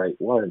wasn't the right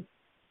one.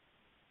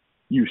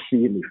 You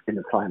see in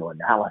the final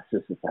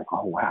analysis, it's like,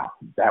 oh, wow,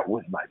 that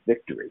was my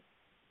victory.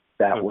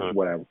 That was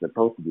what I was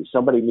supposed to do.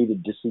 Somebody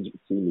needed to see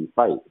me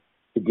fight,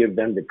 to give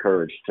them the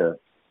courage to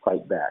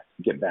fight back,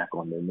 get back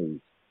on their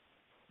knees.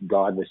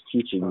 God was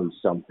teaching me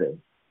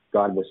something.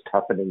 God was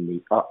toughening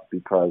me up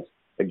because,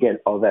 again,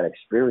 all that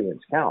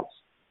experience counts.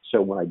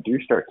 So when I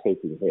do start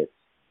taking hits,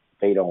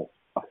 they don't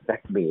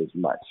affect me as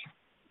much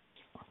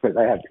because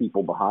I have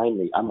people behind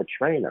me. I'm a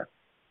trainer.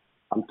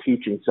 I'm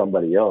teaching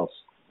somebody else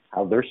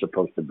how they're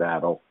supposed to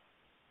battle.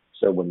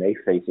 So when they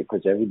face it,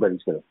 because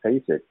everybody's going to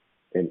face it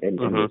in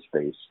this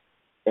space.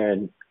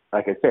 And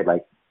like I said,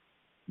 like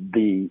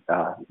the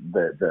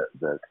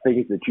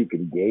things that you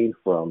can gain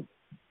from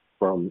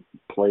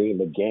playing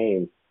the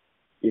game,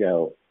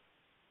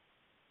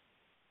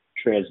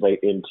 translate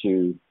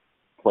into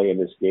playing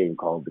this game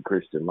called the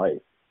Christian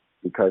life,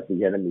 because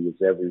the enemy is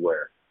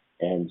everywhere.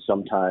 And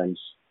sometimes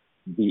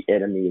the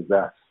enemy is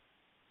us.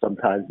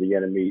 Sometimes the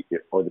enemy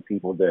are the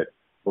people that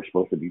we're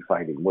supposed to be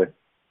fighting with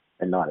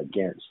and not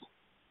against.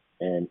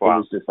 And it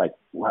was just like,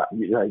 wow,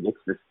 it's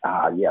just,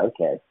 yeah,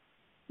 okay.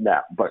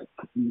 Now, but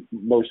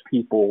most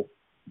people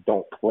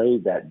don't play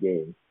that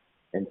game.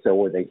 And so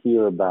when they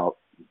hear about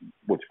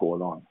what's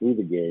going on through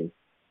the game,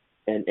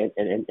 and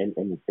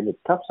it's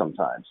tough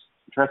sometimes.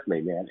 Trust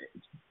me, man.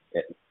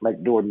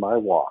 Like during my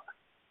walk,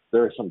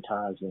 there are some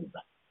times when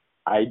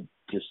I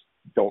just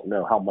don't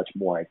know how much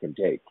more I can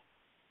take.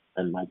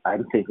 And like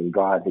I'm thinking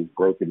God has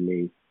broken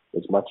me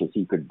as much as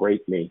he could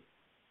break me.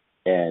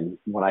 And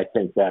when I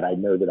think that, I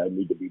know that I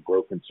need to be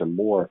broken some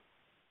more.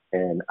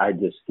 And I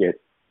just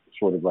get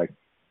sort of like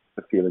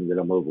the feeling that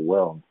I'm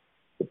overwhelmed.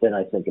 But then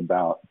I think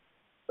about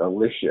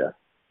Elisha,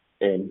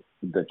 and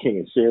the king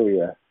of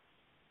Syria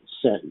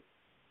sent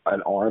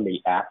an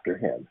army after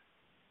him.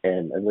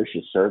 And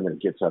Elisha's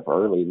servant gets up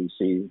early and he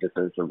sees that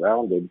they're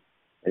surrounded.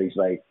 And he's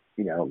like,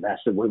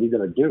 Master, what are we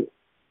going to do?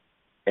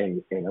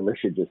 And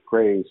Elisha just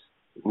prays,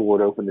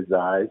 Lord, open his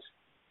eyes,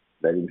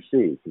 let him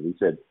see. Because he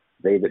said,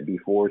 they that be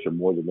for us are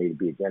more than they to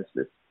be against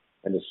us.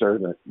 And the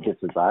servant gets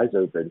his eyes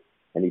open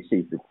and he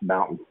sees this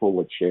mountain full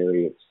of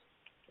chariots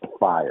of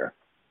fire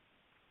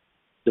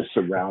just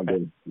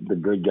surrounding the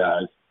good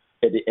guys.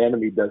 And the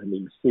enemy doesn't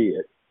even see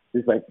it.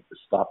 He's like,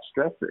 stop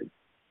stressing.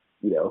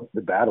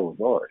 The battle is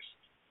ours.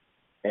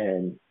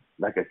 And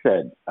like I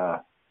said,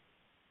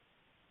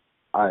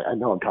 I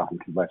know I'm talking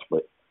too much,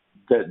 but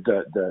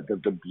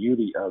the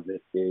beauty of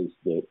it is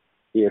that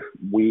if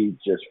we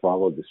just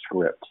follow the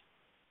script,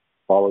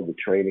 follow the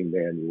training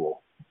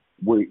manual,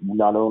 we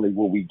not only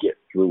will we get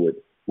through it,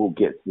 we'll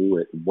get through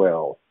it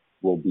well.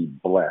 We'll be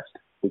blessed.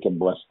 We can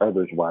bless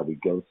others while we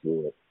go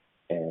through it,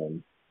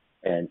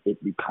 and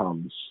it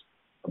becomes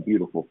a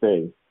beautiful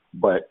thing.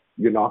 But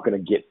you're not going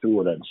to get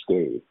through it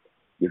unscathed.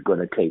 You're going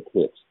to take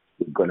hits.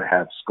 You're going to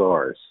have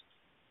scars,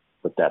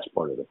 but that's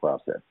part of the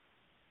process.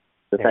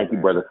 So thank you,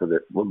 brother,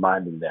 for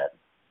reminding that.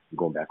 I'm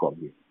going back on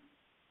you.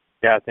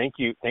 Yeah, thank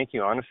you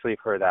honestly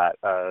for that.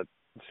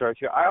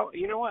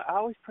 You know what? I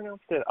always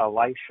pronounced it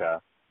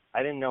Elisha.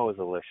 I didn't know it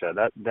was Elisha.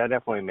 That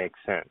definitely makes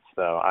sense.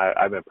 So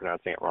I've been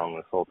pronouncing it wrong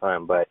this whole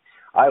time. But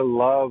I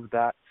love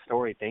that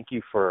story. Thank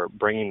you for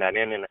bringing that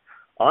in. And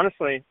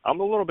honestly,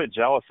 I'm a little bit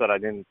jealous that I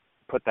didn't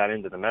put that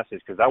into the message,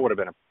 because that would have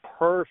been a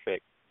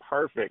perfect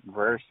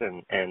verse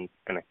and an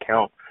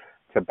account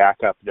to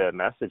back up the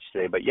message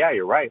today. But yeah,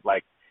 you're right.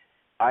 Like,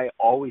 I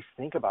always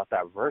think about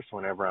that verse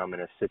whenever I'm in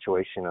a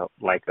situation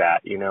like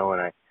that,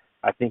 and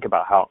I think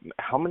about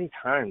how many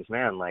times,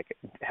 man, like,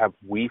 have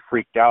we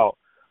freaked out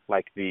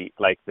like his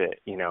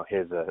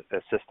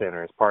assistant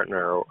or his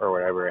partner or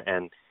whatever,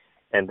 and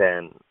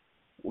then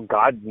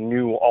God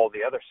knew all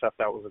the other stuff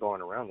that was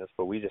going around us,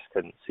 but we just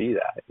couldn't see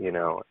that,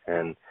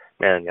 and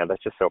man, yeah,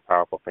 that's just so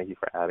powerful. Thank you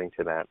for adding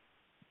to that.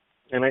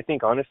 And I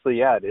think honestly,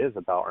 yeah, it is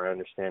about our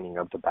understanding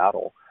of the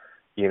battle,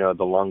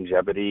 the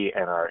longevity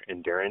and our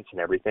endurance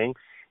and everything.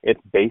 It's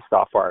based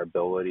off our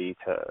ability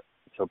to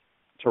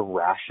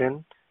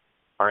ration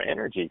our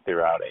energy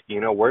throughout it.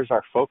 Where's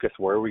our focus?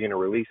 Where are we going to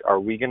release? Are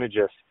we going to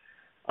just,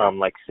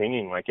 like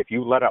singing, like if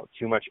you let out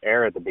too much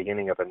air at the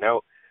beginning of a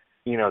note,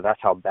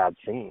 that's how bad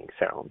singing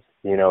sounds.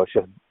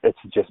 It's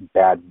just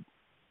bad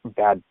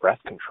breath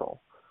control,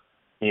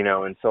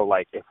 and so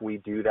like if we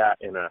do that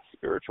in a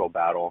spiritual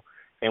battle,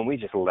 and we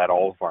just let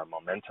all of our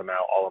momentum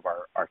out, all of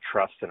our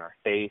trust and our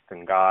faith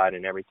in God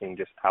and everything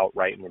just out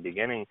right in the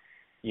beginning,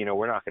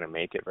 we're not going to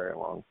make it very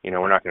long.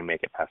 We're not going to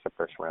make it past the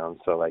first round.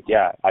 So,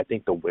 I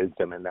think the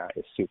wisdom in that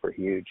is super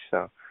huge.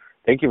 So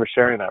thank you for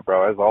sharing that,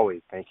 bro. As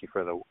always, thank you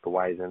for the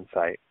wise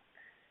insight.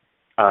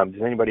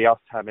 Does anybody else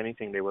have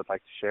anything they would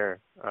like to share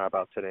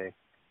about today?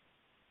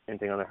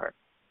 Anything on their heart?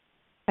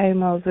 Hey,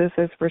 Moses,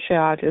 it's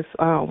Rochelle. I just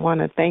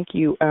want to thank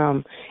you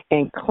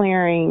in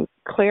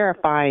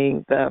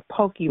clarifying the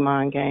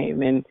Pokemon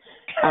game and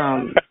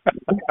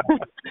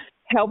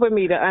helping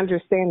me to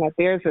understand that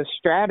there's a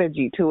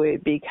strategy to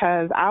it,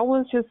 because I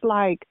was just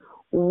like,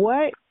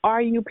 what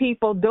are you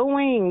people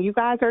doing? You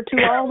guys are too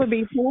old to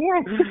be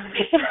playing.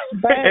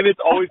 And it's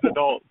always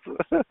adults.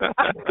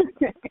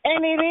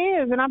 And it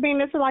is. And I mean,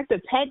 this is like the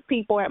tech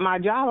people at my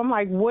job. I'm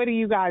like, what are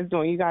you guys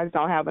doing? You guys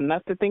don't have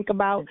enough to think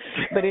about.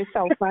 But it's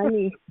so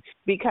funny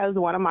because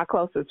one of my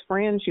closest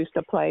friends used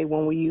to play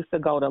when we used to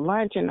go to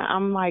lunch. And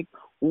I'm like,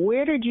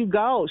 where did you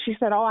go? She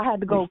said, I had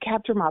to go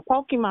capture my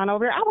Pokemon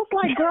over here. I was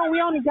like, girl,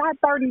 we only got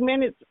 30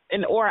 minutes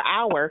or an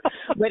hour.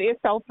 But it's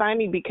so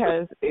funny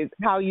because it's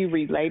how you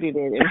related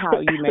it and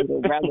how you made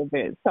it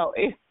relevant. So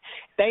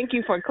thank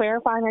you for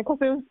clarifying that,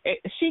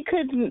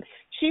 because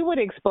she would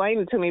explain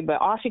it to me,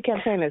 but all she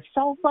kept saying is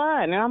so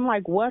fun. And I'm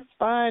like, what's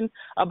fun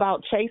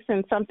about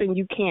chasing something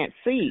you can't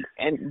see?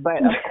 But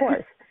of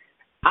course,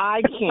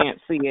 I can't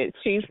see it.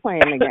 She's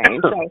playing the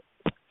game. So,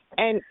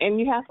 and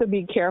you have to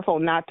be careful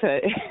not to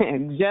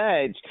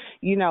judge,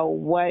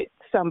 what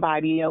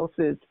somebody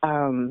else's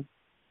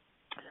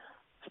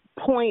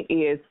point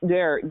is,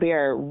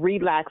 their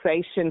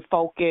relaxation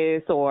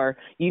focus, or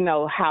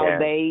how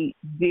they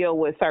deal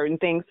with certain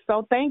things.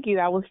 So thank you.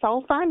 That was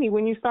so funny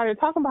when you started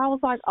talking about. I was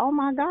like, oh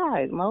my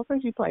God,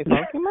 Moses, you play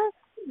Pokemon?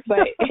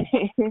 But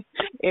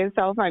it's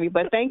so funny.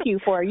 But thank you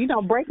for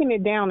breaking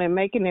it down and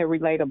making it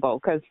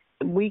relatable, because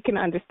we can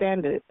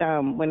understand it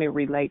when it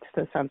relates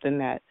to something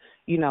that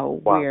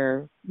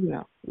we're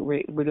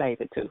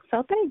related to.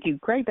 So thank you.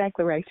 Great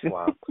declaration.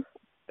 Wow.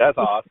 That's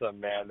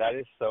awesome, man. That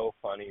is so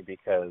funny,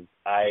 because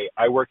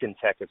I work in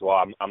tech as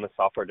well. I'm a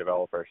software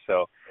developer,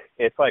 so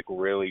it's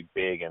really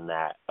big in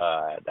that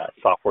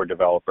software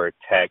developer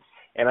tech.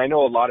 And I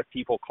know a lot of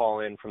people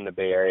call in from the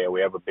Bay Area.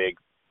 We have a big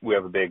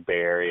Bay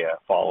Area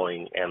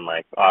following, and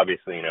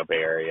obviously Bay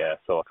Area,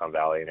 Silicon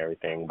Valley, and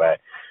everything.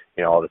 But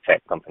all the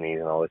tech companies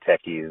and all the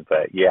techies.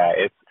 But yeah,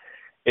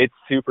 it's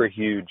super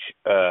huge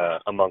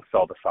amongst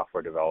all the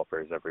software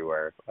developers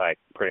everywhere.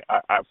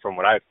 From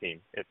what I've seen,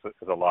 it's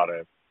a lot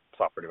of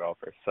software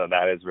developers, so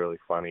that is really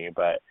funny.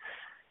 But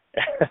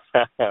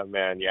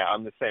man, yeah,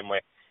 I'm the same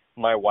way.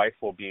 My wife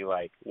will be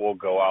like, we'll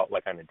go out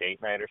on a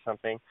date night or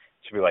something,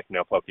 she'll be like,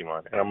 no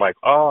Pokemon, and I'm like,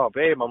 oh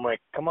babe, I'm like,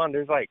 come on,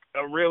 there's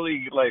a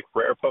really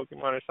rare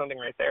Pokemon or something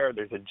right there,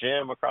 there's a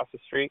gym across the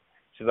street.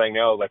 She's like,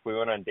 no, we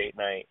went on date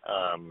night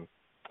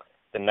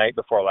the night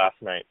before last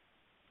night.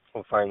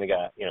 We finally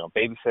got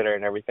babysitter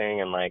and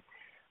everything, and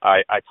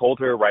I told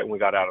her right when we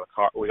got out of the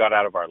car, we got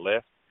out of our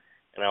Lyft,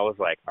 and I was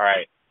like, all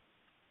right,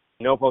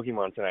 no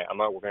Pokemon tonight. I'm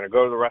like, we're gonna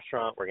go to the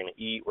restaurant, we're gonna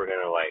eat, we're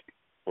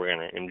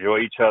gonna enjoy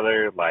each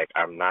other.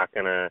 I'm not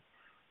gonna,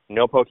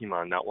 no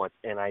Pokemon, not once.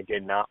 And I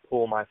did not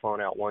pull my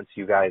phone out once,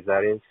 you guys.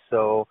 That is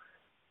so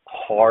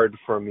hard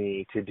for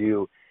me to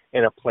do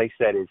in a place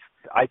that is.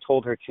 I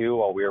told her too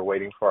while we were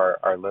waiting for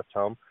our Lyft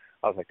home.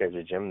 I was like, there's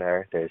a gym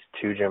there. There's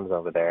 2 gyms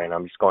over there, and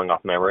I'm just going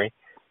off memory.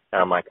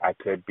 And I'm like, I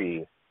could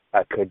be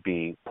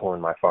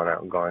pulling my phone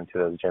out and going to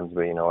those gyms,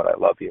 but you know what? I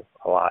love you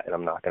a lot, and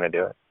I'm not going to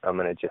do it. I'm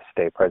going to just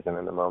stay present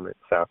in the moment.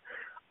 So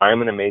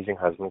I'm an amazing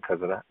husband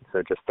because of that.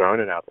 So just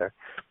throwing it out there.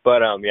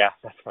 But yeah,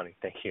 that's funny.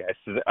 Thank you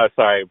guys.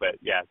 Sorry, but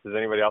yeah, does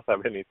anybody else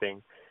have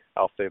anything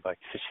else they'd like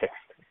to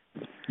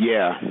share?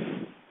 Yeah.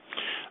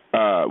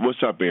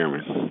 What's up,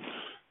 Aaron?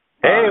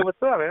 Hey,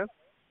 what's up, man?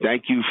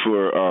 Thank you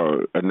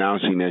for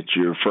announcing that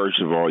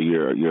first of all,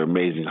 you're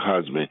amazing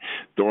husband,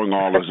 throwing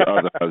all those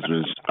other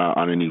husbands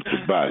underneath the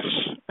bus.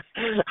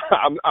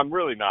 I'm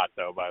really not,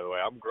 though. By the way,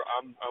 I'm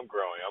growing.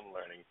 I'm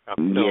learning.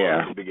 I'm still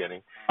at the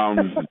beginning.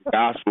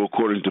 Gospel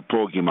according to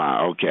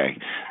Pokemon. Okay,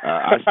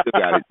 I still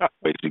got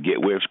it to get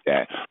with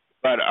that.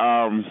 But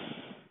I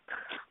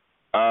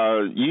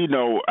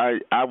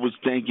was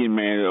thinking,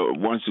 man.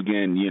 Once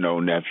again,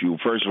 nephew.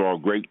 First of all,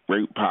 great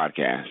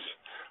podcast.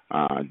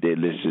 Did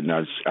listen.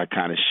 I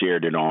kind of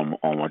shared it on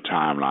my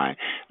timeline.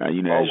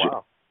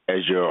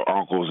 As your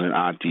uncles and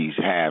aunties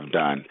have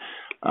done,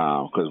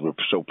 because we're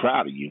so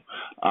proud of you.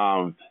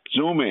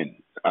 Zoom in,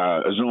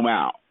 zoom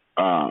out.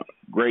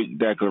 Great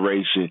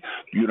declaration.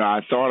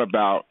 I thought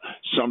about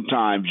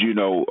sometimes,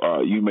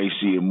 you may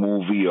see a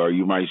movie or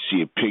you might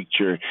see a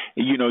picture,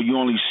 and, you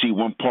only see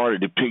one part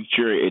of the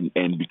picture,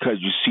 and because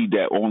you see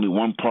that only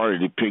one part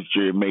of the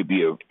picture, it may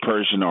be a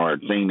person or a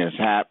thing that's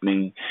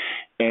happening.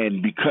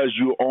 And because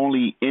you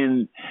only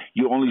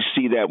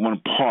see that one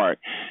part,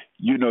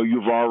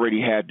 you've already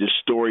had the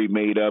story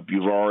made up.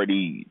 You've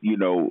already,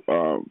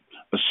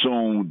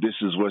 assumed this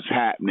is what's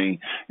happening.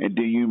 And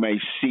then you may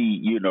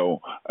see,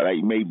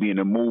 maybe in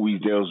the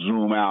movies, they'll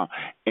zoom out.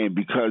 And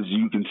because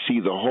you can see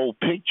the whole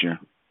picture,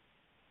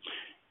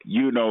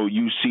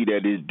 you see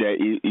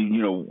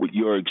what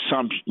your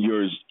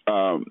assumption,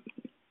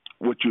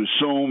 what you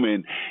assume,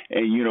 and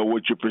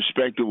what your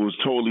perspective was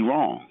totally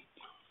wrong.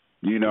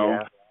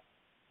 Yeah.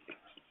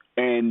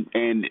 And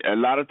a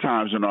lot of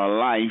times in our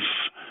life,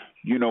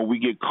 we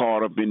get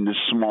caught up in the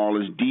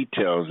smallest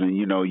details, and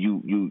you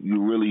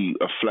really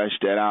flesh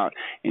that out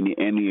in the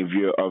ending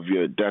of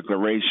your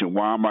declaration.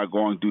 Why am I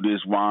going through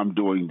this? Why I'm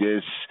doing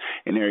this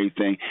and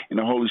everything? And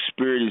the Holy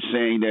Spirit is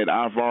saying that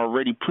I've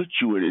already put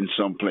you in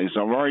some place.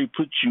 I've already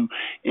put you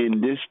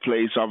in this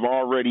place. I've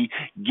already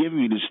given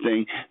you this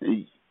thing.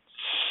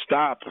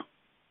 Stop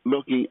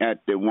looking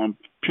at the one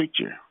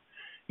picture.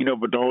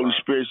 But the Holy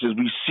Spirit says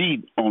we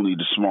see only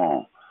the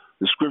small.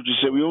 The scripture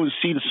said we only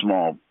see the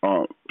small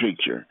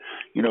picture,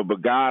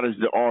 but God is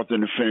the author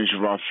and the finisher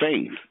of our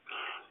faith.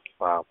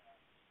 Wow.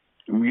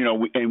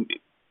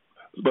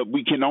 But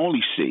we can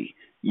only see,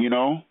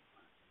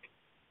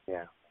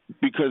 Yeah.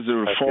 because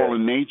of the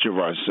fallen nature of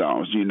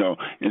ourselves,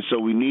 and so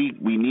we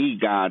need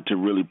God to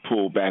really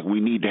pull back. We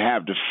need to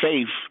have the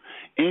faith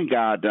in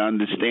God to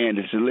understand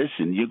and say,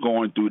 listen, you're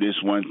going through this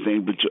one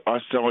thing, but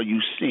that's all you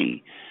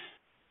see.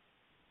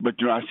 But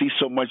I see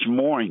so much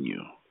more in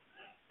you.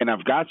 And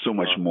I've got so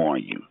much more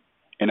in you,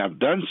 and I've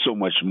done so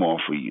much more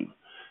for you.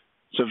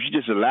 So if you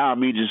just allow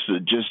me just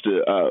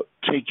to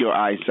take your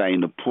eyesight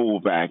and to pull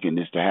back, and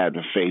just to have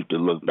the faith to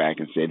look back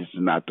and say, this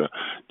is not the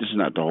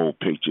whole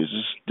picture.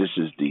 This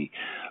is the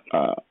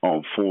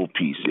full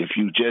piece. If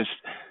you just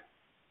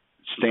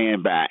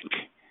stand back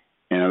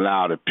and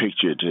allow the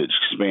picture to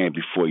expand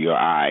before your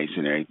eyes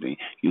and everything,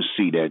 you'll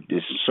see that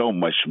there's so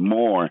much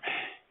more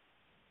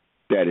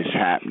that is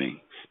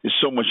happening. There's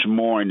so much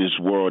more in this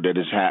world that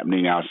is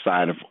happening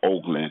outside of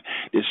Oakland.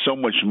 There's so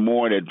much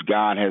more that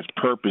God has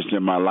purposed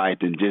in my life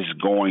than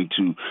just going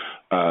to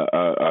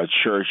a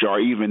church, or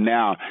even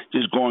now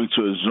just going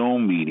to a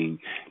Zoom meeting.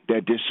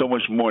 That there's so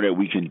much more that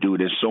we can do.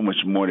 There's so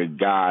much more that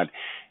God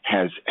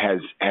has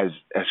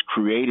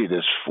created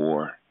us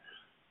for.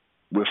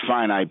 We're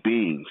finite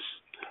beings,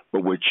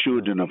 but we're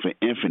children of an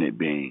infinite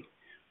being.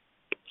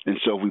 And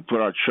so if we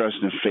put our trust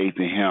and faith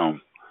in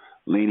Him,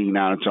 leaning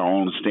not into our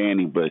own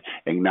understanding, but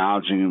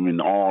acknowledging Him in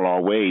all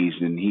our ways,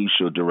 and He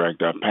shall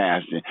direct our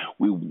paths. And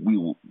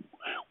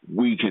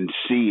we can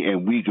see,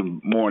 and we can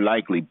more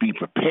likely be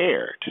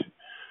prepared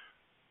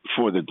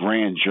for the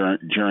grand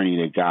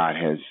journey that God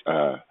has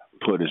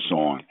put us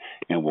on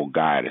and will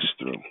guide us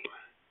through.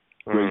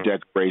 Great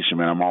declaration,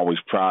 man. I'm always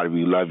proud of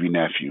you. Love you,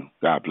 nephew.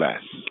 God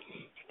bless.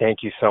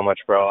 Thank you so much,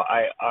 bro.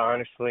 I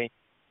honestly,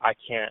 I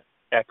can't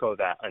echo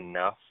that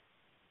enough.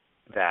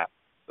 That,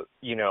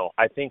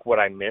 I think what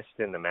I missed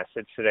in the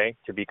message today,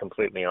 to be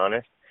completely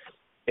honest,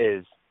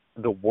 is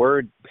the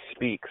Word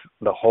speaks.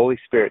 The Holy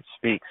Spirit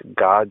speaks.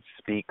 God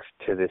speaks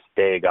to this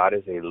day. God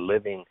is a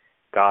living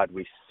God.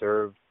 We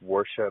serve,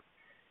 worship,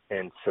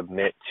 and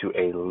submit to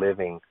a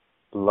living,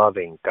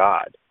 loving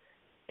God.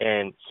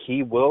 And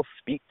He will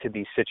speak to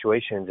these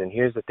situations. And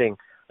here's the thing.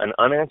 An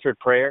unanswered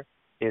prayer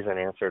is an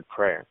answered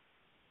prayer.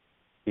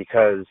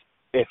 Because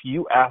if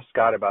you ask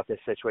God about this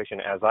situation,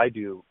 as I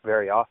do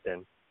very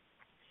often,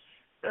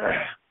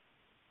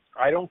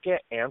 I don't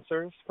get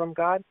answers from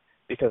God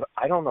because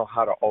I don't know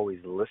how to always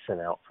listen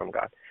out from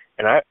God.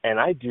 And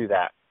I do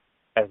that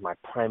as my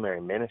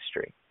primary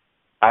ministry,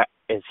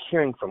 is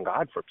hearing from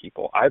God for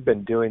people. I've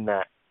been doing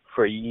that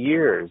for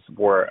years,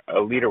 where a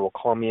leader will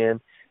call me in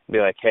and be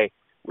like, hey,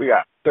 we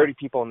got 30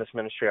 people in this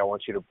ministry. I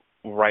want you to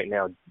right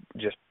now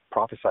just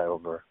prophesy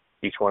over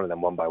each one of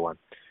them one by one.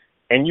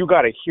 And you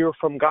got to hear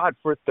from God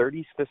for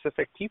 30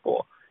 specific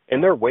people,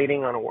 and they're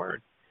waiting on a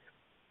word.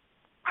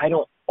 I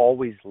don't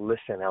always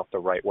listen out the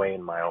right way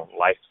in my own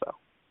life, though,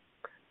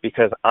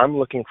 because I'm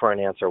looking for an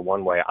answer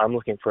one way. I'm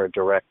looking for a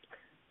direct,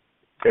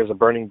 there's a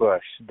burning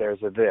bush,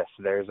 there's a this,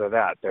 there's a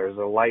that, there's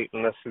a light,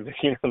 and this,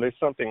 there's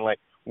something like,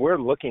 we're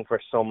looking for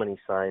so many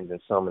signs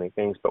and so many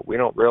things, but we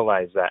don't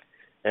realize that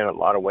in a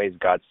lot of ways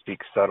God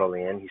speaks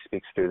subtly, and He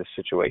speaks through the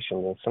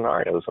situations and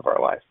scenarios of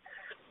our life.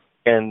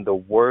 And the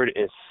Word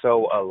is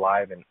so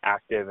alive and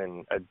active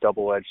and a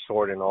double-edged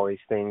sword and all these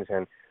things,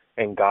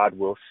 and God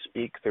will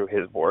speak through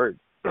His Word.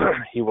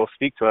 He will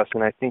speak to us,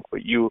 and I think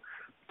what you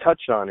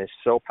touched on is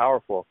so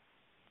powerful.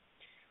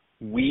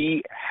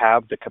 We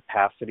have the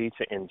capacity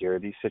to endure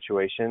these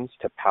situations,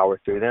 to power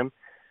through them,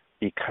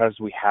 because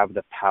we have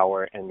the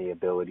power and the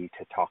ability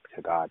to talk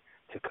to God,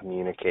 to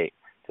communicate,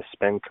 to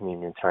spend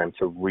communion time,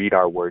 to read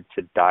our Word,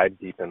 to dive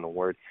deep in the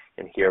Word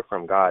and hear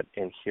from God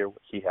and hear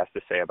what He has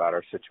to say about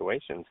our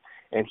situations,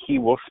 and He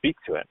will speak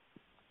to it.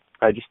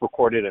 I just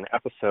recorded an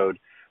episode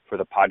for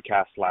the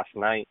podcast last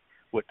night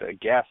with a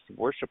guest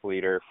worship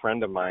leader,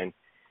 friend of mine,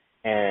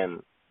 and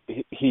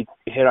he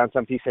hit on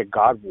something. He said,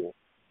 God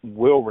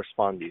will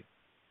respond to you.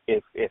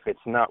 If it's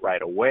not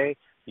right away,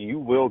 you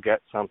will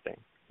get something.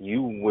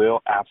 You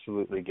will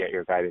absolutely get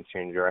your guidance,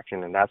 change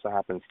direction, and that's what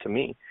happens to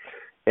me.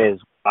 Is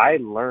I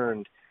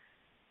learned,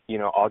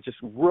 I'll just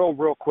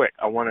real quick.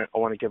 I want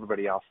to give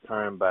everybody else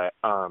time, but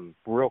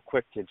real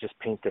quick to just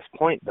paint this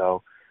point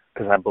though,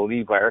 because I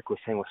believe what Eric was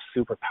saying was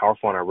super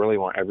powerful, and I really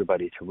want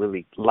everybody to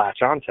really latch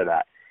on to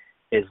that.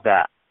 Is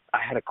that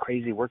had a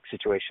crazy work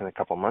situation a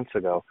couple months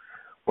ago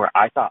where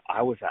I thought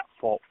I was at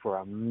fault for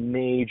a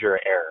major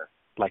error.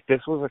 Like,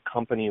 this was a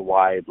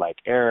company-wide, like,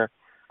 error.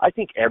 I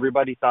think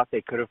everybody thought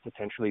they could have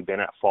potentially been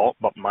at fault,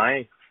 but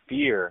my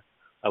fear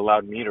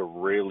allowed me to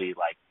really,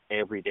 like,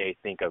 every day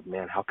think of,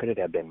 man, how could it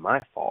have been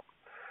my fault,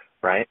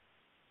 right?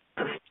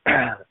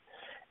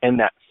 And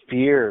that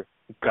fear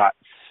got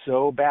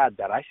so bad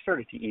that I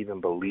started to even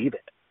believe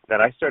it,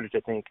 that I started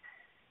to think,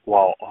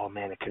 well, oh,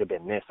 man, it could have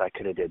been this. I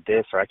could have did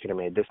this, or I could have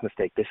made this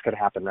mistake. This could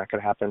have happened, that could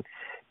have happened,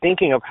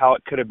 thinking of how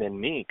it could have been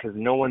me, because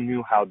no one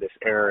knew how this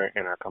error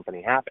in our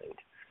company happened.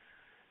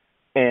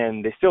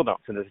 And they still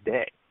don't to this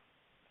day.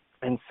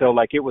 And so,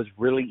 like, it was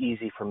really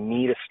easy for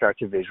me to start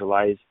to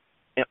visualize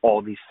in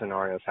all these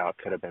scenarios how it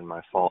could have been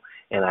my fault.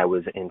 And I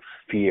was in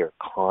fear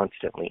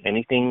constantly.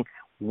 Anything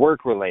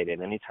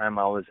work-related, anytime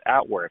I was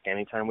at work,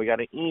 anytime we got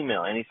an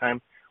email, anytime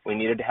we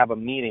needed to have a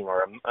meeting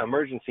or an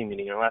emergency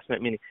meeting or a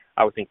last-minute meeting,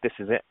 I would think, this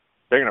is it.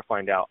 They're going to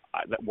find out,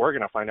 that we're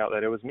going to find out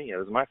that it was me. It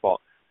was my fault.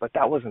 But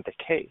that wasn't the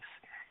case.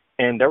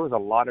 And there was a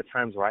lot of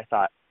times where I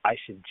thought, I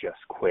should just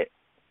quit.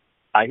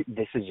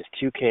 This is just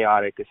too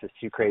chaotic. This is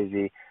too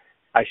crazy.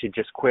 I should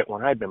just quit,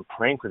 when I'd been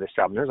praying for this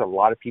job. And there's a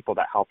lot of people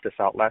that helped us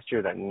out last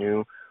year that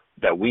knew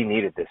that we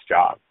needed this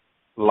job.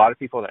 A lot of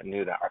people that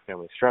knew that our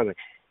family was struggling.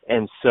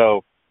 And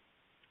so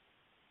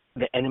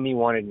the enemy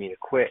wanted me to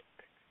quit,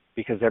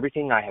 because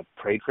everything I have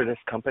prayed for this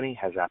company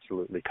has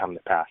absolutely come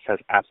to pass.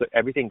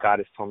 Everything God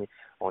has told me,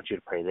 I want you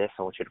to pray this,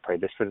 I want you to pray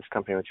this for this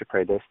company, I want you to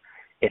pray this.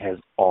 It has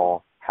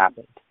all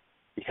happened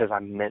because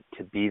I'm meant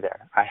to be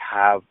there. I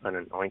have an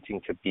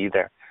anointing to be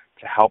there,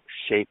 to help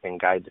shape and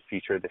guide the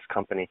future of this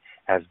company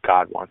as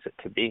God wants it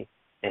to be.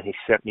 And he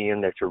sent me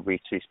in there to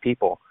reach these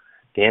people.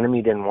 The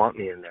enemy didn't want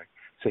me in there.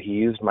 So he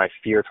used my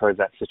fear towards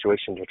that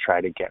situation to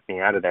try to get me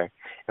out of there.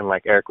 And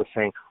like Eric was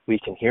saying, we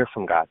can hear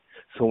from God.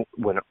 So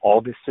when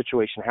all this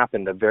situation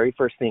happened, the very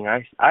first thing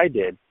I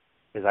did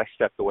is I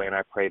stepped away and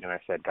I prayed and I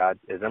said, God,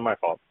 is it my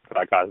fault that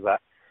I caused that?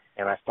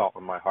 And I felt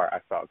in my heart, I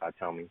felt God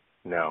tell me,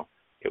 no,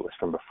 it was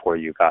from before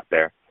you got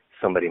there.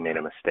 Somebody made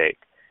a mistake.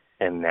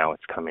 And now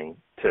it's coming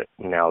to,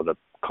 now the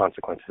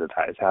consequences of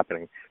that is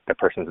happening. That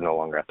person's no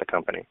longer at the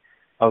company.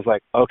 I was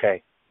like,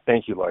 okay,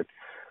 thank you, Lord.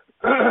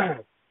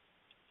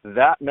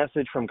 That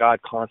message from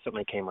God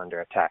constantly came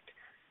under attack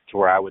to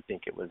where I would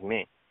think it was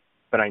me.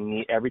 But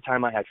every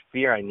time I had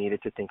fear, I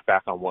needed to think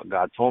back on what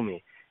God told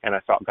me. And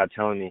I felt God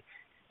telling me,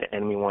 the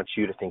enemy wants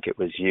you to think it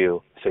was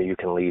you so you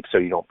can leave, so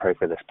you don't pray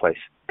for this place,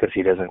 because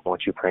he doesn't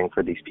want you praying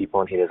for these people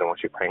and he doesn't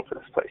want you praying for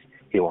this place.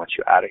 He wants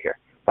you out of here.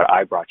 But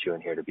I brought you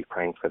in here to be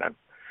praying for them.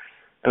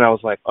 And I was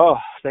like, oh,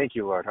 thank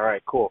you, Lord. All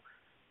right, cool.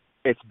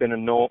 It's been a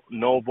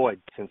null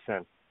void since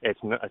then. It's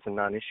a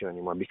non-issue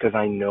anymore because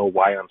I know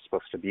why I'm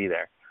supposed to be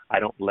there. I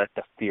don't let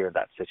the fear of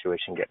that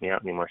situation get me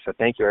out anymore. So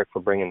thank you, Eric,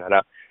 for bringing that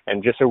up.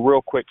 And just a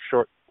real quick,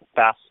 short,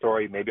 fast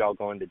story. Maybe I'll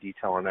go into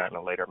detail on that in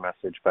a later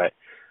message. But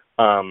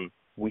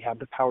we have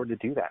the power to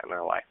do that in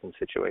our life and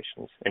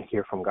situations and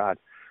hear from God.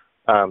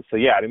 So,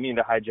 yeah, I didn't mean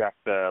to hijack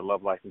the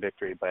Love, Life, and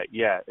Victory. But,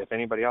 yeah, if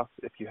anybody else,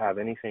 if you have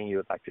anything you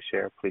would like to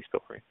share, please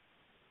feel free.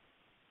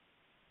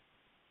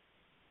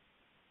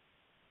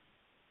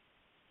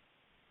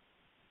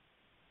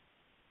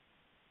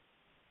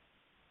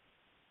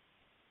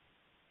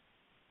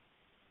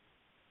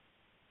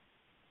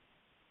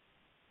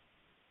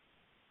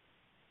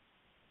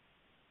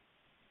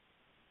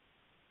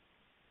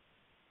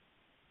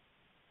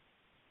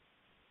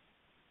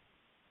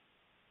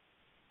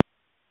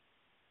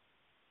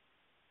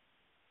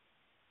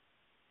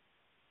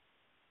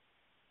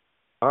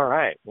 All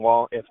right.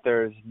 Well, if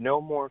there's no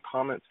more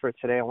comments for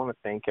today, I want to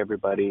thank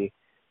everybody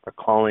for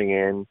calling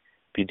in.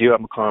 If you do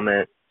have a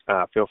comment,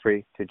 feel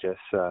free to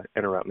just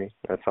interrupt me.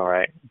 That's all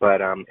right.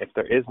 But if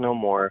there is no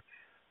more,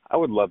 I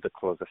would love to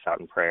close us out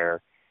in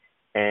prayer.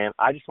 And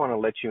I just want to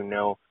let you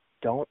know,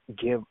 I don't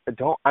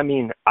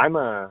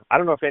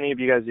know if any of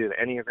you guys do the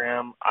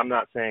Enneagram. I'm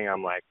not saying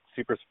I'm like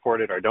super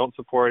support it or don't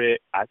support it.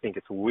 I think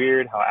it's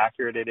weird how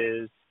accurate it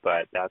is,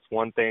 but that's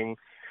one thing.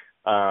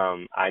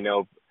 I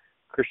know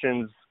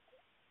Christians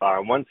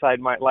on one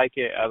side might like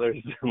it, others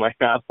might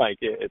not like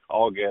it. It's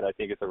all good. I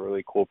think it's a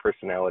really cool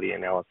personality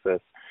analysis.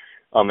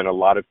 And a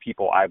lot of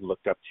people I've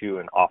looked up to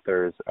and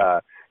authors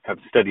have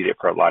studied it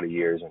for a lot of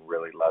years and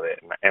really love it.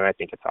 And I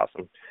think it's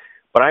awesome.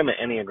 But I'm an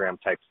Enneagram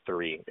type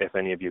 3, if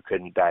any of you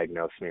couldn't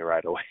diagnose me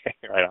right away,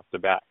 right off the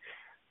bat.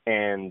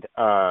 And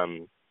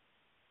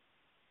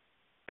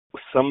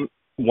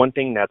one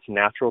thing that's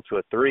natural to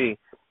a 3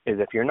 is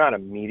if you're not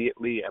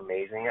immediately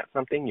amazing at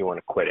something, you want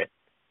to quit it.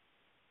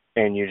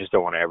 And you just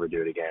don't want to ever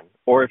do it again.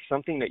 Or if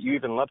something that you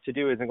even love to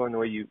do isn't going the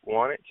way you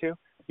want it to,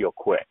 you'll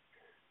quit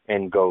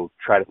and go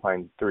try to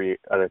find 3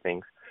 other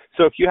things.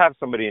 So if you have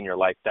somebody in your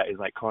life that is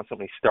like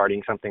constantly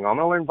starting something, I'm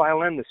going to learn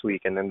violin this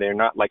week, and then they're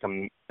not like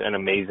an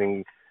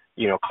amazing,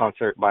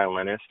 concert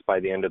violinist by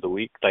the end of the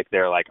week, like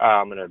they're like, oh,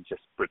 I'm going to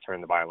just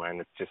return the violin.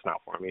 It's just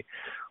not for me.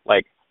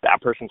 Like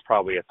that person's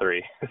probably a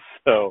 3.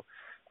 So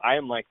I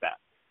am like that.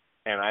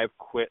 And I've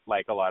quit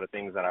like a lot of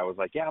things that I was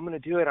like, yeah, I'm going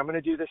to do it. I'm going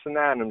to do this and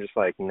that. And I'm just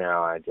like,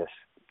 no,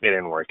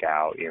 didn't work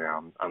out.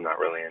 I'm not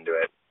really into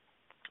it.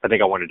 I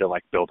think I wanted to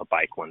like build a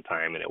bike one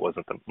time, and it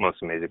wasn't the most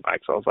amazing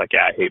bike. So I was like,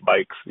 yeah, I hate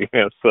bikes.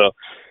 So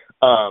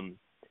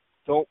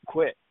don't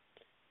quit.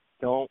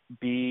 Don't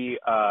be.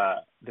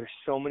 There's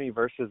so many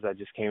verses that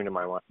just came into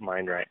my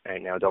mind right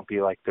now. Don't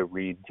be like the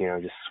reed,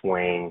 just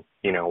swaying,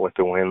 with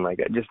the wind like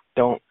that. Just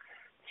don't.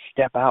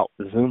 Step out,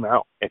 zoom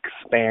out,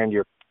 expand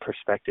your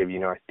perspective.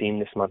 Our theme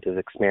this month is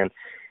expand.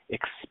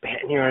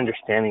 Expand your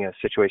understanding of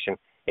the situation.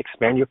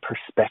 Expand your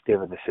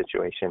perspective of the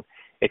situation.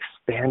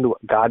 Expand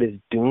what God is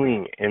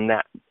doing in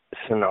that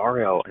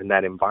scenario, in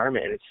that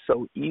environment. And it's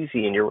so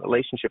easy in your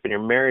relationship, in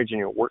your marriage, in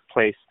your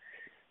workplace,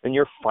 in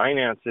your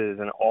finances,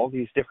 and all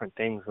these different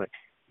things. Like,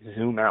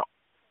 zoom out.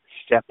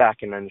 Step back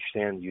and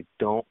understand you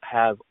don't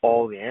have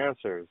all the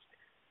answers.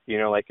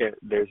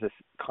 There's this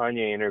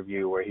Kanye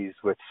interview where he's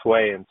with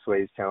Sway, and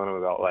Sway's telling him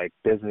about like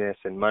business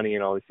and money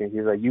and all these things.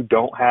 He's like, you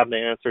don't have the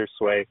answer,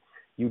 Sway.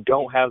 You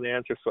don't have the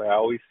answer, Sway. I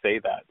always say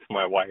that to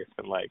my wife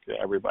and like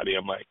everybody.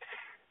 I'm like,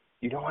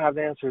 you don't have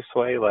the answer,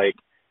 Sway. Like,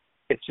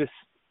 it's just,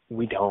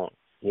 we don't,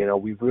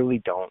 we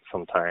really don't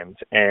sometimes.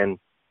 And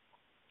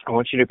I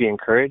want you to be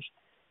encouraged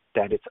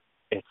that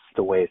it's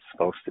the way it's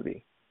supposed to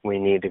be. We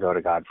need to go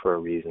to God for a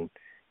reason.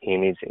 He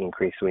needs to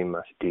increase. We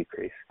must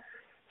decrease.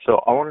 So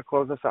I want to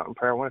close this out in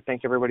prayer. I want to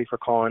thank everybody for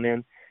calling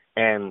in.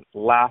 And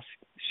last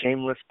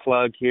shameless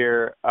plug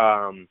here,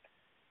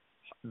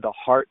 the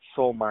Heart,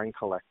 Soul, Mind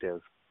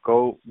Collective.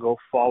 Go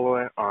follow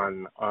it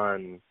on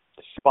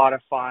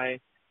Spotify.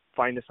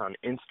 Find us on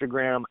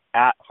Instagram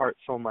at Heart,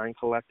 Soul, Mind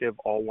Collective,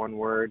 all one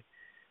word.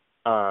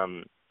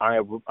 I'm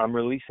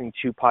releasing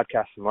 2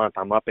 podcasts a month.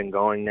 I'm up and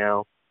going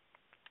now.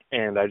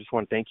 And I just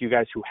want to thank you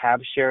guys who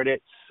have shared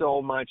it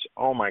so much.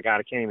 Oh, my God,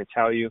 I can't even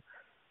tell you.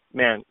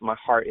 Man, my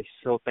heart is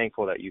so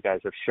thankful that you guys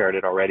have shared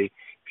it already.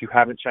 If you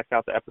haven't checked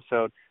out the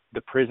episode,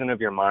 The Prison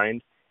of Your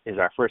Mind is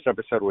our first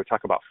episode where we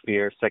talk about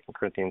fear, 2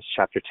 Corinthians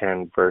chapter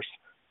 10, verse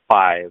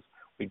 5.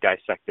 We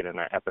dissect it in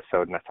that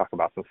episode, and I talk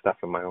about some stuff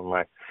in my own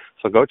life.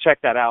 So go check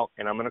that out,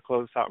 and I'm going to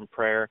close this out in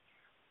prayer.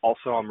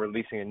 Also, I'm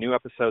releasing a new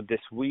episode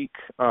this week,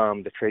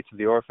 The Traits of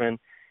the Orphan,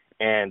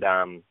 and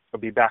I'll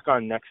be back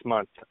on next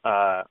month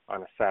on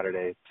a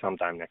Saturday,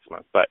 sometime next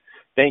month. But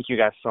thank you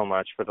guys so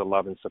much for the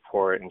love and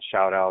support and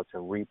shout-outs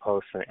and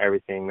reposts and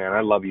everything, man.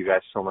 I love you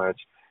guys so much.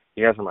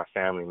 You guys are my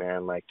family,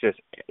 man. Like, just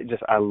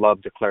I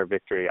love Declare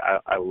Victory.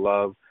 I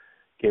love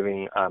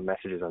giving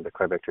messages on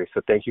Declare Victory.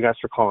 So thank you guys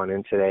for calling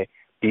in today.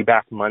 Be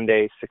back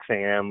Monday, 6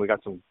 a.m. We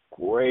got some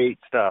great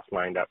stuff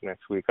lined up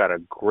next week. Got a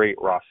great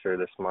roster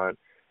this month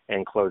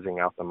and closing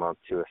out the month,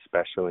 too,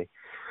 especially.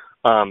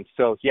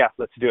 So, yeah,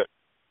 let's do it.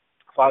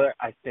 Father,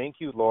 I thank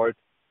you, Lord,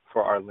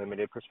 for our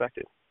limited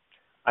perspective.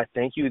 I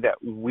thank you that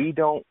we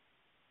don't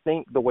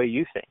think the way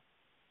you think.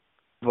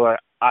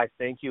 But I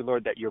thank you,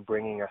 Lord, that you're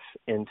bringing us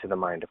into the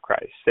mind of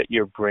Christ, that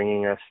you're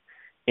bringing us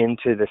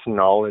into this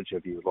knowledge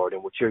of you, Lord,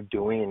 and what you're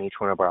doing in each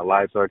one of our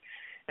lives, Lord.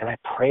 And I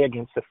pray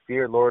against the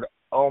fear, Lord.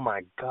 Oh,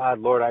 my God,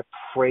 Lord, I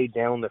pray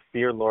down the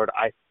fear, Lord.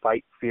 I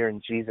fight fear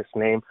in Jesus'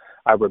 name.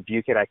 I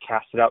rebuke it. I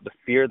cast it out. The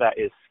fear that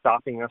is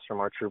stopping us from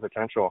our true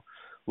potential.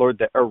 Lord,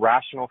 the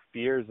irrational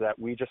fears that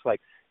we just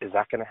like, is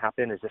that going to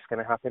happen? Is this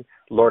going to happen?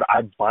 Lord,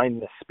 I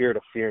bind the spirit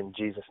of fear in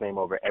Jesus' name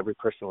over every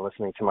person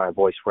listening to my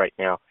voice right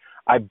now.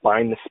 I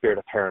bind the spirit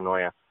of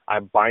paranoia. I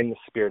bind the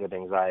spirit of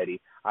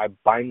anxiety. I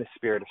bind the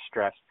spirit of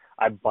stress.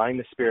 I bind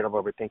the spirit of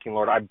overthinking,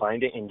 Lord. I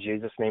bind it in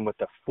Jesus' name with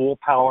the full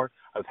power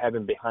of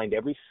heaven behind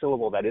every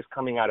syllable that is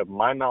coming out of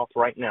my mouth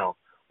right now.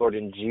 Lord,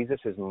 in Jesus'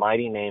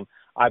 mighty name,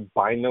 I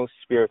bind those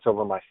spirits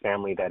over my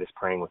family that is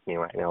praying with me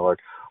right now, Lord,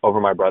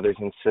 over my brothers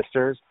and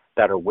sisters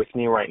that are with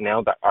me right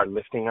now that are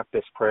lifting up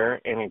this prayer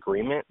in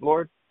agreement,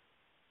 Lord.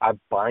 I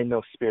bind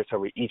those spirits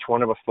over each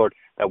one of us, Lord,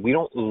 that we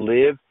don't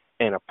live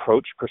and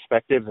approach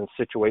perspectives and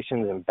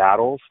situations and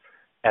battles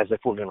as if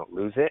we're going to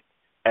lose it,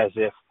 as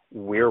if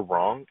we're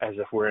wrong, as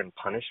if we're in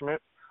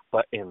punishment,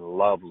 but in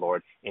love,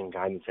 Lord, in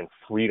guidance and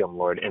freedom,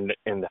 Lord, and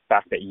the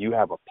fact that you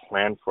have a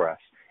plan for us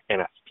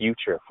and a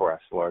future for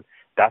us, Lord.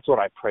 That's what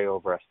I pray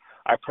over us.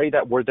 I pray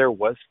that where there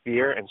was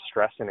fear and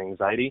stress and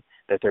anxiety,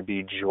 that there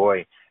be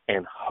joy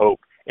and hope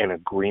and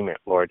agreement,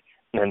 Lord,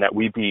 and that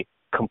we be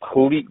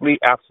completely,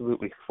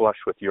 absolutely flush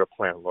with your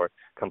plan, Lord,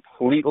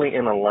 completely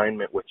in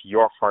alignment with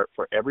your heart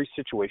for every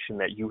situation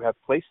that you have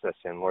placed us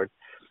in, Lord,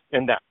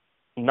 and that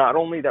not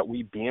only that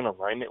we be in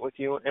alignment with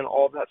you and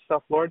all that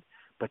stuff, Lord,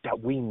 but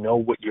that we know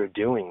what you're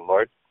doing,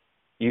 Lord.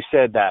 You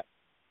said that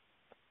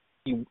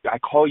I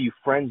call you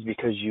friends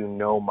because you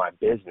know my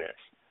business.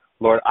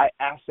 Lord, I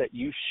ask that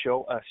you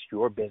show us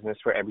your business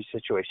for every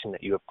situation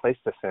that you have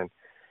placed us in.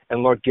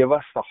 And, Lord, give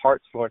us the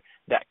hearts, Lord,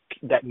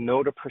 that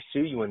know to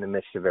pursue you in the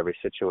midst of every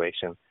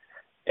situation,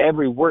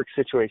 every work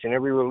situation,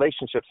 every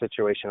relationship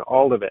situation,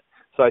 all of it.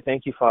 So I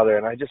thank you, Father,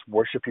 and I just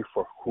worship you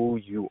for who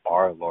you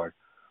are, Lord.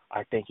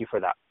 I thank you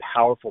for that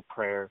powerful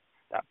prayer,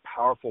 that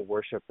powerful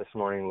worship this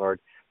morning, Lord,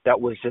 that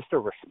was just a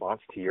response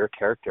to your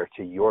character,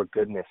 to your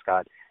goodness,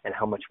 God, and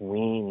how much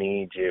we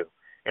need you,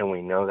 and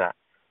we know that.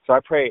 So I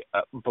pray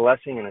a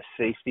blessing and a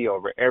safety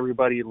over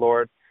everybody,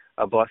 Lord.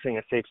 a blessing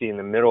of safety in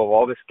the middle of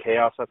all this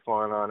chaos that's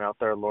going on out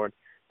there, Lord,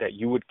 that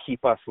you would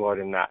keep us, Lord,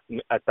 in that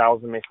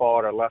 1,000 may fall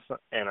at our left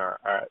and our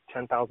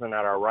 10,000 at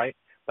our right,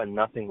 but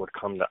nothing would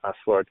come to us,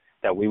 Lord,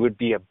 that we would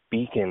be a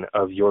beacon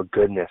of your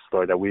goodness,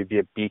 Lord, that we would be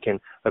a beacon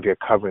of your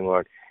covering,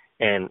 Lord,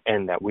 and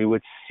that we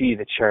would see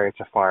the chariots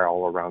of fire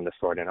all around us,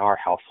 Lord, in our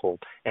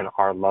household and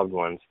our loved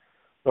ones.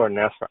 Lord, and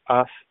as for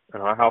us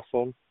and our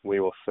household, we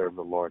will serve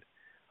the Lord.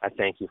 I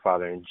thank you,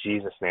 Father, in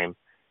Jesus' name.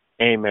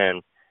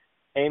 Amen.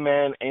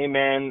 Amen.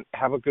 Amen.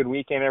 Have a good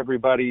weekend,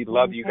 everybody.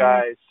 Love you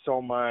guys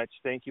so much.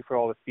 Thank you for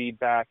all the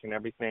feedback and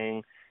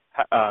everything.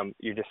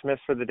 You're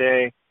dismissed for the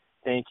day.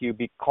 Thank you.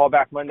 Call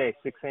back Monday,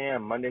 6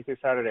 a.m., Monday through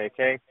Saturday,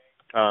 okay?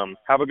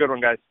 Have a good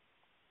one, guys.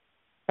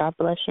 God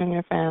bless you and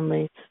your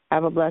family.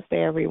 Have a blessed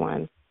day,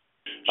 everyone.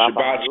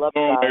 Shabbat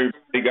shalom,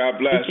 everybody. God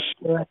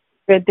bless.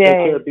 Good day.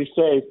 Take care. Be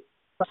safe.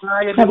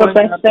 Have a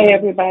blessed day,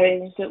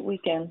 everybody. Good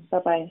weekend.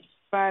 Bye-bye.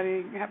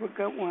 Everybody, have a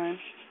good one.